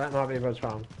 Yeah. Oh, that might be what's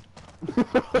wrong.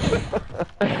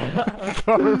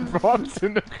 Throwing rocks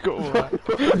in the cooler.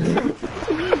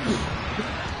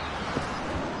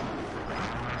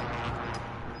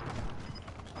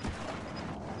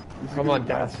 Come on,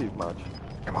 Dad. massive match.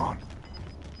 Come on.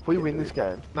 If we win this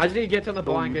game, Imagine he gets on the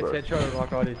bar and you, gets bro. headshot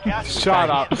like I did. Gas is Shut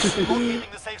moving up. in.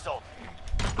 Locating the safe zone.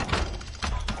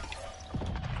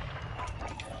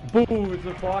 Boo, it's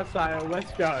a fire sale.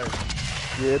 Let's go.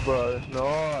 yeah, bro,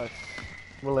 nice.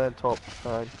 We'll land top,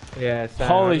 fine. Yeah. Same.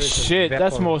 Holy This is shit, that's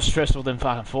Zeppelin. more stressful than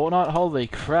fucking Fortnite. Holy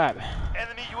crap.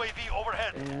 Enemy UAV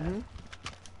overhead.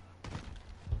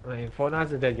 I mean,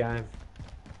 Fortnite's a dead game.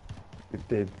 It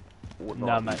did.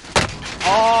 No, mate.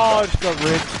 Oh, it's got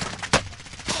ripped.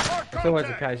 It's always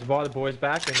the case. You buy the boys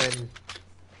back and then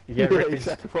you get Yeah, ripped. you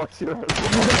sacrifice your own.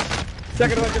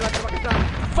 Second one, get back to fucking done.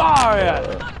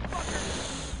 Fire!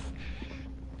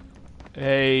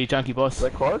 Hey, junkie boss. Is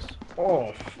that close?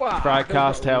 Oh, fuck.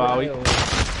 Broadcast, how are we? Who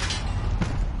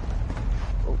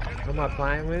am I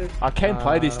playing with? I can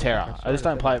play this Terror. I just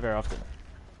don't play it very often.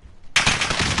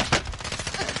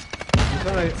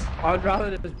 I'd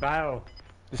rather just bail.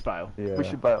 Just bail. Yeah. We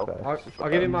should bail. I'll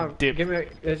give him my. Dip. Give me.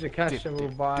 There's a cash Dip, and we'll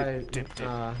dip, buy. dip, dip.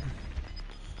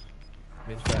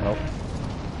 Minch bail.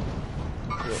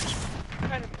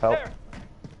 Help. Help.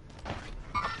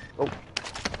 Oh.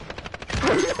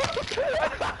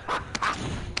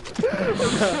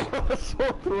 I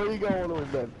saw 3 going on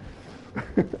then.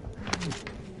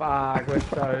 Fuck, we're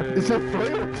so. Is it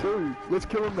 3 or 2? Let's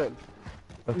kill him then.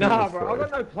 I think Nah, it's bro. I've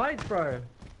got no plates, bro.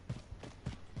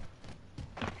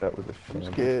 That was a I'm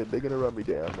shame. scared. They're gonna run me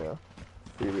down now.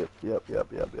 Yep.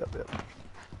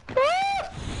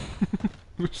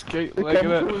 Just keep They legging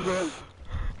came it. through, bro.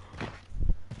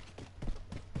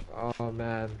 Oh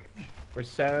man, we're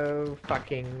so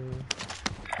fucking.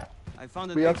 I found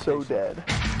an We are aid so station. dead.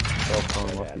 Oh,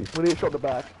 I'm lucky. We need a shot in the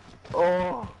back.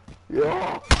 Oh,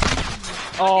 yeah.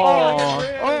 Oh,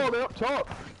 Oh, they're up top.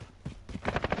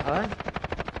 Huh?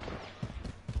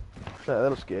 No,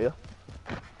 that'll scare you.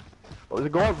 Oh, there's a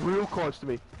guy real close to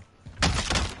me.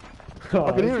 Oh,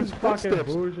 I can hear this his is fucking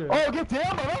footsteps. bullshit. Oh, get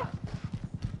down, brother!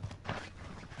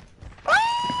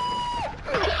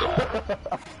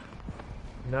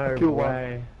 No Kill one.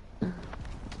 way.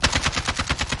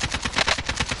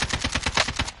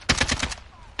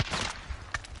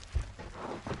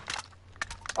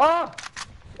 Oh!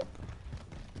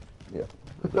 Yeah.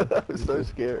 That was so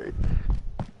scary.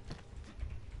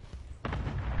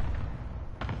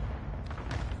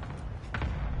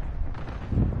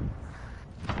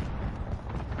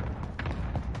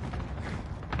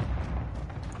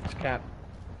 It's cap.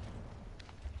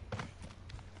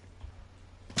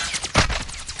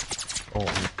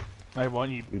 Oh, I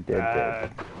want you You dead,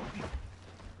 bad.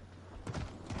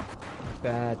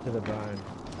 Bad to the bone.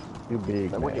 you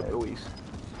big I want your man. buoys.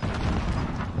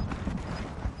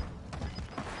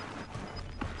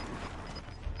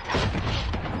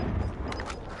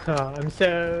 Oh, I'm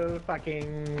so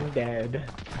fucking dead.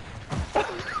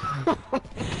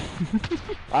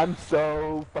 I'm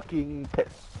so fucking pissed.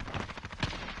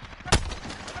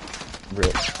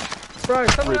 Rip. Bro,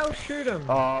 someone else shoot him.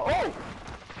 Oh!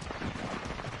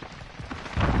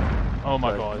 Oh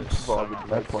my No, god, you it's so survived much. with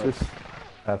That's no points. just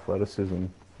athleticism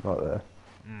right there.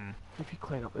 If you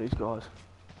clean up these guys.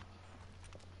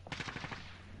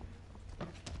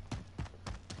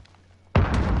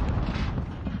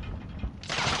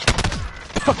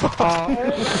 All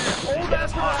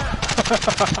that's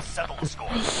hard. Settle the score.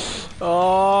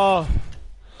 Oh!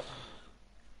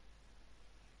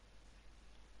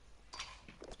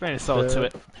 It's been a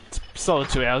solid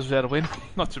 2 hours without a win.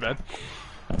 Not too bad.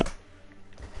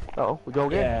 Oh, we go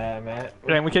again. Yeah, man.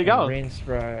 Then we keep going. Rinse,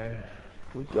 bro.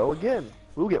 We go again.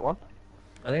 We'll get one.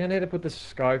 I think I need to put the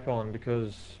scope on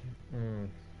because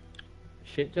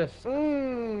shit just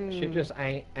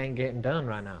ain't getting done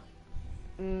right now.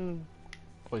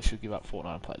 We should give up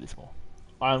Fortnite and play this more.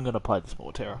 I'm gonna play this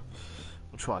more, Terra.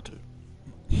 We'll try to.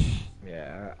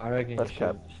 Yeah, I reckon That's you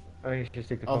cap. should. I reckon you should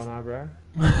stick to Fortnite, bro.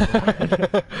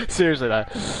 Seriously though.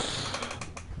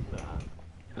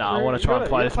 No, I want to try and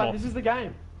play this more. This is the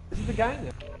game. This is the game.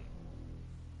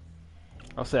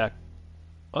 I'll say,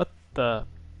 what the?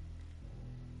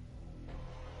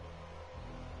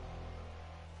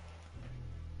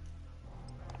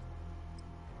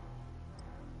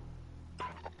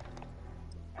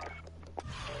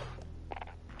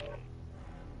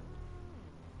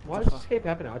 Why does this keep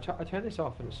happening? I turn this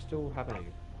off and it's still happening.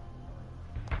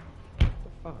 What the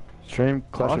fuck? Stream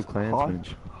Clash of Clans,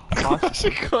 Minch.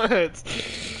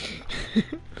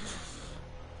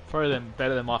 Probably them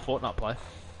better than my Fortnite play.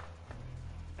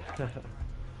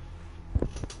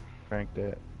 Ranked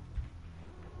it.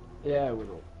 Yeah, we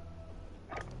will.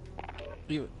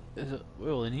 Is it?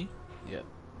 We're all in here? Yep.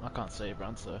 I can't see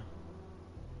everyone, so.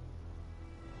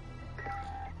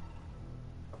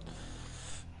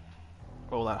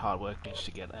 All that hard work managed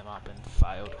to get them up and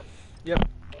failed. Yep.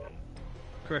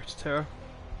 Correct, Terra.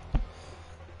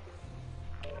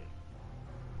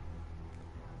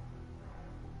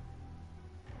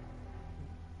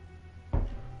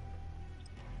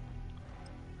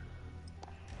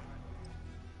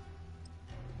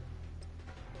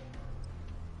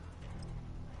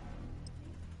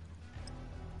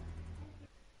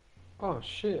 Oh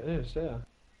shit, it is, yeah.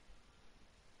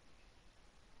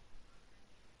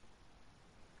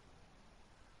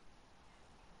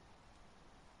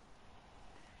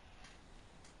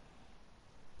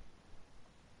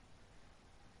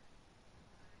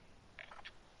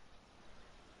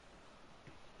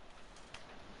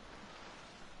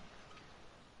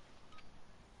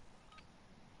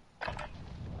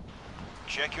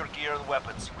 Check your gear and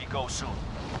weapons. We go soon.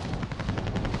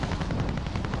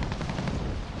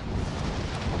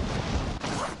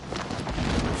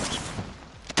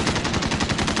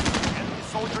 Enemy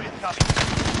soldier incoming.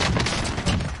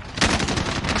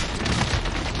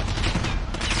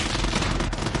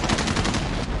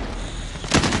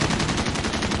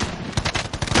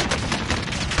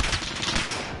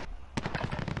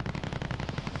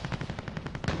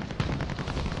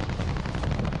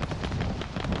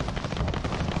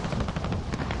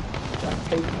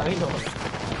 Keep playing on it.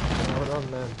 Hold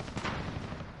on, man.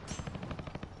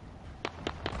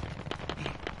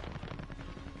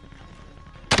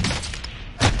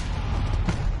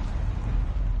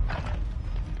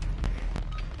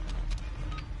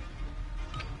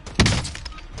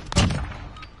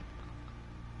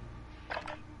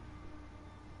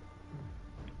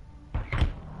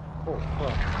 Oh,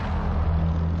 fuck.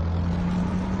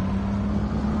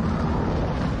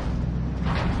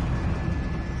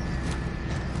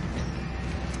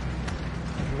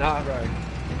 Nah, bro.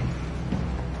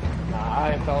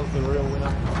 Nah, AFL's the real winner.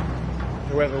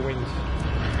 Whoever wins.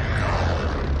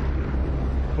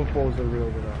 Football's the real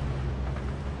winner.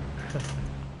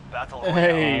 Battle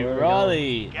Hey, Royale.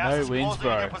 Riley! Gas No is wins, closing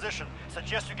in your bro. position.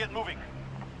 Suggest you get moving.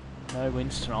 No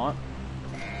wins tonight.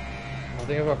 I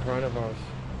think I've got coronavirus.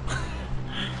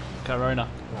 Corona.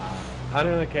 Nah, I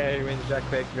don't really care who wins Jack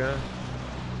Beck, bro.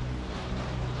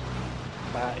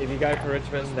 But if you go for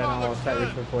Richmond, then I'll take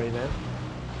Richmond for you, man.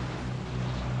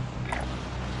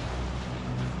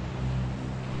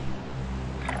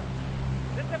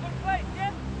 This is a good place,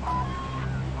 Jim.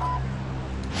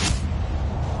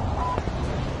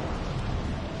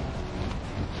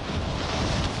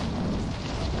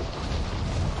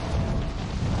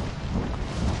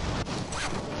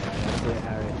 That's it,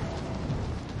 Harry.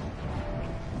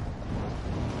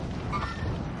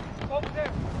 Over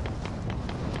there.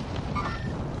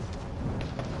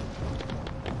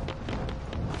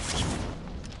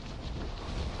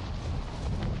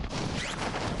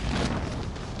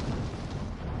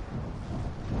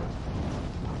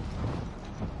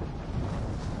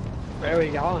 are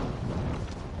you going?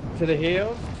 To the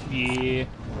hills? Yeah.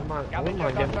 I wouldn't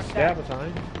mind getting a scout or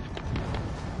something.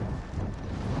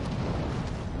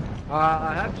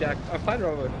 I have Jack. I've played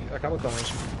Robert a couple of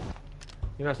times.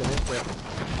 You must have missed it.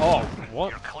 Oh,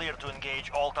 what? You're clear to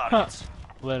engage all targets.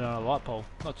 Laying on a light pole.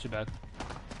 Not too bad.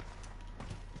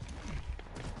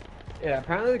 Yeah,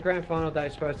 apparently the grand final day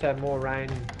is supposed to have more rain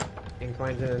in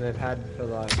Queensland than they've had for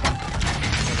like...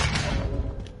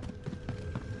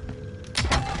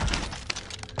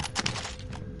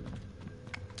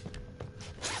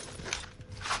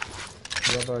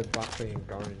 Robbo, Buckley and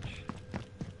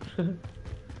Gorringe.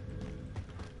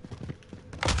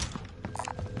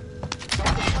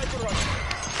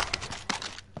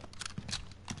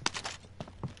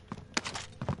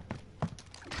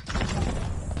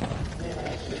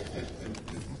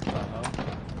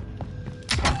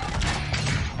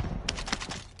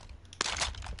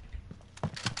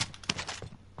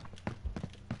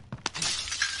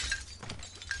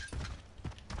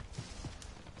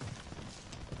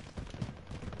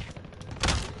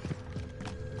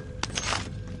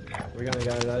 We're gonna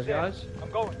go to those guys? I'm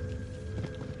going.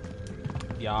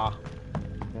 Yeah.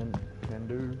 Can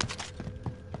do.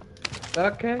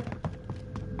 Okay.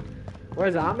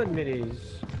 Where's Ahmed Middies?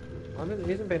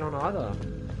 He hasn't been on either.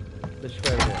 The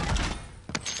shredder.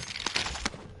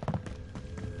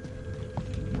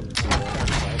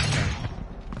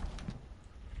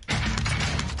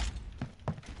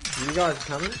 You guys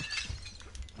coming?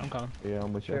 I'm coming. Yeah,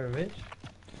 I'm with you. Trevor Mitch?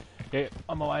 Yeah,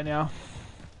 I'm away now.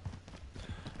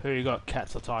 Who you got?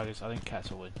 Cats or Tigers? I think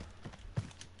Cats will win.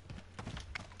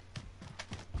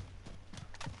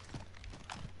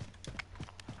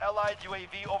 Allied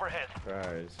UAV overhead.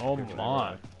 Oh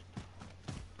my.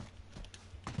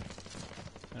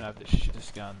 I have the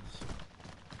shittest guns.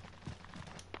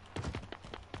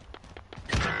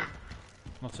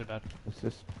 Not too bad. It's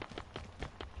just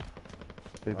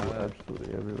people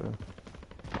absolutely everywhere.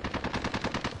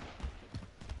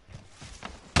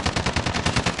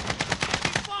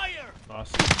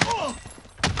 Nice.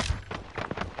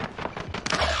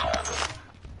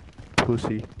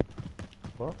 Pussy.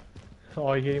 What?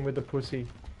 Oh, you hit him with the pussy.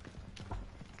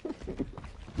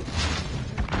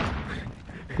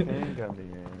 Handgun me,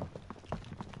 man.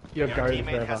 You're Your goated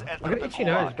teammate has forever. I entered got the itchy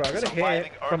nose, bro. I got a hair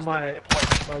Surviving from earns my them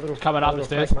redeployment. little Coming up the little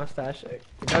stairs. fake mustache. It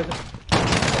goes.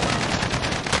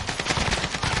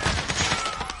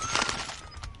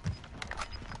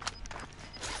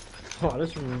 Oh,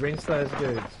 just rinse those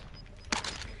dudes.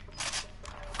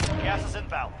 Gas is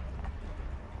inbound.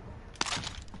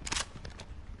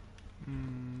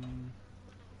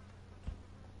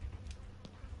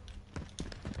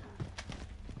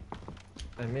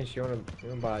 And Mitch, you wanna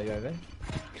buy a UAV?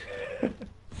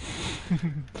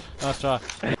 Nice try.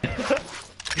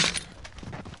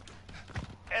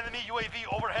 Enemy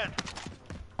UAV overhead.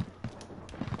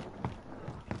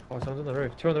 Oh, someone's on the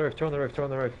roof. Two on the roof. Two on the roof. Two on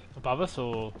the roof. Above us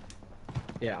or?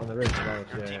 Yeah, on the roof. Above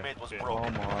us, Your yeah. teammate was Oh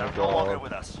broken. my They're no God. longer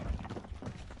with us.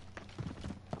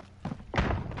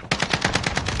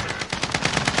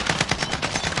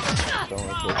 Don't want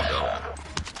to push that.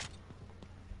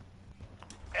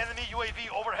 Enemy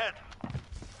UAV overhead.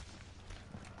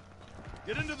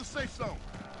 Get into the safe zone.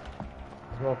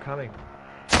 There's more coming.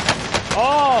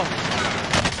 Oh!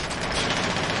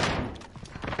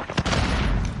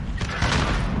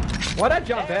 Why'd I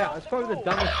jump out? That's probably the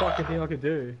dumbest fucking thing I could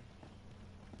do.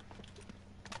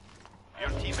 Your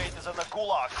teammate is in the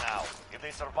gulag now. If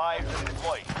they survive, they're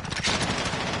deployed.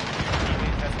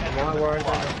 Am I worried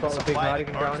that I've got a big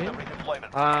Hardigan going in?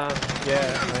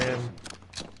 Yeah, I am.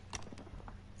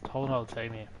 Whole whole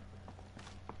team here.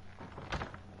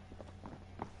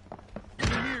 Get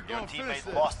in here, Your go and finish teammate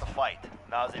this. lost the fight.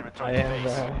 Now they return I to am,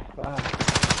 base. bro. Fuck.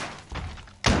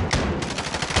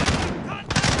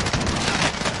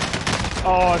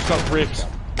 Oh, it's got ripped.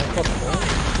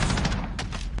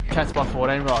 Cat's by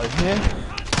 14 right here.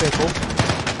 Careful.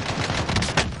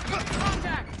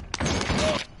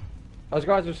 Those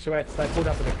guys with sweats, they pulled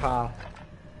up in the car.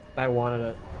 They wanted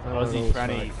it. They wanted all Aussie, the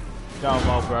Granny. smoke. Going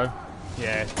well, bro.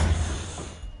 Yeah.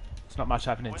 It's not much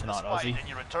happening Win tonight, this fight Aussie. and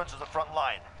you return to the front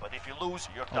line. But if you lose,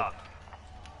 you're done.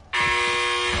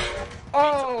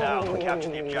 Down to capture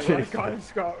the Oh! objective. The guy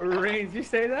just got rings. You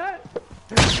see that?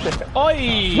 Oi!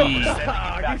 Sending you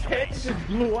Ah, back his to head base. just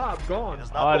blew up, gone. It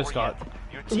is I not just over got- yet.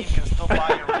 Your team can still buy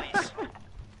your release.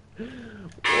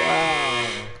 Wow.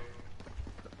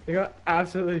 They got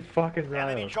absolutely fucking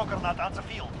Enemy railed. juggernaut on the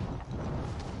field.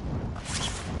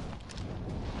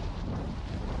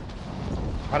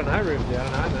 I don't know, Rubesy. I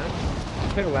don't know,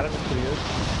 man. People let him pretty good.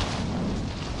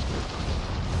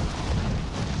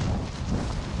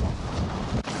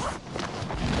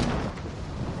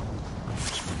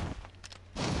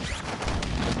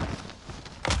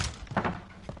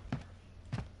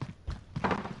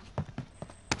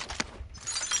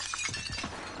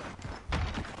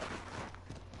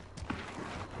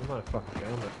 might have fucking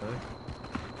gone that thing.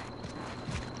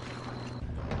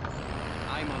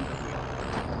 I'm on the wheel.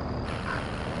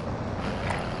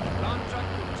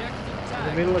 Contract objective In the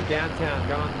tag. middle of downtown,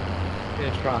 going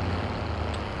in a truck.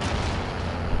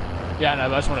 Yeah, no,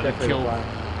 but I just wanted to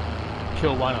Definitely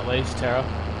kill one at least, Terra.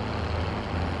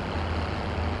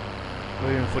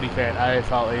 William Footy Fan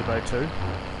AFL Evo 2.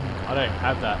 I don't even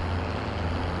have that.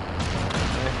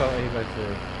 AFL Evo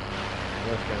 2.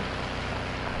 Worst game.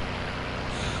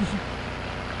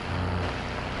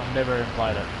 I've never even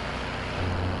played it.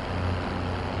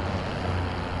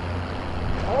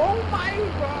 Oh my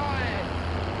god!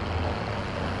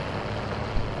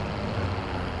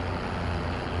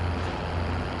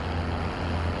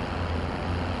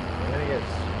 I'm gonna get...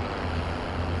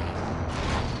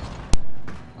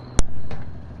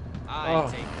 I Oh.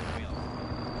 take the wheel.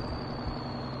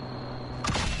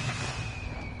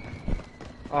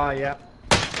 Oh, yeah.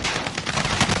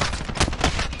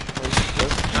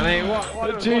 I mean, what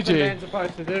are the man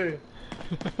supposed to do?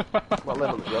 What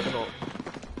level is the other?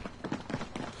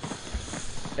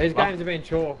 These games have been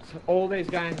chalked. All these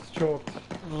games chalked.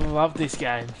 Love this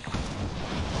game.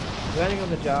 Landing on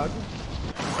the jug.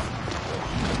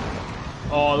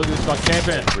 Oh, look at this guy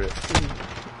camping.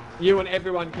 You and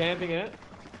everyone camping it.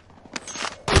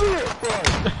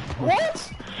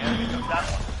 What? Enemy took that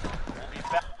one. We'll be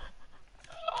back.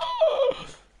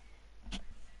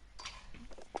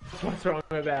 What's wrong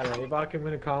about it? If I can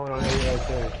win a comment on Evo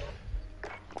too.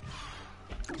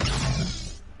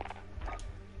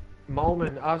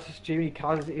 Molman asks Jimmy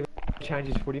Cuz if he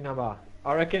changes footy number.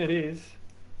 I reckon it is.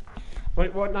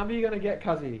 What number are you going to get,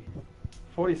 Cuzzy?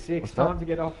 46. What's Time that? to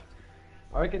get off.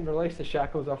 I reckon release the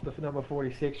shackles off the number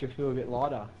 46. You'll feel a bit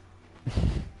lighter.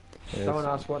 Yeah, Someone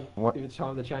asked what? if it's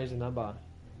time to change the number.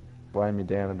 Weigh me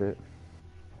down a bit.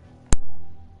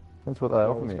 That's what they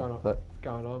offer What's me. going on? That What's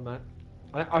going on, mate?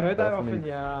 I heard they Offer offered me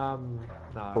you,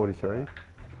 no. 43.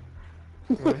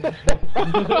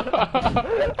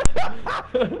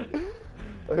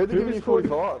 I heard they're giving you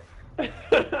 45. Yeah,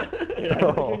 they're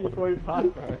giving you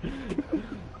 45, bro.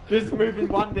 Just moving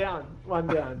one down.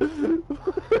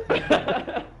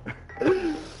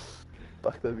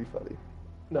 Fuck, that'd be funny.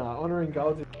 No, honouring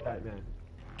goals is great, man.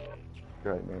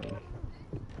 Great, man.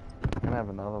 I'm gonna have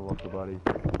another locker, buddy.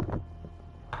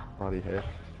 Bloody heck.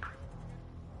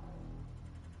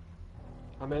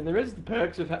 I mean, there is the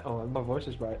perks of... oh, my voice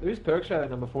is great. There is perks for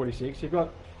number 46. You've got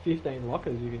 15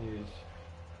 lockers you can use.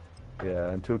 Yeah,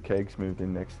 until Kegs moved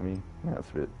in next to me. That's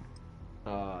a bit.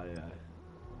 Oh, yeah.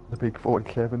 The big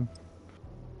 47.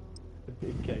 The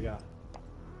big kegger.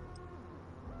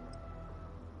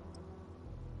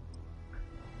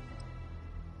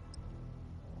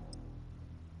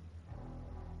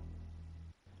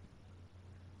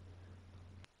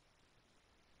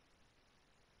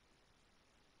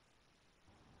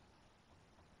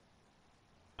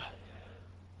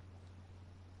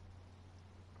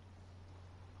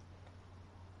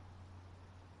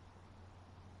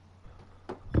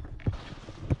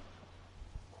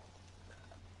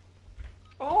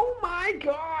 Oh my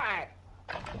god!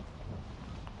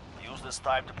 Use this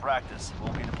time to practice.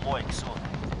 We'll be deploying soon.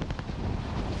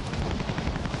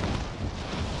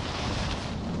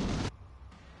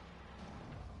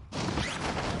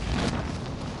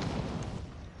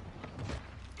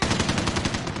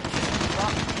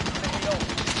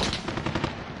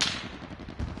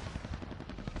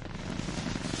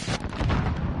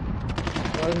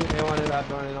 Why doesn't anyone do that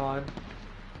 99?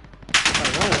 I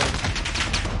don't know.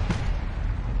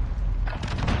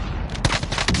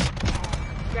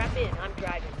 Strap in, I'm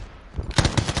driving.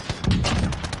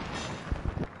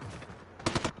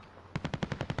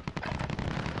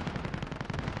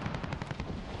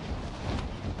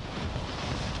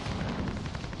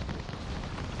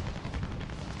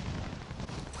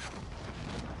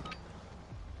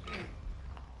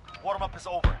 Warm-up is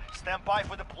over. Stand by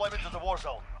for deployment to the war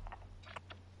zone.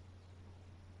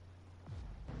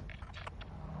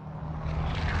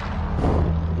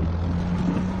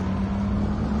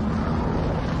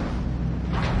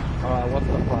 Alright, what's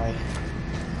the play?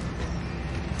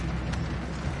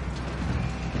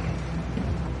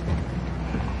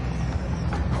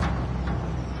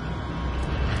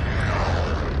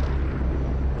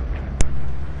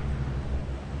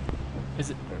 Is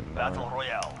it? Battle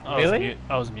Royale. Really?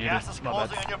 I was muted. Gas is My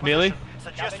closing bad. on your Nearly? position.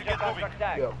 Suggest you get moving.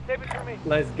 Yeah. Save it for me.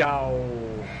 Let's go.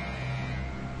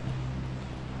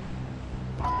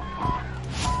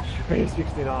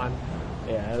 369.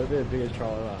 Yeah, it'll be the biggest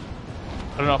troll ever.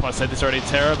 I don't know if I said this already,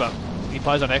 Terra, but he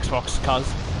plays on Xbox, cuz.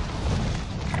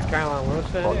 Caroline Willis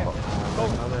fan? Oh, Yeah.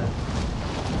 oh.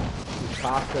 He's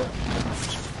past it.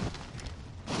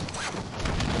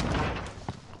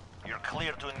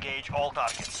 clear to engage all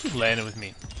targets. Just landed with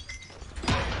me.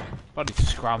 Bloody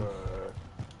scrum.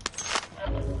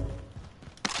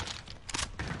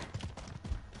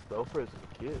 Belfry is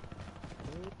a kid.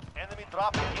 Enemy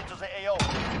dropping into the AO.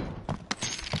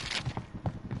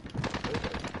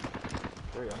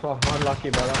 There you go. Oh, unlucky,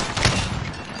 brother.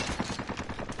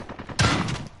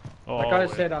 Oh, That guy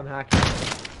said I'm hacking.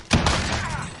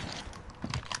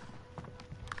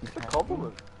 It's a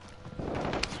compliment.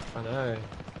 I know.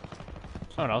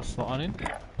 Someone else flying in.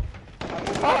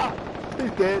 Ah!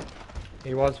 He's dead.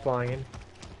 He was flying in.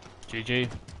 GG.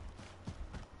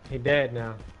 He dead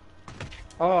now.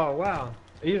 Oh, wow.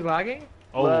 Are you lagging?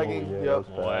 Oh, Lagging, yeah, yep. that's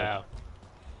bad. wow.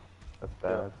 That's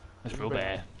bad. That's real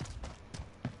bad.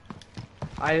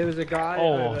 There was a guy.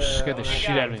 Oh, scared the shit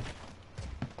out of me.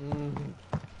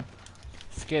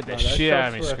 Scared the shit out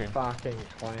of me, Scream. Fucking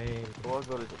clean. All I've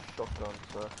got is a shotgun,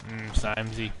 so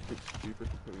Samesy. a bit stupid.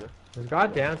 Here we go. There's a guy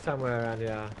down somewhere around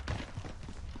here.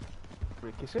 Can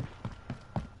we kiss him?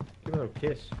 Give him a little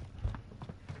kiss.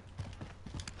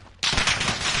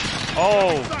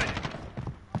 Oh!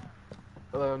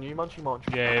 Are they on you, Munchy Munch?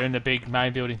 Yeah, you're in the big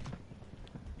main building.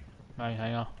 Main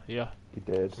hangar, here. He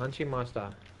dead. Munchy Monster.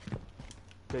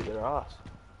 Beat their ass.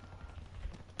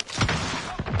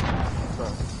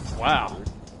 Sorry. Wow.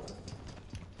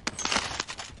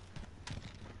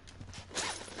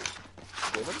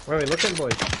 Where are we looking,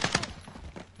 boys?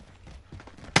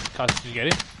 Cuz, did you get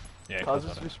him? Yeah, Cuz Cuz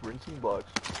is got him. just rinsing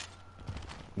blokes.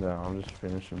 No, I'm just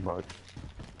finishing bugs.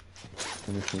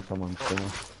 Finishing someone's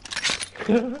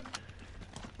dinner.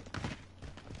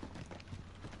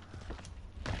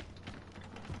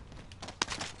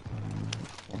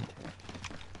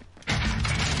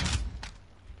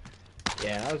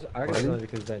 Yeah, I reckon it's only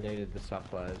because they needed the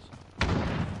supplies.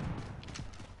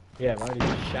 Yeah, buddy,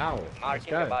 shower. Let's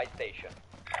Marking the go. buy station.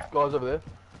 Guys over there.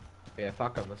 Yeah,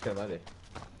 fuck them. Let's go, buddy.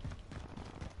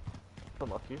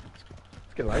 Unlucky.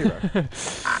 Let's get later, bro.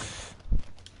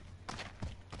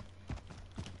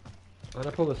 I'm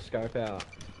gonna pull the scope out.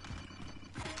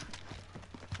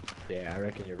 Yeah, I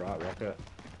reckon you're right, Rocket.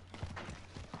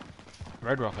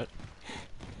 Red Rocket.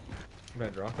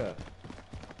 Red Rocket.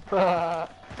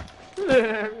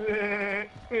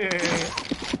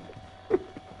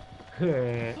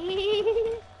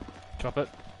 Drop it.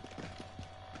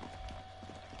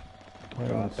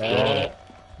 Drop it.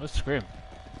 Let's scream.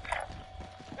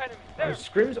 Bro,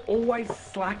 Scrim's always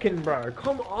slacking, bro.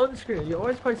 Come on, Scrim. You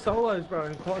always play solos, bro,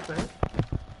 in quads, man.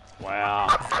 Wow.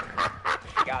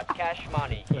 Got cash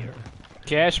money here.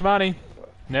 Cash money.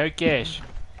 No cash.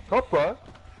 Top, bro.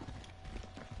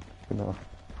 Enough.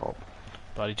 Oh.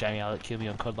 Bloody Jamie Allett killed me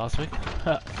on COD last week.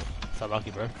 So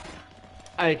lucky, bro.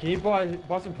 Hey, can you buy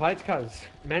some plates, cuz?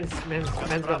 Men's got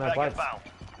no Back plates. inbound.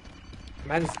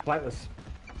 Men's plateless.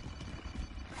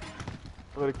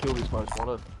 I'm gonna kill this most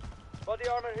wanted. Body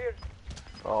armor here.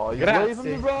 Oh, you're Grazie.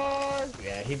 leaving me, bro.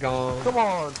 Yeah, he gone. Come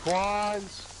on,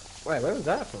 Twines. Wait, where was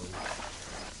that from?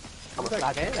 I'm What's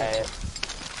that can?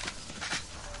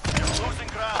 Losing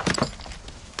ground.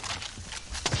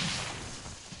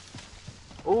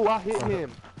 Oh, I hit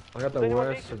him. I got the Does anyone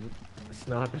worst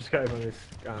sniper scope on this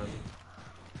gun.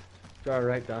 Do I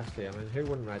rate Dusty? I mean, who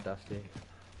wouldn't rate Dusty?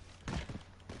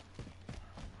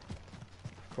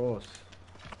 Of course.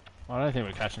 I don't think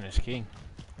we're catching this king.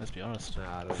 Let's be honest. Nah,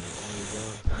 I don't know what he's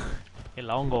doing. You're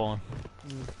long gone.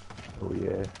 Oh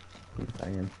yeah. He's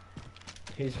banging.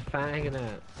 He's fanging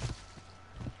it.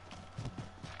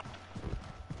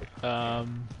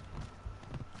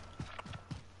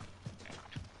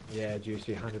 Yeah,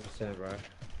 juicy, 100%, bro.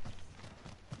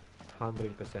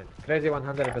 100%. Crazy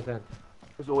 100%.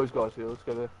 There's always guys here. Let's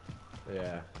go there.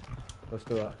 Yeah. Let's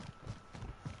do it.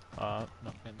 Not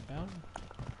getting down.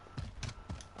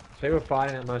 So we were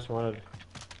fighting at Most Wanted.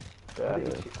 Yeah. Yeah,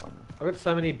 it's fun. I've got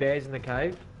so many bears in the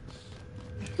cave.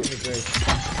 Give me grief.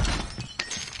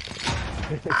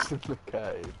 It's in the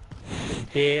cave.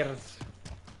 Bears.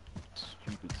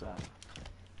 Stupid son.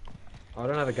 Oh, I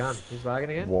don't have a gun. He's lagging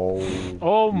again? Whoa.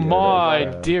 Oh Yeah, my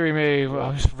that's, dearie me!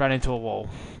 I just ran into a wall.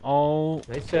 Oh,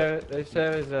 These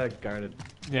servers are goated.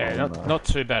 yeah, Oh, not no. not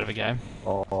too bad of a game.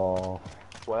 Oh.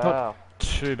 Wow.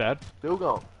 Too bad. Still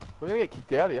going. We're gonna get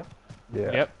kicked out here.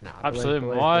 Yeah. Yep, Nah, absolutely.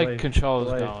 believe, My believe, controller's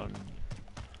believe. going.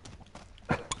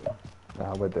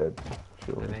 Nah, we're dead. I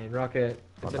Surely. mean, Rocket,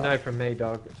 it's Oh, a no. no from me,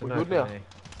 dog. It's a We're no good from now. me.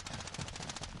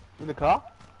 In the car?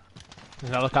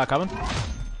 There's another car coming.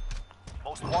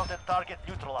 Most wanted target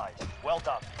neutralized. Well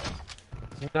done.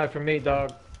 It's a no from me,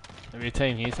 dog. Maybe a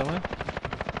team here somewhere.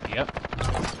 Yep.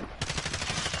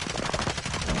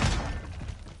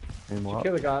 Aim up.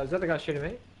 Kill the guy. Is that the guy shooting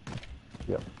me?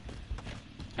 Yep.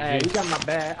 Hey, you got my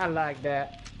back. I like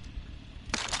that.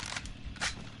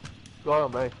 Guy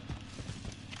on me.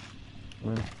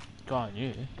 Go on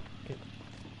you. Can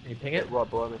you ping it? Right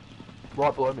below me.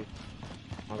 Right below me.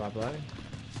 Oh, right below.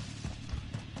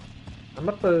 I'm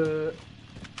up the...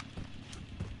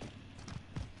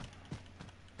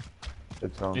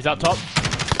 It's on. He's up top.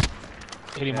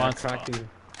 Hit him once. Crack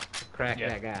Yeah.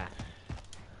 that guy.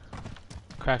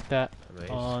 Crack that Nice.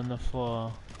 on the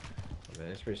floor. Oh,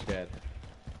 man, it's pretty scared.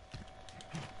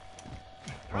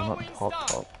 I'm up top.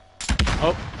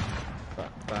 Oh,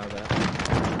 Fuck, fire that.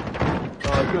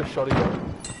 Oh, he's got a shot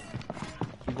again.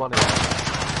 He's one in.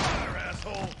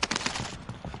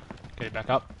 get it back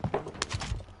up.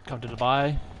 Come to the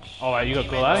buy. Oh wait, you got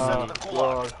Teammates are sent gulag? to the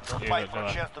gulag. Yeah, They'll fight got for a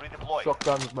gulag. chance to redeploy.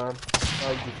 Shotguns, man.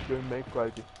 Oh, he's just doing me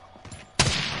crazy.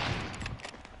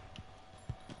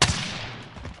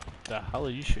 The hell are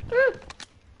you shooting? You're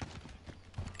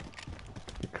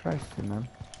crazy, man.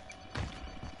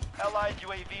 Allied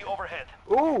UAV overhead.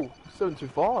 Ooh,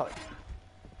 725.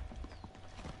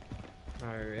 Oh,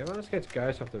 everyone just gets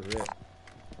ghosts off the rip.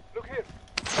 Look here.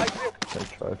 Right here.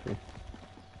 That trophy.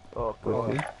 Oh,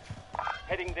 God.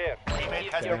 Heading there.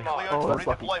 Teammate has Your been mark. cleared Oh, for that's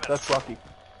lucky. redeployment. That's lucky.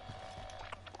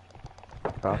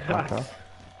 Car.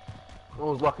 I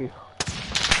was lucky.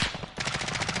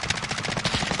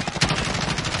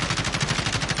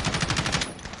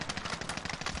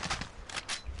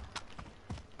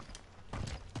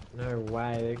 No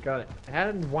way, they got it.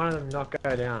 How did one of them not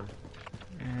go down?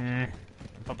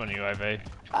 Pop on UAV.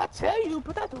 I tell you,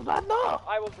 but I do not know.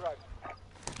 I will drive.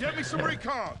 Get me some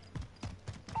recon.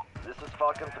 This is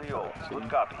Falcon 3-0. Good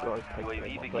copy. Guys, take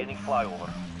UAV my beginning flyover.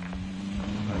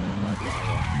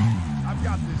 I've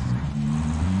got this.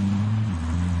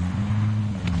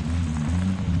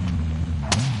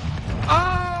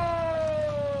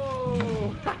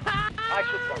 Oh!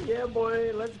 Yeah,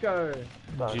 boy, let's go.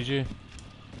 GG.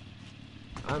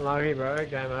 Unlucky, bro.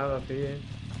 Game over for you.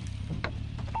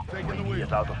 Taking the UAV wheel.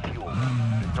 is out of fuel.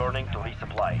 Returning to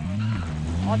resupply.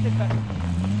 I'll take that.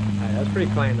 Hey, that's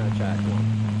pretty clean, though, chat. Come on.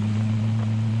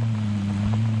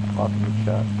 Fucking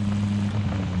chat.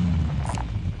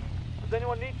 Does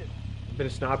anyone need it? A bit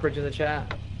of sniperage in the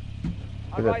chat.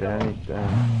 Look at that Danny.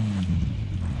 Damn.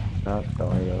 No, don't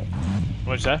worry about it.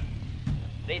 What'd you say?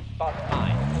 This spot's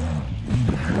mine.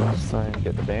 I was saying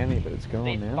get the bandy, but it's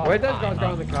gone now. Where'd those guys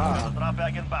go in the car? Drop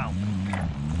bag inbound.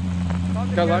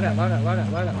 Go load out, load out, load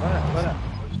out, load out, load out, load out.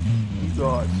 You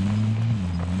guys.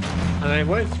 I mean,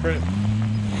 where's Sprint?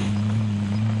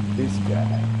 This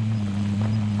guy.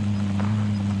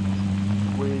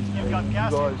 Where's You've me? got You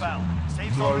gas guys inbound.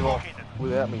 Safe zone drove off relocated.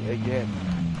 without me again.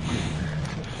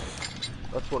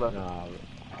 That's what I... No,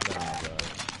 bro.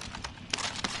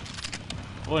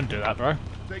 Wouldn't do that, bro.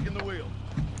 Taking the wheel.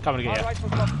 Coming to get you. Alright, for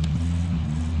cover.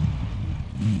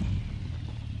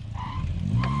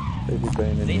 Have you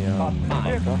been in the bunker? Oh,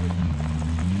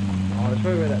 that's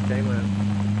probably where that team went.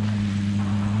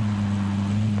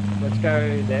 Let's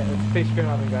go there. Let's pick Scrim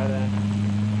up and go there. I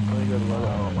think I go to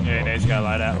low. Yeah, he needs to go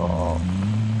laid out. Oh,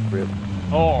 rip.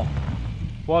 Oh,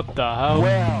 what the hell?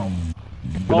 Wow.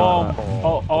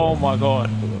 Oh my god.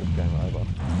 I thought it was game over.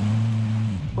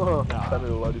 Send me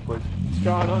the loadie, please. What's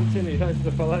going on, Timmy? Thanks for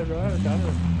the follow, bro.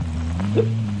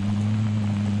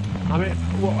 I mean,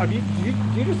 well, have you,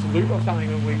 do you just loot or something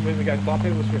when we go fly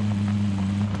people Scrim?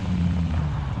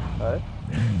 Hey?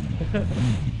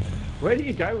 Where do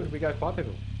you go when we go fly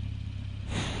people?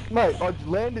 Mate, I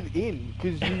landed in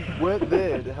because you weren't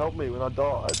there to help me when I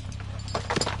died.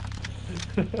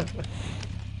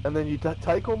 And then you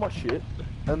take all my shit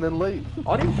and then leave.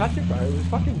 I didn't touch it, bro. It was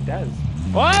fucking Daz.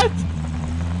 What?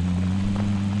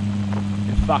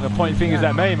 You fucking pointing fingers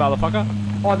at me, motherfucker.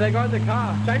 Oh, they go in the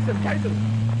car. Chase them, chase them.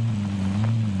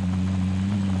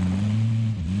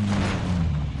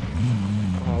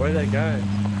 Oh, where'd they go?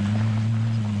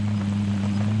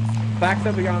 Facts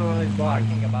up, we going on one of these bikes.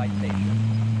 Marking a buy station.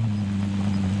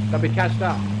 They'll be catched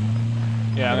up.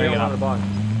 Yeah, I'm They'll gonna be get on the up. bike.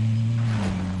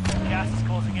 Gas is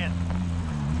closing in.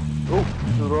 Oh,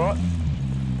 to the right?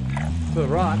 To the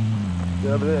right.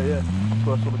 Yeah, over there, yeah. That's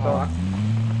where I saw the car. Alright.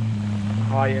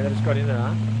 Oh yeah, they just got in there,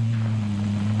 huh?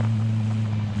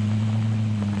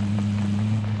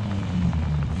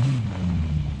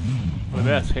 We're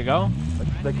about to keep going.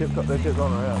 They kept going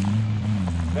around.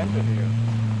 Vendor here.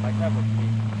 Like never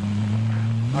seen.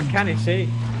 I can't see.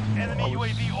 Enemy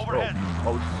UAV overhead. I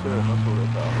was certain I saw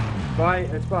that car.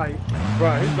 It's by.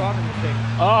 Bro, who's driving this thing?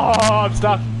 Oh, I'm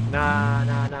stuck. Nah,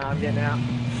 I'm getting out.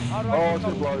 Oh, it's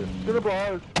gonna blow. It's gonna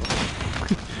blow.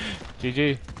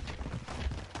 GG.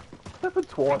 Happened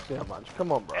twice now, Munch.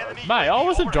 Come on, bro. Enemy Mate, I UAV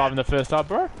wasn't overhead. driving the first time,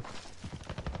 bro.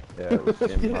 Yeah, it was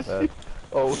him, my bad.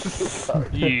 Oh,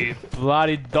 You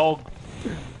bloody dog.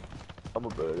 I'm a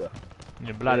burger.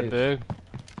 Your bloody bird.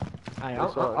 Hey,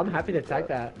 I'm happy to take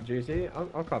that, Juicy.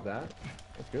 I'll cop that.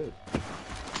 That's good.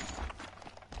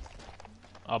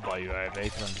 I'll buy you AV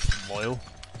because I'm just loyal.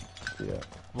 Yeah.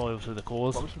 Loyal to the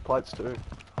cause. I'm some plates too.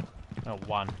 Oh,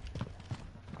 one.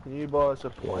 Can you buy us a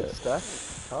plate stack,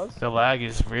 cuz? The lag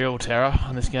is real terror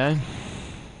on this game.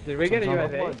 Did we get a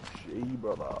UAV? Gee,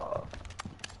 brother.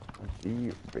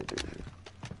 Gee, brother.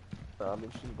 I'm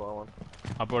interested to buy one.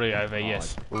 I brought a UAV,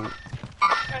 yes.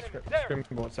 Scrim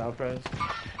bought Salfres.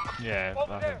 Yeah,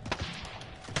 fucking.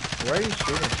 Where are you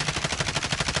shooting?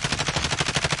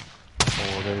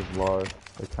 Oh, they're low.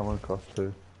 They're coming across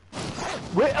too.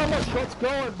 Where are my shots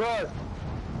going, bro?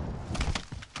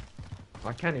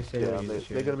 I can't even see Yeah, what you're they're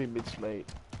shooting. gonna be mid-meat.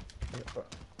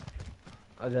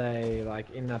 Are they like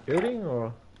in that building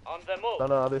or? On the move.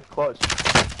 No, they're close.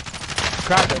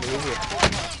 Crack! Over here.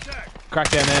 Crack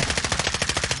down there.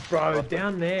 Bro,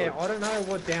 down there. I don't know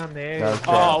what down there No, is.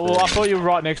 Oh, well, I thought you were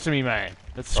right next to me, man.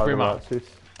 Let's Go scrim right, up. sis.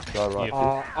 Go right,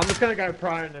 Yeah. I'm just gonna go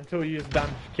prone until you're done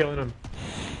killing them.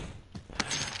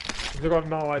 I've got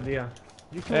no idea.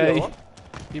 You kill Hey, the one?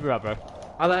 you bro, bro.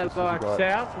 Are they This is like right.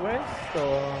 south, west,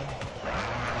 or?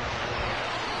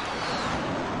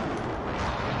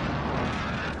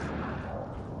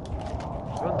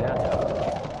 It's gone down now.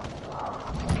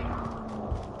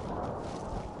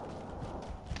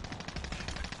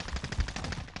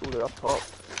 Oh, they're up top.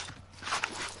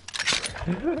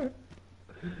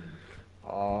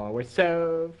 Oh, we're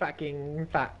so fucking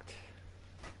fucked.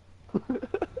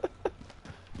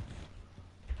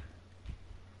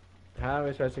 How are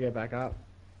we supposed to get back up?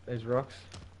 There's rocks.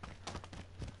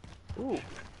 Ooh.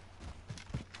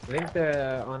 I think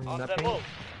they're on On that the ping. move.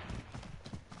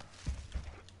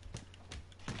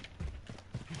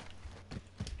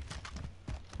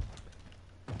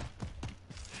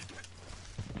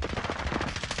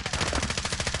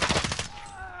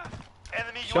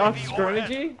 Enemy Shots, UAV overhead.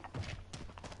 strategy.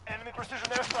 Enemy precision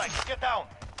airstrike. Get down.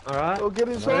 Alright. Oh, get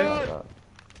inside! Right.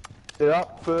 They're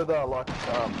up further, like,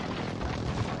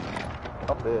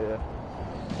 up there, yeah.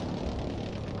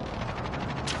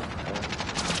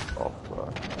 Oh, bro.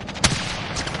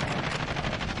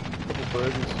 Couple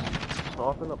birdies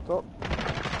sniping up top.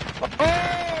 Oh!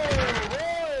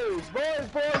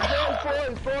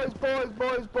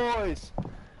 Boys!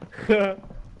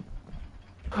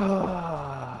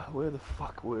 Where the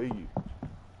fuck were you?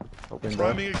 Up window.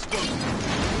 Priming explosive.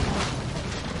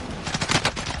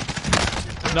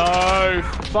 No,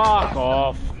 fuck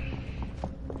off.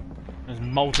 There's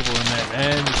multiple in there,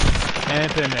 man. Just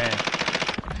camping there.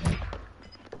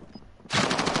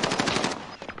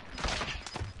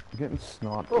 I'm getting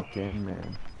sniped again,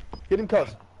 man. Get him,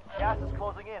 cuz. Gas is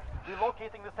closing in.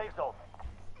 Relocating the safe zone.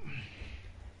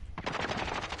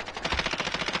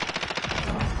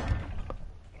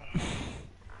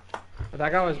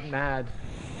 That guy was mad.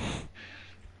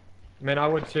 I mean, I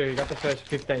would too. He got the first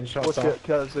 15 shots Watch off. out,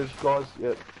 cuz. There's guys,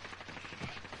 yeah.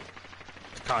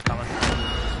 Car coming.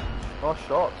 Nice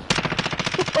shots.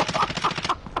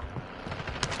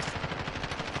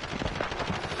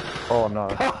 Oh no.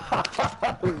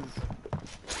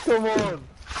 Come on.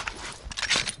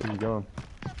 Where you going?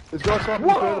 There's guys sniping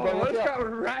further, bro. Whoa, Watch let's out. go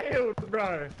railed,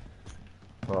 bro.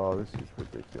 Oh, this is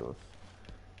ridiculous.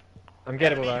 I'm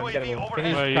gettable though, I'm Enemy UAV gettable. Can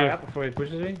you Where just are go you? out before he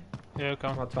pushes me? Yeah,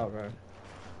 come. I'm on top, bro.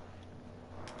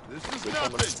 This is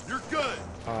nothing. You're good.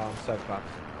 Oh, I'm so fucked.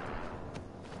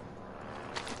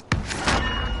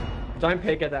 Don't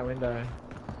peek at that window.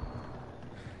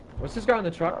 What's this guy in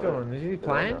the truck doing? Is he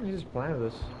playing? no. He's just playing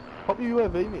with us. Pop your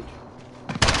UAV, Mitch.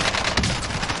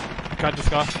 Cut this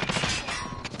guy.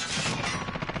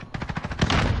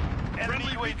 Enemy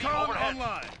Friendly UAV recon overhead.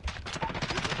 online.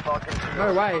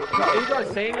 No way. Are you guys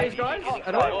seeing these guys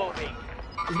at all? Moving.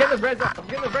 He's getting the res up. He's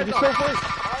getting the res up.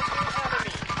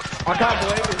 I can't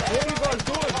believe it. What are you guys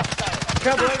doing? I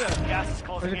can't believe it. Gas is I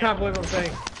closing just in. can't believe what I'm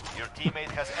saying. Your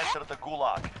teammate has entered the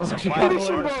gulag. I Supply can't Finish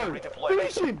him, believe orders it. bro. redeployed.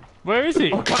 Finish him. Where is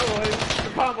he? I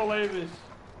can't believe this.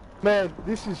 Man,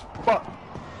 this is fuck.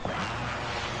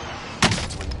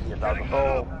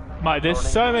 Oh. Mate, there's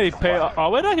so many people. Oh,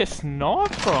 where did I get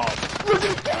sniped from?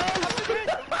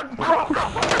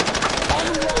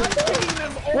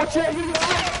 Watch out, you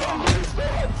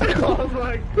Oh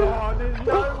my god, there's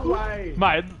no way.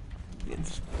 Mate,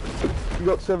 You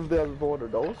got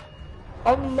 $7,400.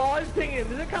 I'm live pinging.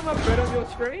 Does it come up red on your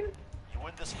screen? You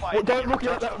win this fight. Well, don't you look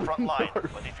return at to that the front line. window.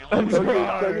 But if you I'm lose, sorry.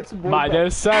 Go get some boys mate, back.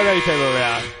 there's so many people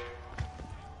around.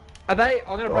 Are they?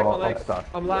 I'm gonna break my Oh, legs. I'm stuck.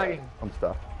 I'm lagging. I'm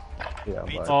stuck. Yeah, I'm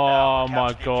Beat like, it. Oh Now,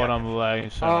 my capture the god, objective. I'm lagging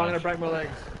so Oh, I'm gonna much. break my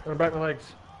legs. I'm gonna break my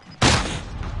legs.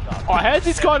 Oh, how's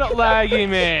this guy not lagging,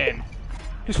 man?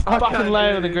 Just I fucking can't lay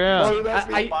do on the this. ground.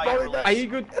 Are you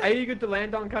good? Are you good to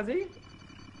land on, Cuzzy?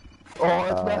 Oh,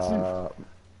 that's massive.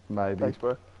 Maybe. Thanks,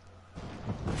 bro.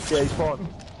 Yeah, he's fine.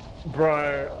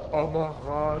 Bro, oh my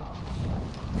god.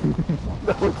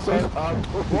 That was so hard.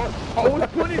 What? I was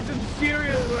putting in some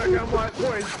serious work. I'm like,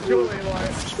 boys, surely.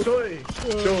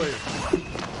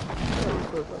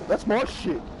 That's my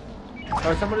shit.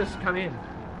 Oh, someone just come in.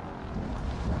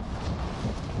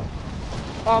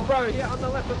 Oh, bro, yeah, on the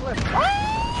left.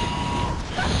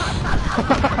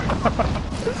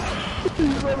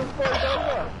 He's running far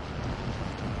over.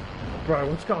 Bro,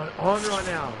 what's going on right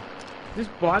now? Is this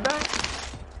buyback?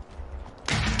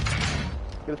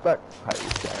 Get us back. Hate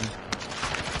this game.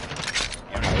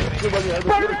 Good one, yeah,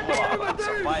 Bro, that's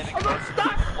good. I'm not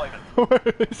stuck!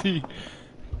 Where is he?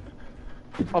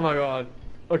 Oh my god,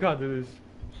 I can't do this.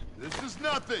 This is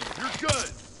nothing. You're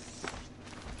good.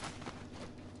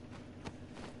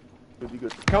 Good, you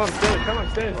good. Come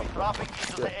upstairs. Dropping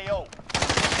into the AO.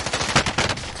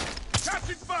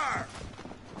 Catching fire.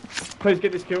 Please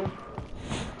get this kill.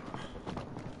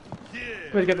 Yeah.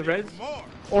 Please get the res. More.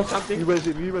 Or something. You res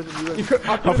him. I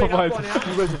could have been up by now.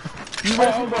 You res him.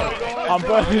 Oh my god. I'm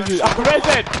buzzing. I'm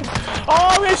resin.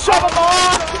 Oh, we shot him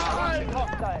off!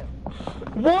 Hostile.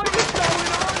 What is going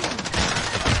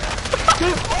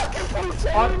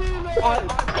on?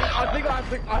 I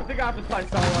think I have to play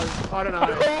solos. I don't know.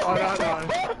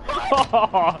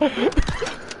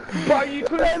 Bro, you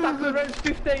could have stuck the res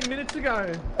 15 minutes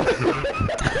ago.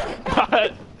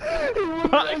 What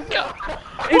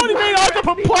do you mean I had to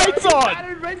put plates on? He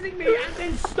started resing me and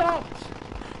then stopped.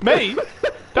 Me?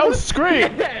 That was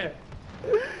Scream. Yeah.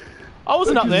 I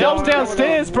wasn't up there, I was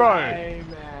downstairs, bro. Way,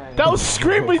 man. That was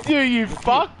Scream with you, you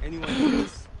fuck. Anyone need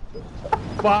this?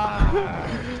 Fuck.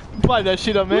 Play that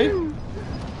shit on me.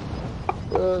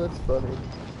 Oh, that's funny.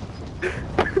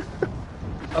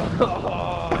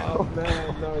 Oh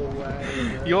man, no way.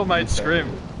 Man. Your mate Scream.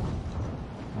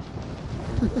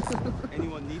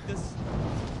 Anyone need this?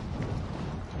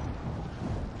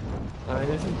 I mean,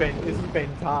 this has been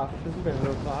tough. This has been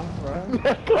real tough, right?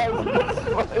 That guy was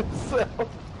by himself.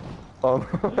 Oh,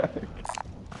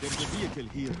 There's a vehicle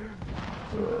here.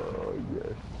 oh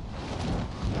yes.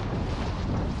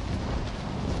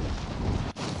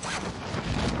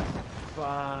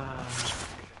 Fuck.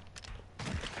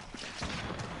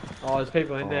 Oh, there's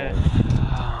people in there.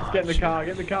 Get in the car,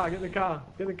 get in the car, get in the car,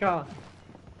 get in the car.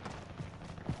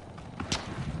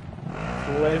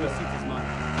 Leave it. Seat is mine.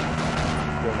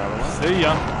 Got another one. See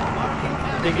ya.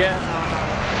 You get,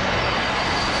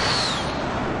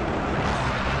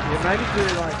 yeah, maybe do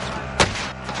like,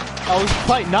 I was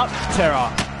plating up, Terra.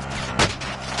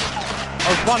 I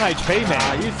was 1 HP, man.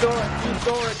 you saw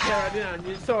it, Tara, didn't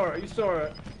you? You saw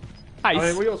it. Hey, I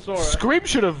mean, we all saw it. Scream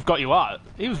should have got you up.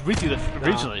 He was with you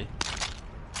originally.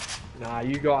 Nah,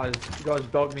 you guys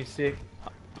dogged me sick.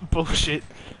 Bullshit.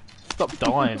 Stop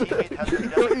dying. Teammate has been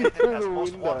Got you designated through as the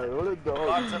most window. wanted. What a dog.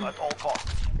 Guard them at all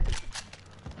costs.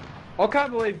 I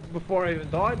can't believe before I even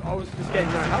died, I was just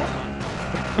getting no help.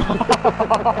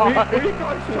 Are you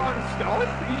guys trying to stop?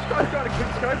 Are you guys trying to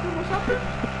quick scope him or something?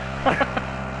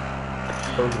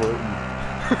 I was waiting.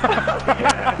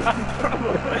 Yeah,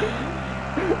 probably.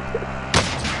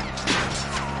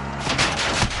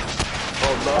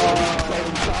 Oh no.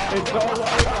 It's all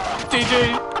over. GG.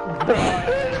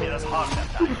 Hit us hard that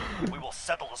time. We will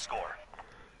settle the score.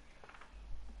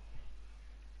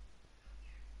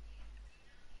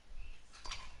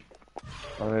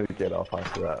 I need to get off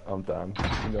after that. I'm done.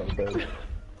 I'm going to bed.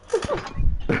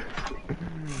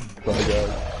 Bye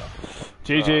guys.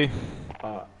 GG.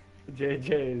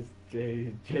 JJ's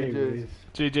J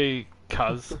GG,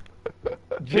 cuz.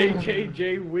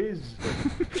 J Whiz.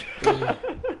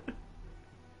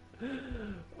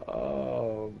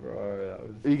 Oh, bro, that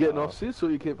was. Are you getting tough. off sis or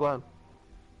you keep playing?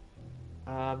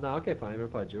 No, I'll keep playing. We'll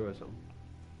play duo or something.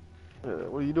 Yeah,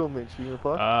 what are you doing, Mitch? You gonna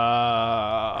play?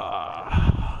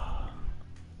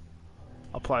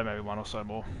 I'll play maybe one or so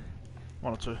more.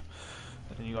 1 or 2. And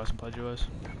then you guys can play duos.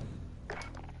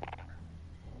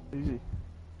 Easy.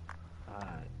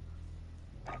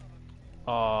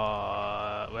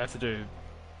 We have to do...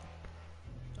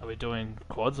 Are we doing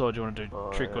quads or do you want to do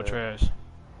trick or yeah. trios?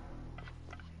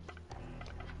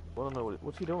 I don't know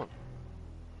what's he doing.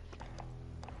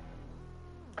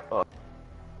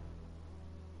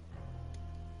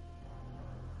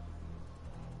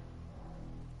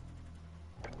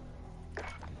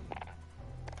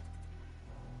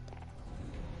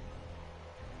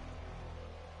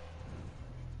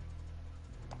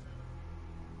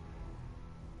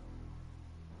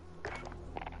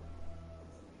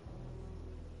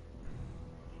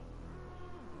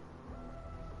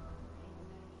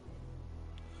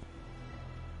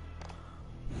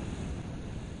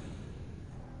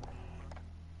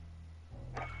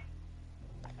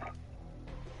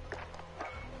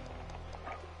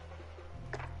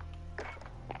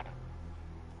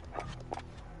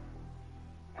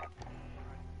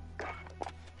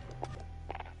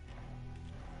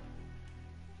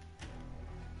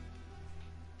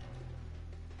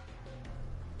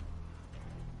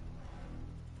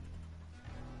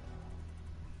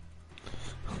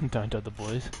 Don't tell the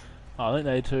boys. I think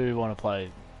they too want to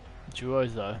play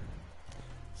duos though.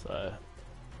 So.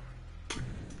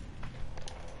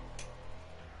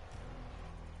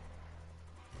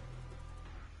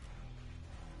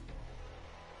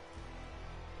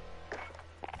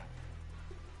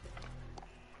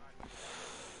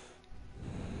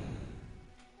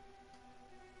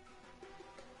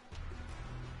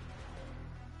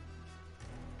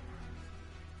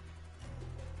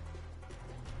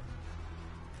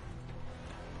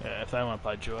 Yeah, if they want to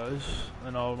play duos,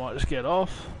 then I might just get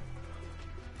off.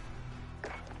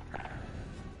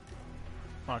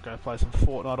 Might go play some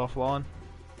Fortnite offline.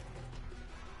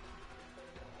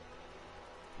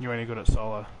 You're only good at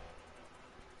solo.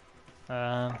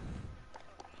 I'll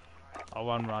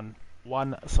run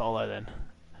one solo then,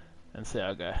 and see how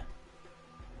I go.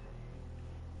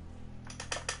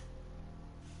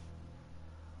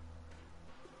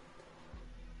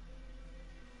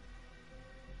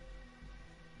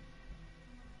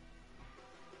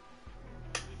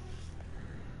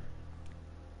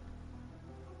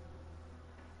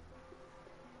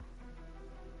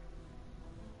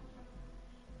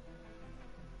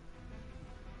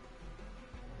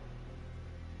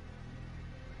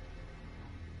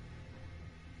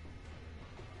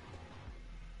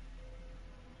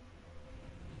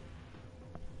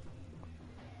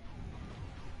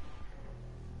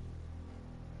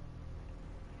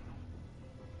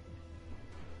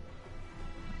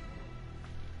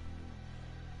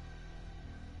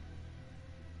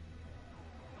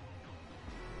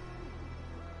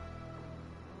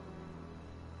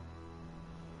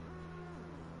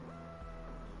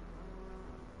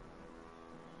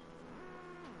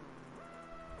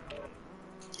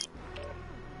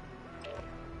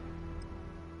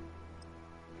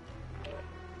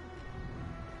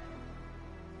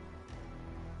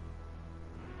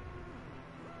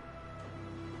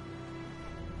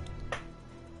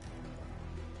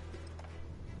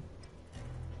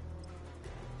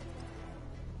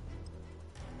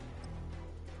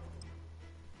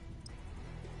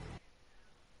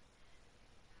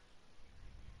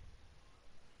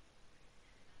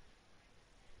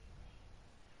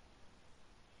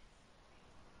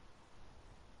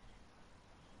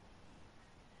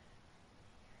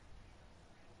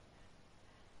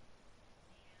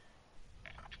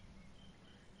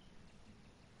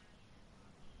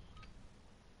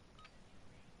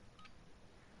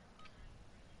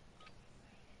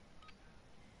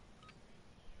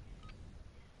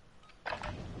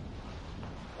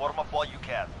 Warm up while you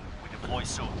can. We deploy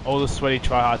soon. All the sweaty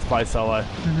tryhards play solo.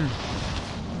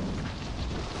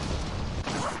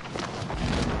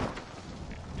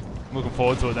 Looking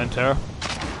forward to it then, Terra.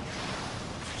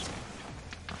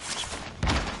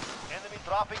 Enemy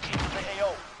dropping into the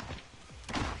AO.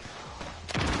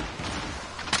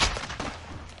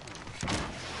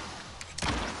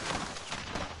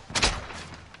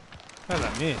 How did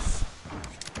I miss?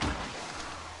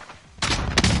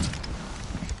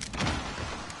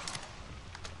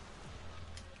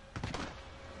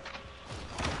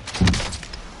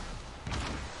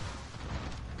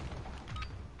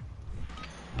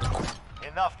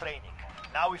 Enough training.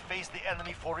 Now we face the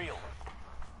enemy for real.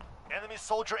 Enemy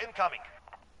soldier incoming.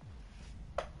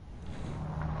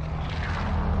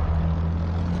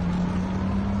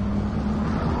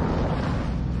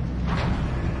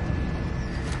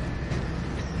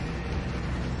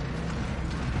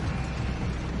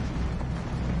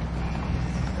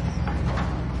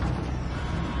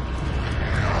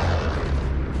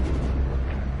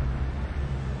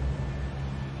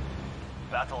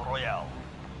 Battle Royale.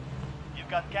 You've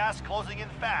got gas closing in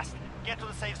fast. Get to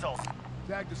the safe zone.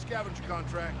 Tag the scavenger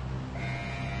contract.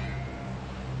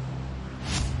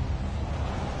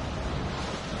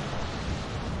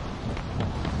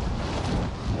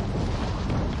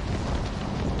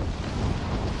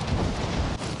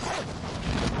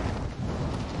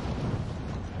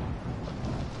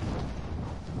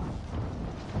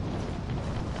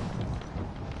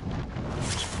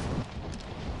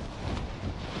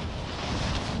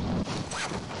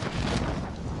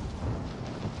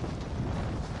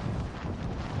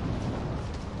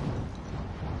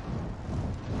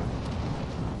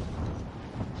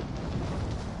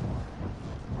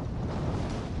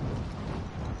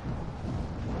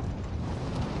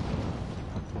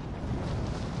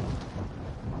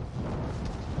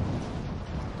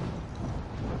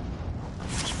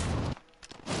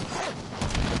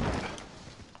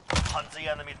 Hunt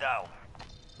the enemy down.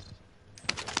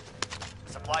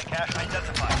 Supply cache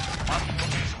identified. Marking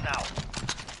location now.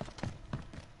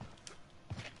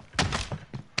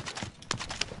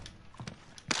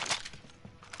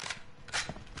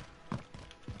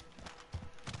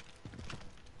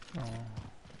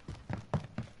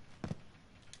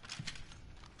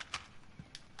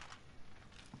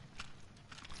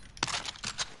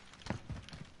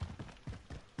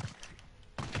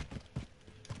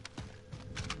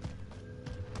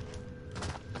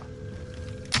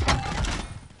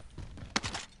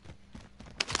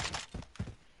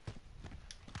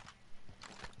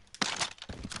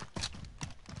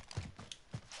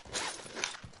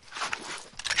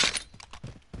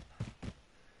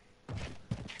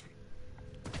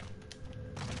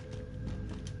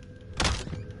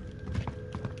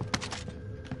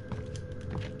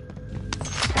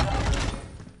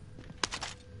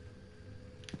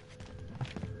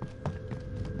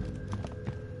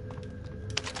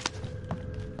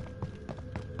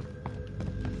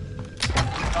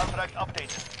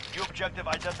 updated. New objective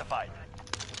identified.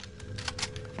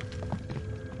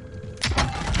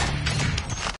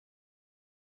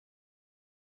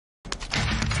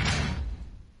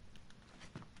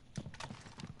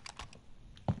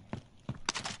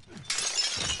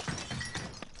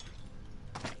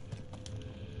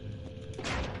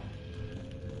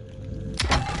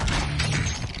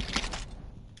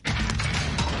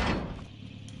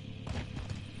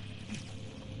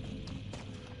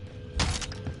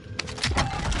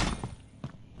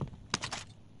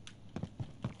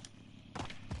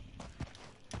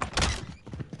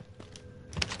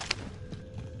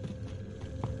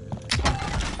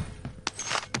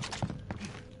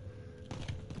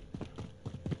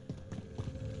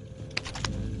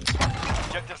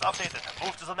 Objectives updated.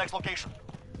 Move to the next location.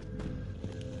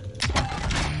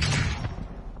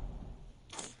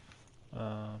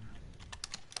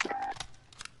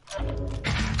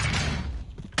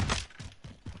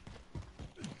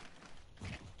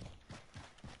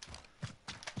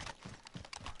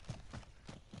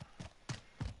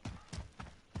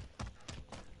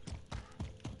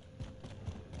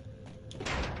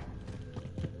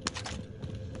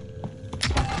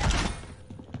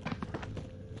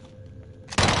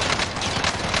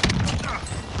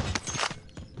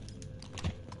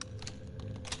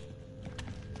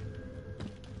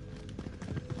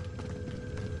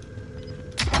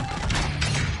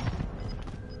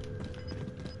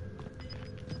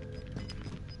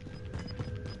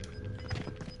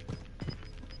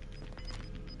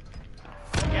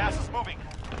 Gas is moving.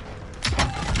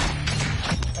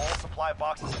 All supply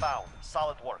boxes found.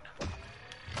 Solid work.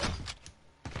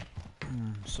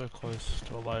 So close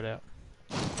to a loadout.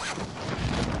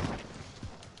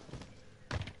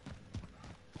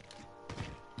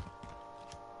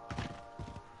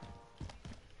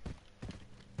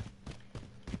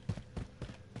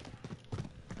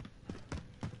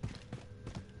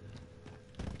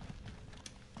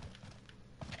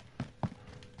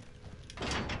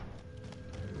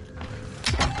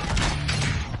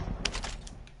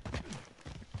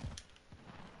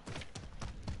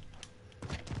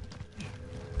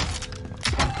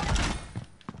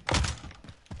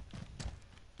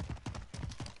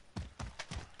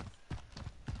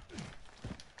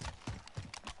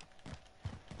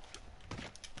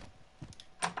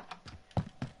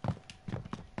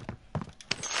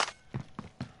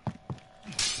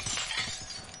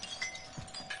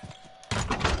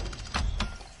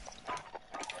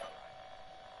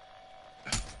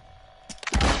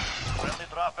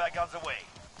 Drop back on the way.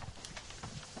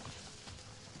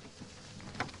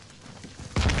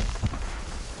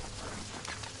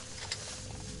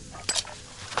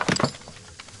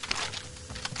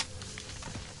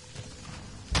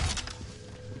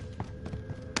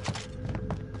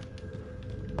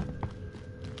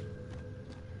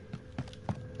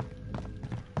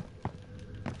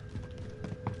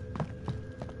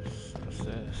 What's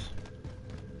this?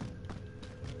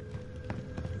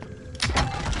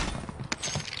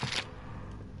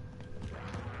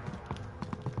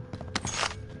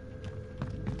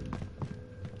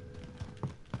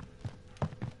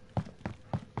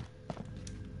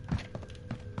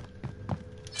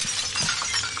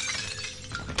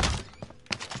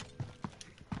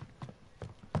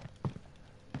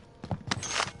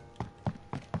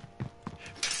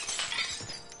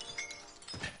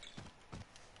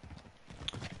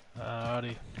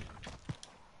 Alrighty.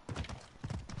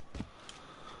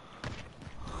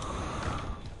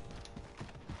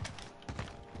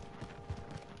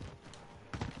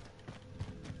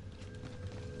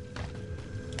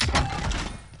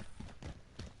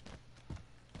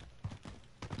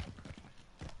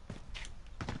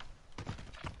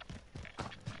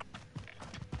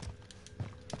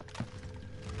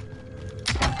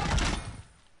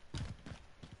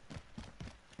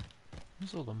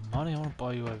 Where's all the money? I want to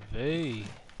buy UAV.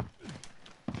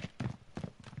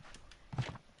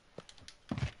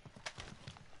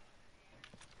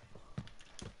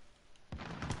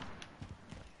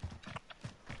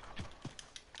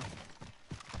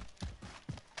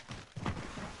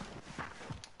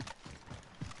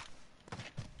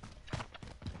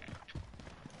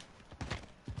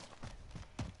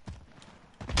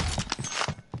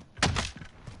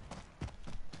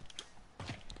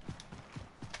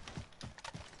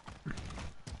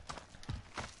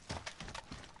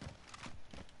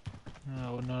 I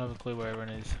would not have a clue where everyone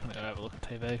is. I'm gonna go have a look at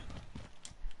TV.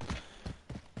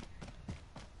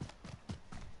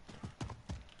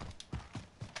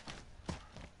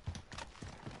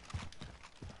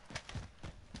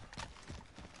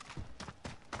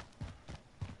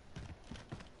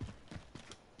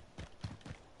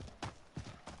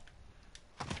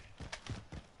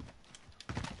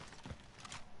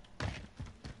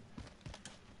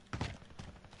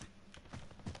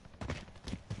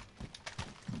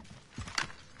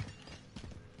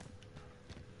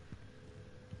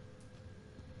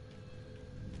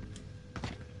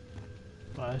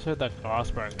 I just heard that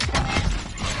glass broke.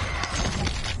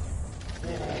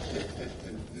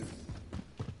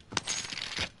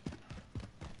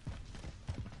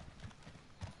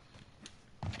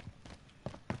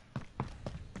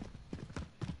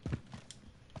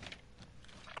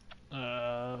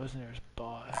 Where's the nearest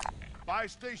buy? Buy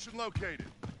station located.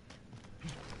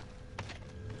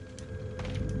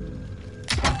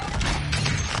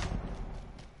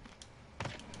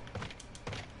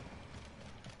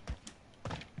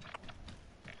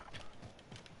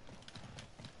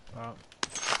 Oh.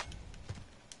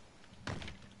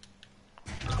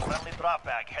 Friendly drop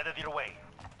bag headed your way.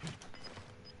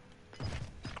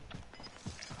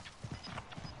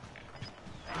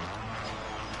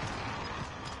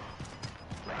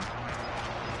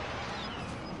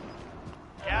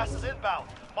 Gas is inbound.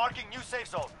 Marking new safe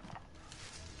zone.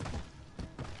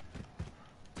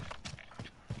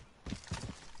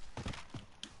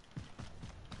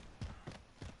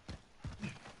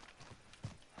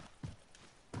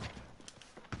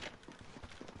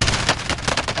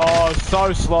 Oh,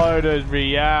 so slow to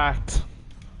react.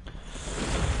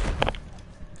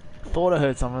 Thought I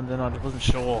heard someone, then I wasn't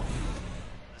sure.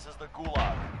 This is the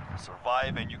Gulag.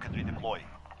 Survive and you can redeploy.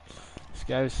 This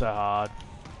game is so hard.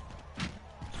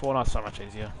 Fortnite's so much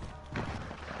easier.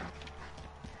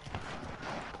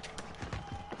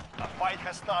 A fight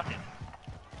has started.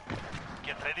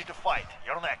 Get ready to fight.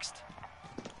 You're next.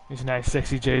 His name's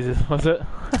Sexy Jesus, was it?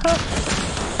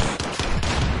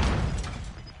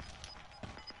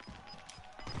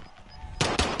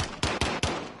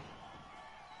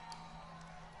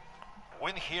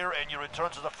 Win here and you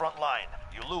return to the front line.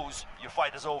 You lose, your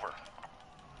fight is over.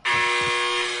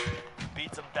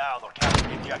 Beat them down or capture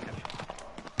the objective.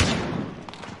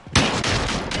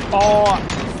 Oh!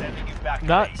 Sending you back to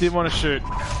Nah, base. didn't want to shoot.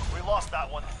 We lost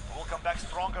that one. We'll come back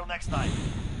stronger next time.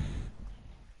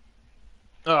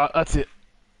 Alright, that's it.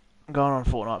 I'm going on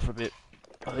Fortnite for a bit,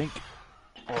 I think.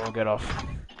 Or I'll get off.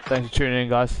 Thanks for tuning in,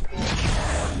 guys.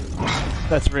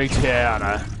 That's rigged, yeah,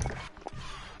 I know.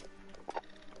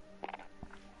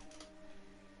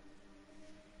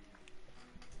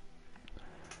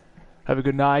 Have a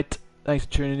good night. Thanks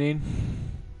for tuning in.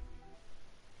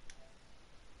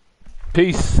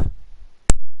 Peace.